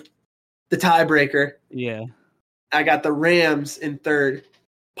wins the tiebreaker. Yeah. I got the Rams in 3rd,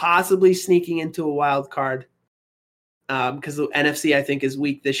 possibly sneaking into a wild card because the NFC, I think, is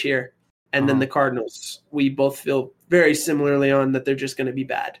weak this year. And then the Cardinals, we both feel very similarly on that they're just going to be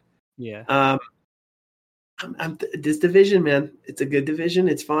bad. Yeah. This division, man, it's a good division.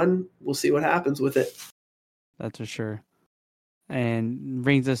 It's fun. We'll see what happens with it. That's for sure. And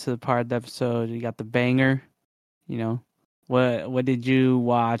brings us to the part of the episode. You got the banger. What did you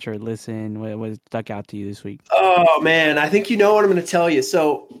watch or listen? What stuck out to you this week? Oh man, I think you know what I'm going to tell you.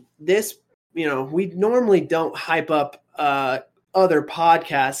 So this, we normally don't hype up other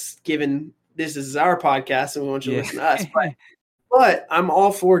podcasts, given this is our podcast and we want you to listen to us. But I'm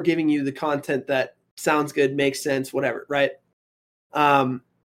all for giving you the content that sounds good, makes sense, whatever, right?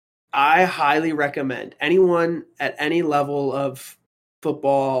 I highly recommend anyone at any level of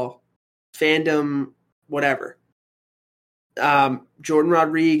football, fandom, whatever. Jordan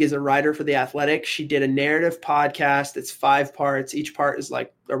Rodriguez is a writer for The Athletic. She did a narrative podcast. It's 5 parts. Each part is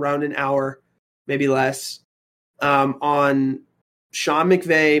like around an hour, maybe less, on Sean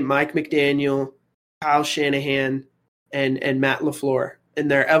McVay, Mike McDaniel, Kyle Shanahan, and Matt LaFleur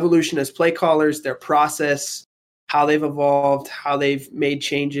and their evolution as play callers, their process, how they've evolved, how they've made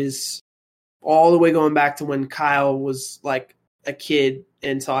changes, all the way going back to when Kyle was like a kid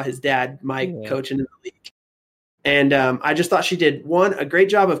and saw his dad, Mike, Yeah. coaching in the league. And I just thought she did, a great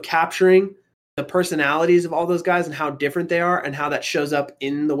job of capturing the personalities of all those guys and how different they are and how that shows up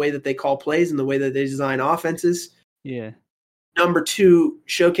in the way that they call plays and the way that they design offenses. Yeah. Number two,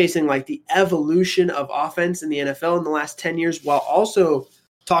 showcasing like the evolution of offense in the NFL in the last 10 years, while also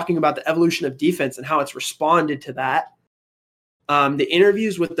talking about the evolution of defense and how it's responded to that. The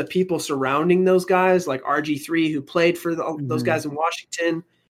interviews with the people surrounding those guys, like RG3, who played for those guys in Washington,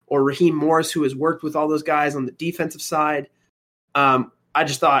 or Raheem Morris, who has worked with all those guys on the defensive side. I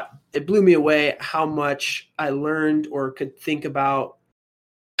just thought it blew me away how much I learned or could think about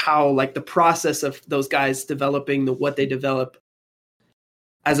how like the process of those guys developing what they develop,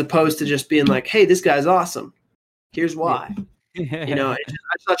 as opposed to just being like, hey, this guy's awesome. Here's why. Yeah. I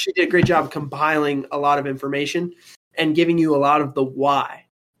thought she did a great job compiling a lot of information and giving you a lot of the why.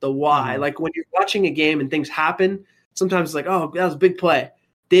 Like when you're watching a game and things happen, sometimes it's like, oh, that was a big play.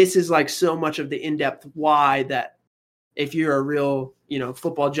 This is like so much of the in-depth why that if you're a real,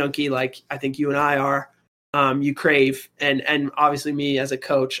 football junkie, like I think you and I are, you crave. And obviously me as a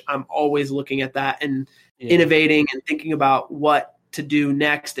coach, I'm always looking at that and innovating and thinking about what to do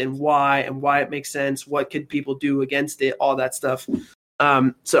next and why it makes sense. What could people do against it? All that stuff.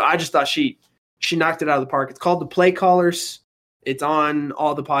 So I just thought she knocked it out of the park. It's called The Play Callers. It's on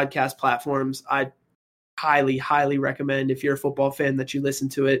all the podcast platforms. I highly, highly recommend, if you're a football fan, that you listen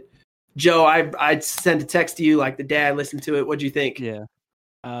to it. Joe, I sent a text to you like the day I listened to it. What'd you think? Yeah.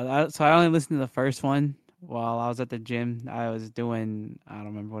 So I only listened to the first one while I was at the gym. I don't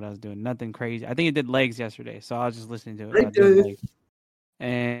remember what I was doing. Nothing crazy. I think it did legs yesterday, so I was just listening to it. Doing legs.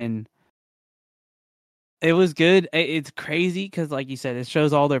 And it was good. It's crazy because, like you said, it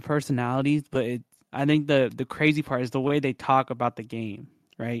shows all their personalities. But I think the crazy part is the way they talk about the game,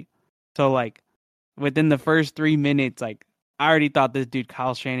 right? So, like, within the first 3 minutes, like, I already thought this dude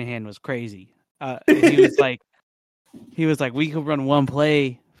Kyle Shanahan was crazy. He was like, we could run one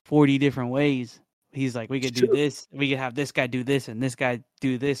play 40 different ways. He's like, we could do this. We could have this guy do this and this guy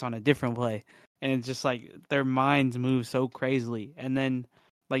do this on a different play. And it's just like their minds move so crazily. And then,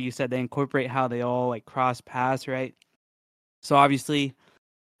 like you said, they incorporate how they all like cross paths, right? So obviously,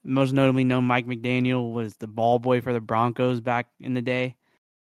 most notably known, Mike McDaniel was the ball boy for the Broncos back in the day.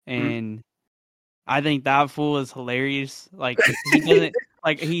 And I think that fool is hilarious. Like he doesn't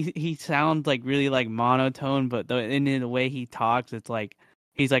like he sounds like really like monotone, but in the way he talks, it's like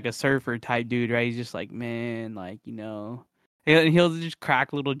he's like a surfer type dude, right? He's just like, man, like, he'll just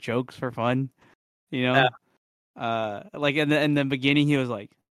crack little jokes for fun, like in the beginning he was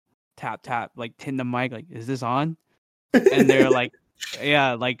like tap tap, like tin the mic, like, is this on? And they're like,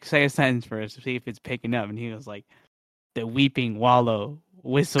 yeah, like say a sentence for us to see if it's picking up, and he was like, the weeping wallow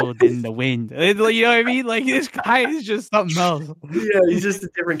whistled in the wind. You know what I mean? Like, this guy is just something else. Yeah, he's just a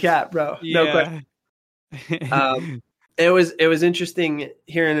different cat, bro. Yeah. No question. It was interesting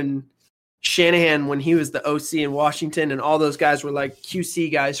hearing Shanahan when he was the OC in Washington, and all those guys were like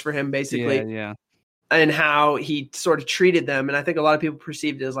QC guys for him, basically. Yeah. And how he sort of treated them. And I think a lot of people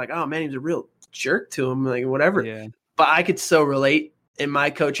perceived it as like, oh man, he was a real jerk to him, like whatever. Yeah. But I could so relate in my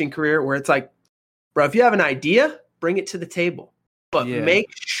coaching career where it's like, bro, if you have an idea, bring it to the table. But make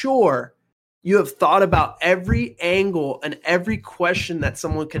sure you have thought about every angle and every question that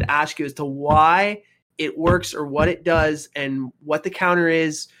someone could ask you as to why it works or what it does and what the counter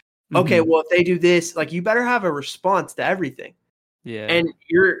is. Okay, well, if they do this, like, you better have a response to everything. Yeah. And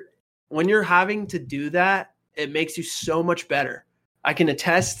when you're having to do that, it makes you so much better. I can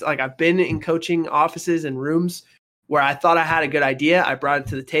attest, like, I've been in coaching offices and rooms where I thought I had a good idea. I brought it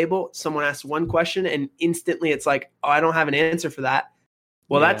to the table. Someone asked one question and instantly it's like, oh, I don't have an answer for that.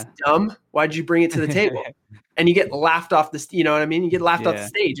 Well, that's dumb. Why'd you bring it to the table? And you get laughed off the, you know what I mean? You get laughed off the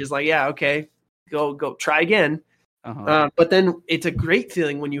stage. It's like, yeah, okay, go try again. But then it's a great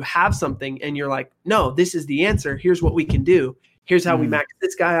feeling when you have something and you're like, no, this is the answer. Here's what we can do. Here's how we max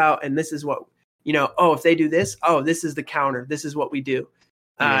this guy out. And this is what, if they do this, this is the counter. This is what we do.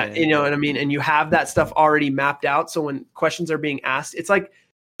 You know what I mean? And you have that stuff already mapped out. So when questions are being asked, it's like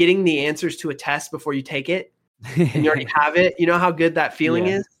getting the answers to a test before you take it and you already have it. You know how good that feeling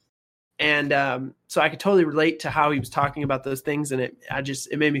is? And so I could totally relate to how he was talking about those things. And it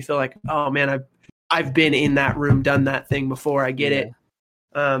made me feel like, oh man, I've been in that room, done that thing before. I get it.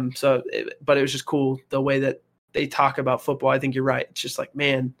 But it was just cool the way that they talk about football. I think you're right. It's just like,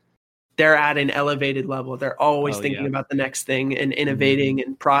 man, they're at an elevated level. They're always thinking about the next thing and innovating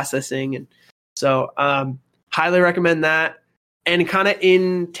and processing. And so highly recommend that. And kind of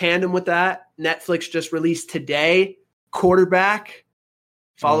in tandem with that, Netflix just released today, Quarterback,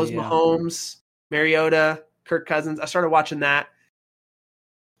 follows Mahomes, Mariota, Kirk Cousins. I started watching that.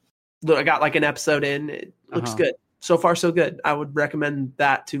 I got like an episode in. It looks good. So far, so good. I would recommend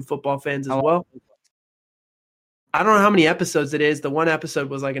that to football fans as well. I don't know how many episodes it is. The one episode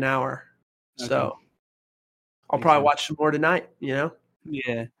was like an hour. Okay. So I'll probably watch some more tonight, Yeah.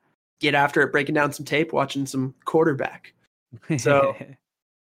 Get after it, breaking down some tape, watching some quarterback. So,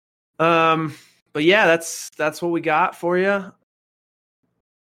 but yeah, that's what we got for you.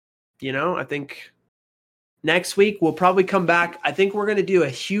 I think next week we'll probably come back. I think we're going to do a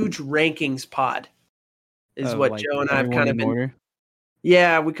huge rankings pod is what Joe and I have kind of been. Order?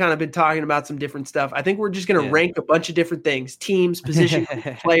 Yeah, we kind of been talking about some different stuff. I think we're just going to rank a bunch of different things, teams, position,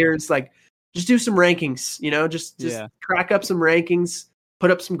 players, like just do some rankings, just crack up some rankings,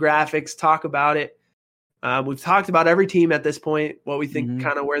 put up some graphics, talk about it. We've talked about every team at this point, what we think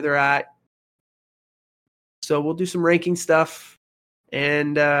kind of where they're at. So we'll do some ranking stuff.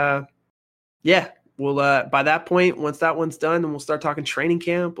 And we'll by that point, once that one's done, then we'll start talking training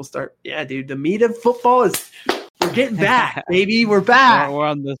camp. We'll start, dude, the meat of football we're getting back, baby. We're back. We're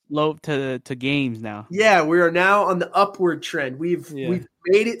on the slope to games now. Yeah, we are now on the upward trend. We've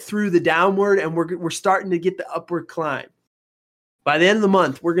made it through the downward, and we're starting to get the upward climb. By the end of the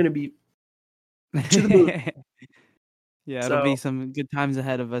month, we're going to be to the moon. It'll be some good times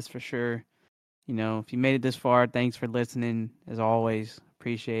ahead of us for sure. If you made it this far, thanks for listening. As always,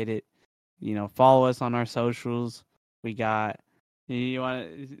 appreciate it. Follow us on our socials. We got. You want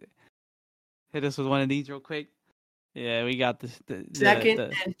to hit us with one of these real quick? Yeah, we got this.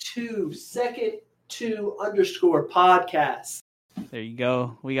 Second two _ podcast. There you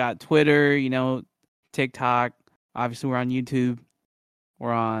go. We got Twitter. TikTok. Obviously, we're on YouTube.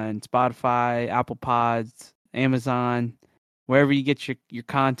 We're on Spotify, Apple Pods, Amazon, wherever you get your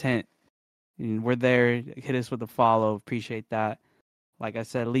content. And we're there. Hit us with a follow. Appreciate that. Like I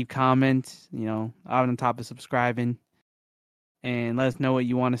said, leave comments, out on top of subscribing. And let us know what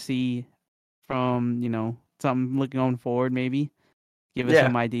you want to see from, something looking going forward maybe. Give us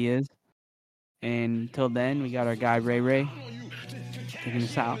some ideas. And until then, we got our guy Ray taking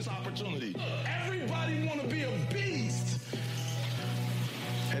us out. Everybody want to be a beast.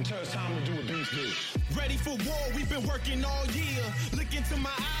 Until it's time to do what beasts do. Ready for war, we've been working all year. Look into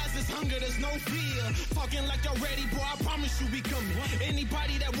my eyes, there's hunger, there's no fear. Talking like y'all ready, boy, I promise you we coming.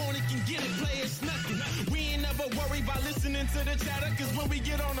 Anybody that want it can get it, play it's nothing. We ain't never worried by listening to the chatter, cause when we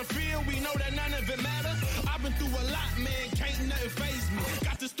get on the field, we know that none of it matter. I've been through a lot, man, can't nothing faze me.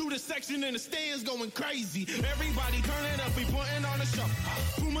 Got the student section in the stands going crazy. Everybody turn it up, we putting on a show.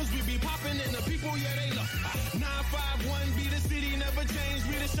 Pumas, we be popping and the people, they love. 951, be the city, never change.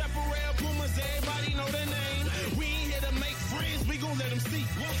 We the Chaparral Pumas, everybody know the name. We ain't here to make friends, we gon' let them see.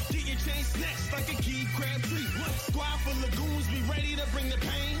 Get your chain snatched like a key crab tree. Squad for lagoons, we ready to bring the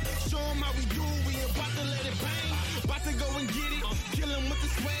pain. Show them how we do, we about to let it bang. About to go and get it, kill them with the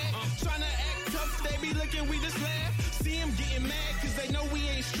swag. Tryna act tough, they be looking, we just laugh. See them getting mad, cause they know we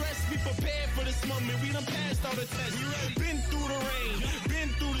ain't stressed. We prepared for this moment, we done passed all the tests. Been through the rain, been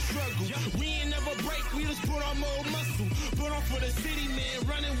through the struggle. We ain't never break, we just put on more muscle. Put on for the city, man,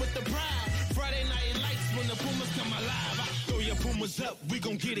 running with the pride. Friday night lights when the Pumas come alive. Throw your Pumas up, we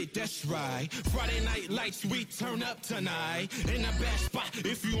gon' get it, that's right. Friday night lights, we turn up tonight. In the best spot,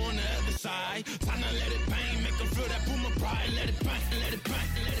 if you on the other side. Time to let it bang, make them feel that Puma pride. Let it bang, let it bang,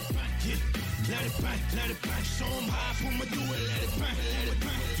 let it bang, yeah. Let it bang, let it bang. Show them how Puma do it, let it bang,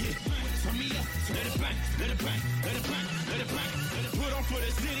 yeah. Turn me up, let it bang, let it bang, let it bang, let it bang. Let it put on for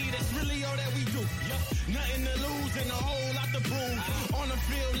the city, that's really all that we do. Nothing to lose and a whole lot to prove. On the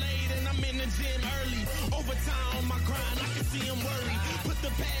field late and I'm in the gym early. Overtime on my grind, I can see them worried. Put the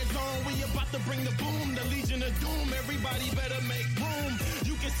pads on, we about to bring the boom. The Legion of Doom, everybody better make room.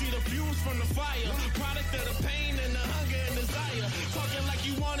 You can see the fumes from the fire. Product of the pain and the hunger and desire. Talking like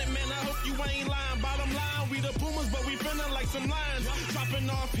you want it, man, I hope you ain't lying. Bottom line, we the Pumas, but we feeling like some lions. Dropping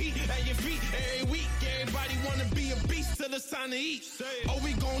off heat at your feet every week. Everybody wanna be a beast till it's time to eat. Oh,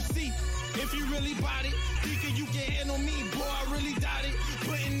 we gon' see if you really bought it. Thinking you can handle me, boy, I really doubt it.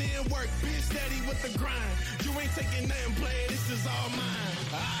 Putting in work, being steady with the grind. You ain't taking nothing, play, this is all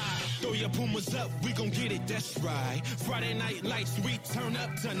mine. Throw your Pumas up, we gon' get it, that's right. Friday night lights, we turn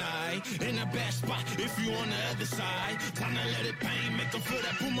up tonight. In the best spot, if you on the other side. Time to let it bang, make them feel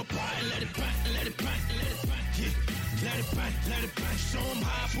that Puma pride. Let it bang, let it bang, let it bang, yeah. Let it bang, let it bang. Show them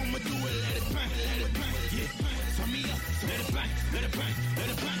how Puma do it, let it bang, yeah. Turn me up, let it bang, let it bang, let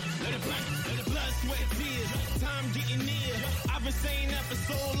it bang, let it bang. Let it blood, sweat, tears, time getting near. I've been saying that for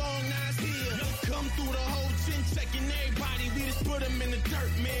so long, now it's here. Come through the whole chin, checking everybody. We just put them in the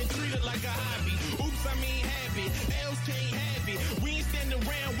dirt, man, treat it like a hobby. Oops, I mean habit, else can't have it. We ain't standing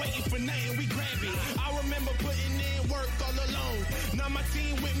around waiting for nothing, we grab it. I remember putting in work all alone. Now my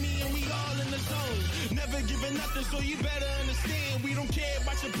team with me and we zone. Never giving nothing, so you better understand. We don't care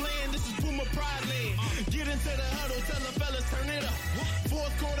about your plan, this is Puma Pride land. Get into the huddle, tell the fellas turn it up.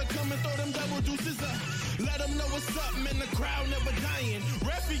 Fourth quarter, come and throw them double deuces up. Let them know what's up, man, the crowd never dying.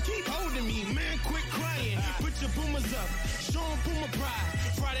 Referee keep holding me, man, quit crying. Put your Pumas up, show them Puma Pride.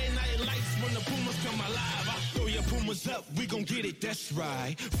 Friday night lights when the Pumas come alive. I throw your Pumas up, we gon' get it, that's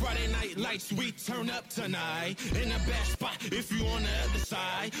right. Friday night lights, we turn up tonight. In the best spot, if you on the other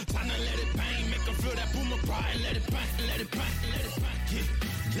side. Time to let it bang, make them feel that Puma Pride. Let it bang, let it bang, let it bang,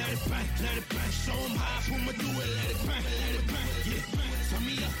 yeah. Let it bang, show them how Puma do it, let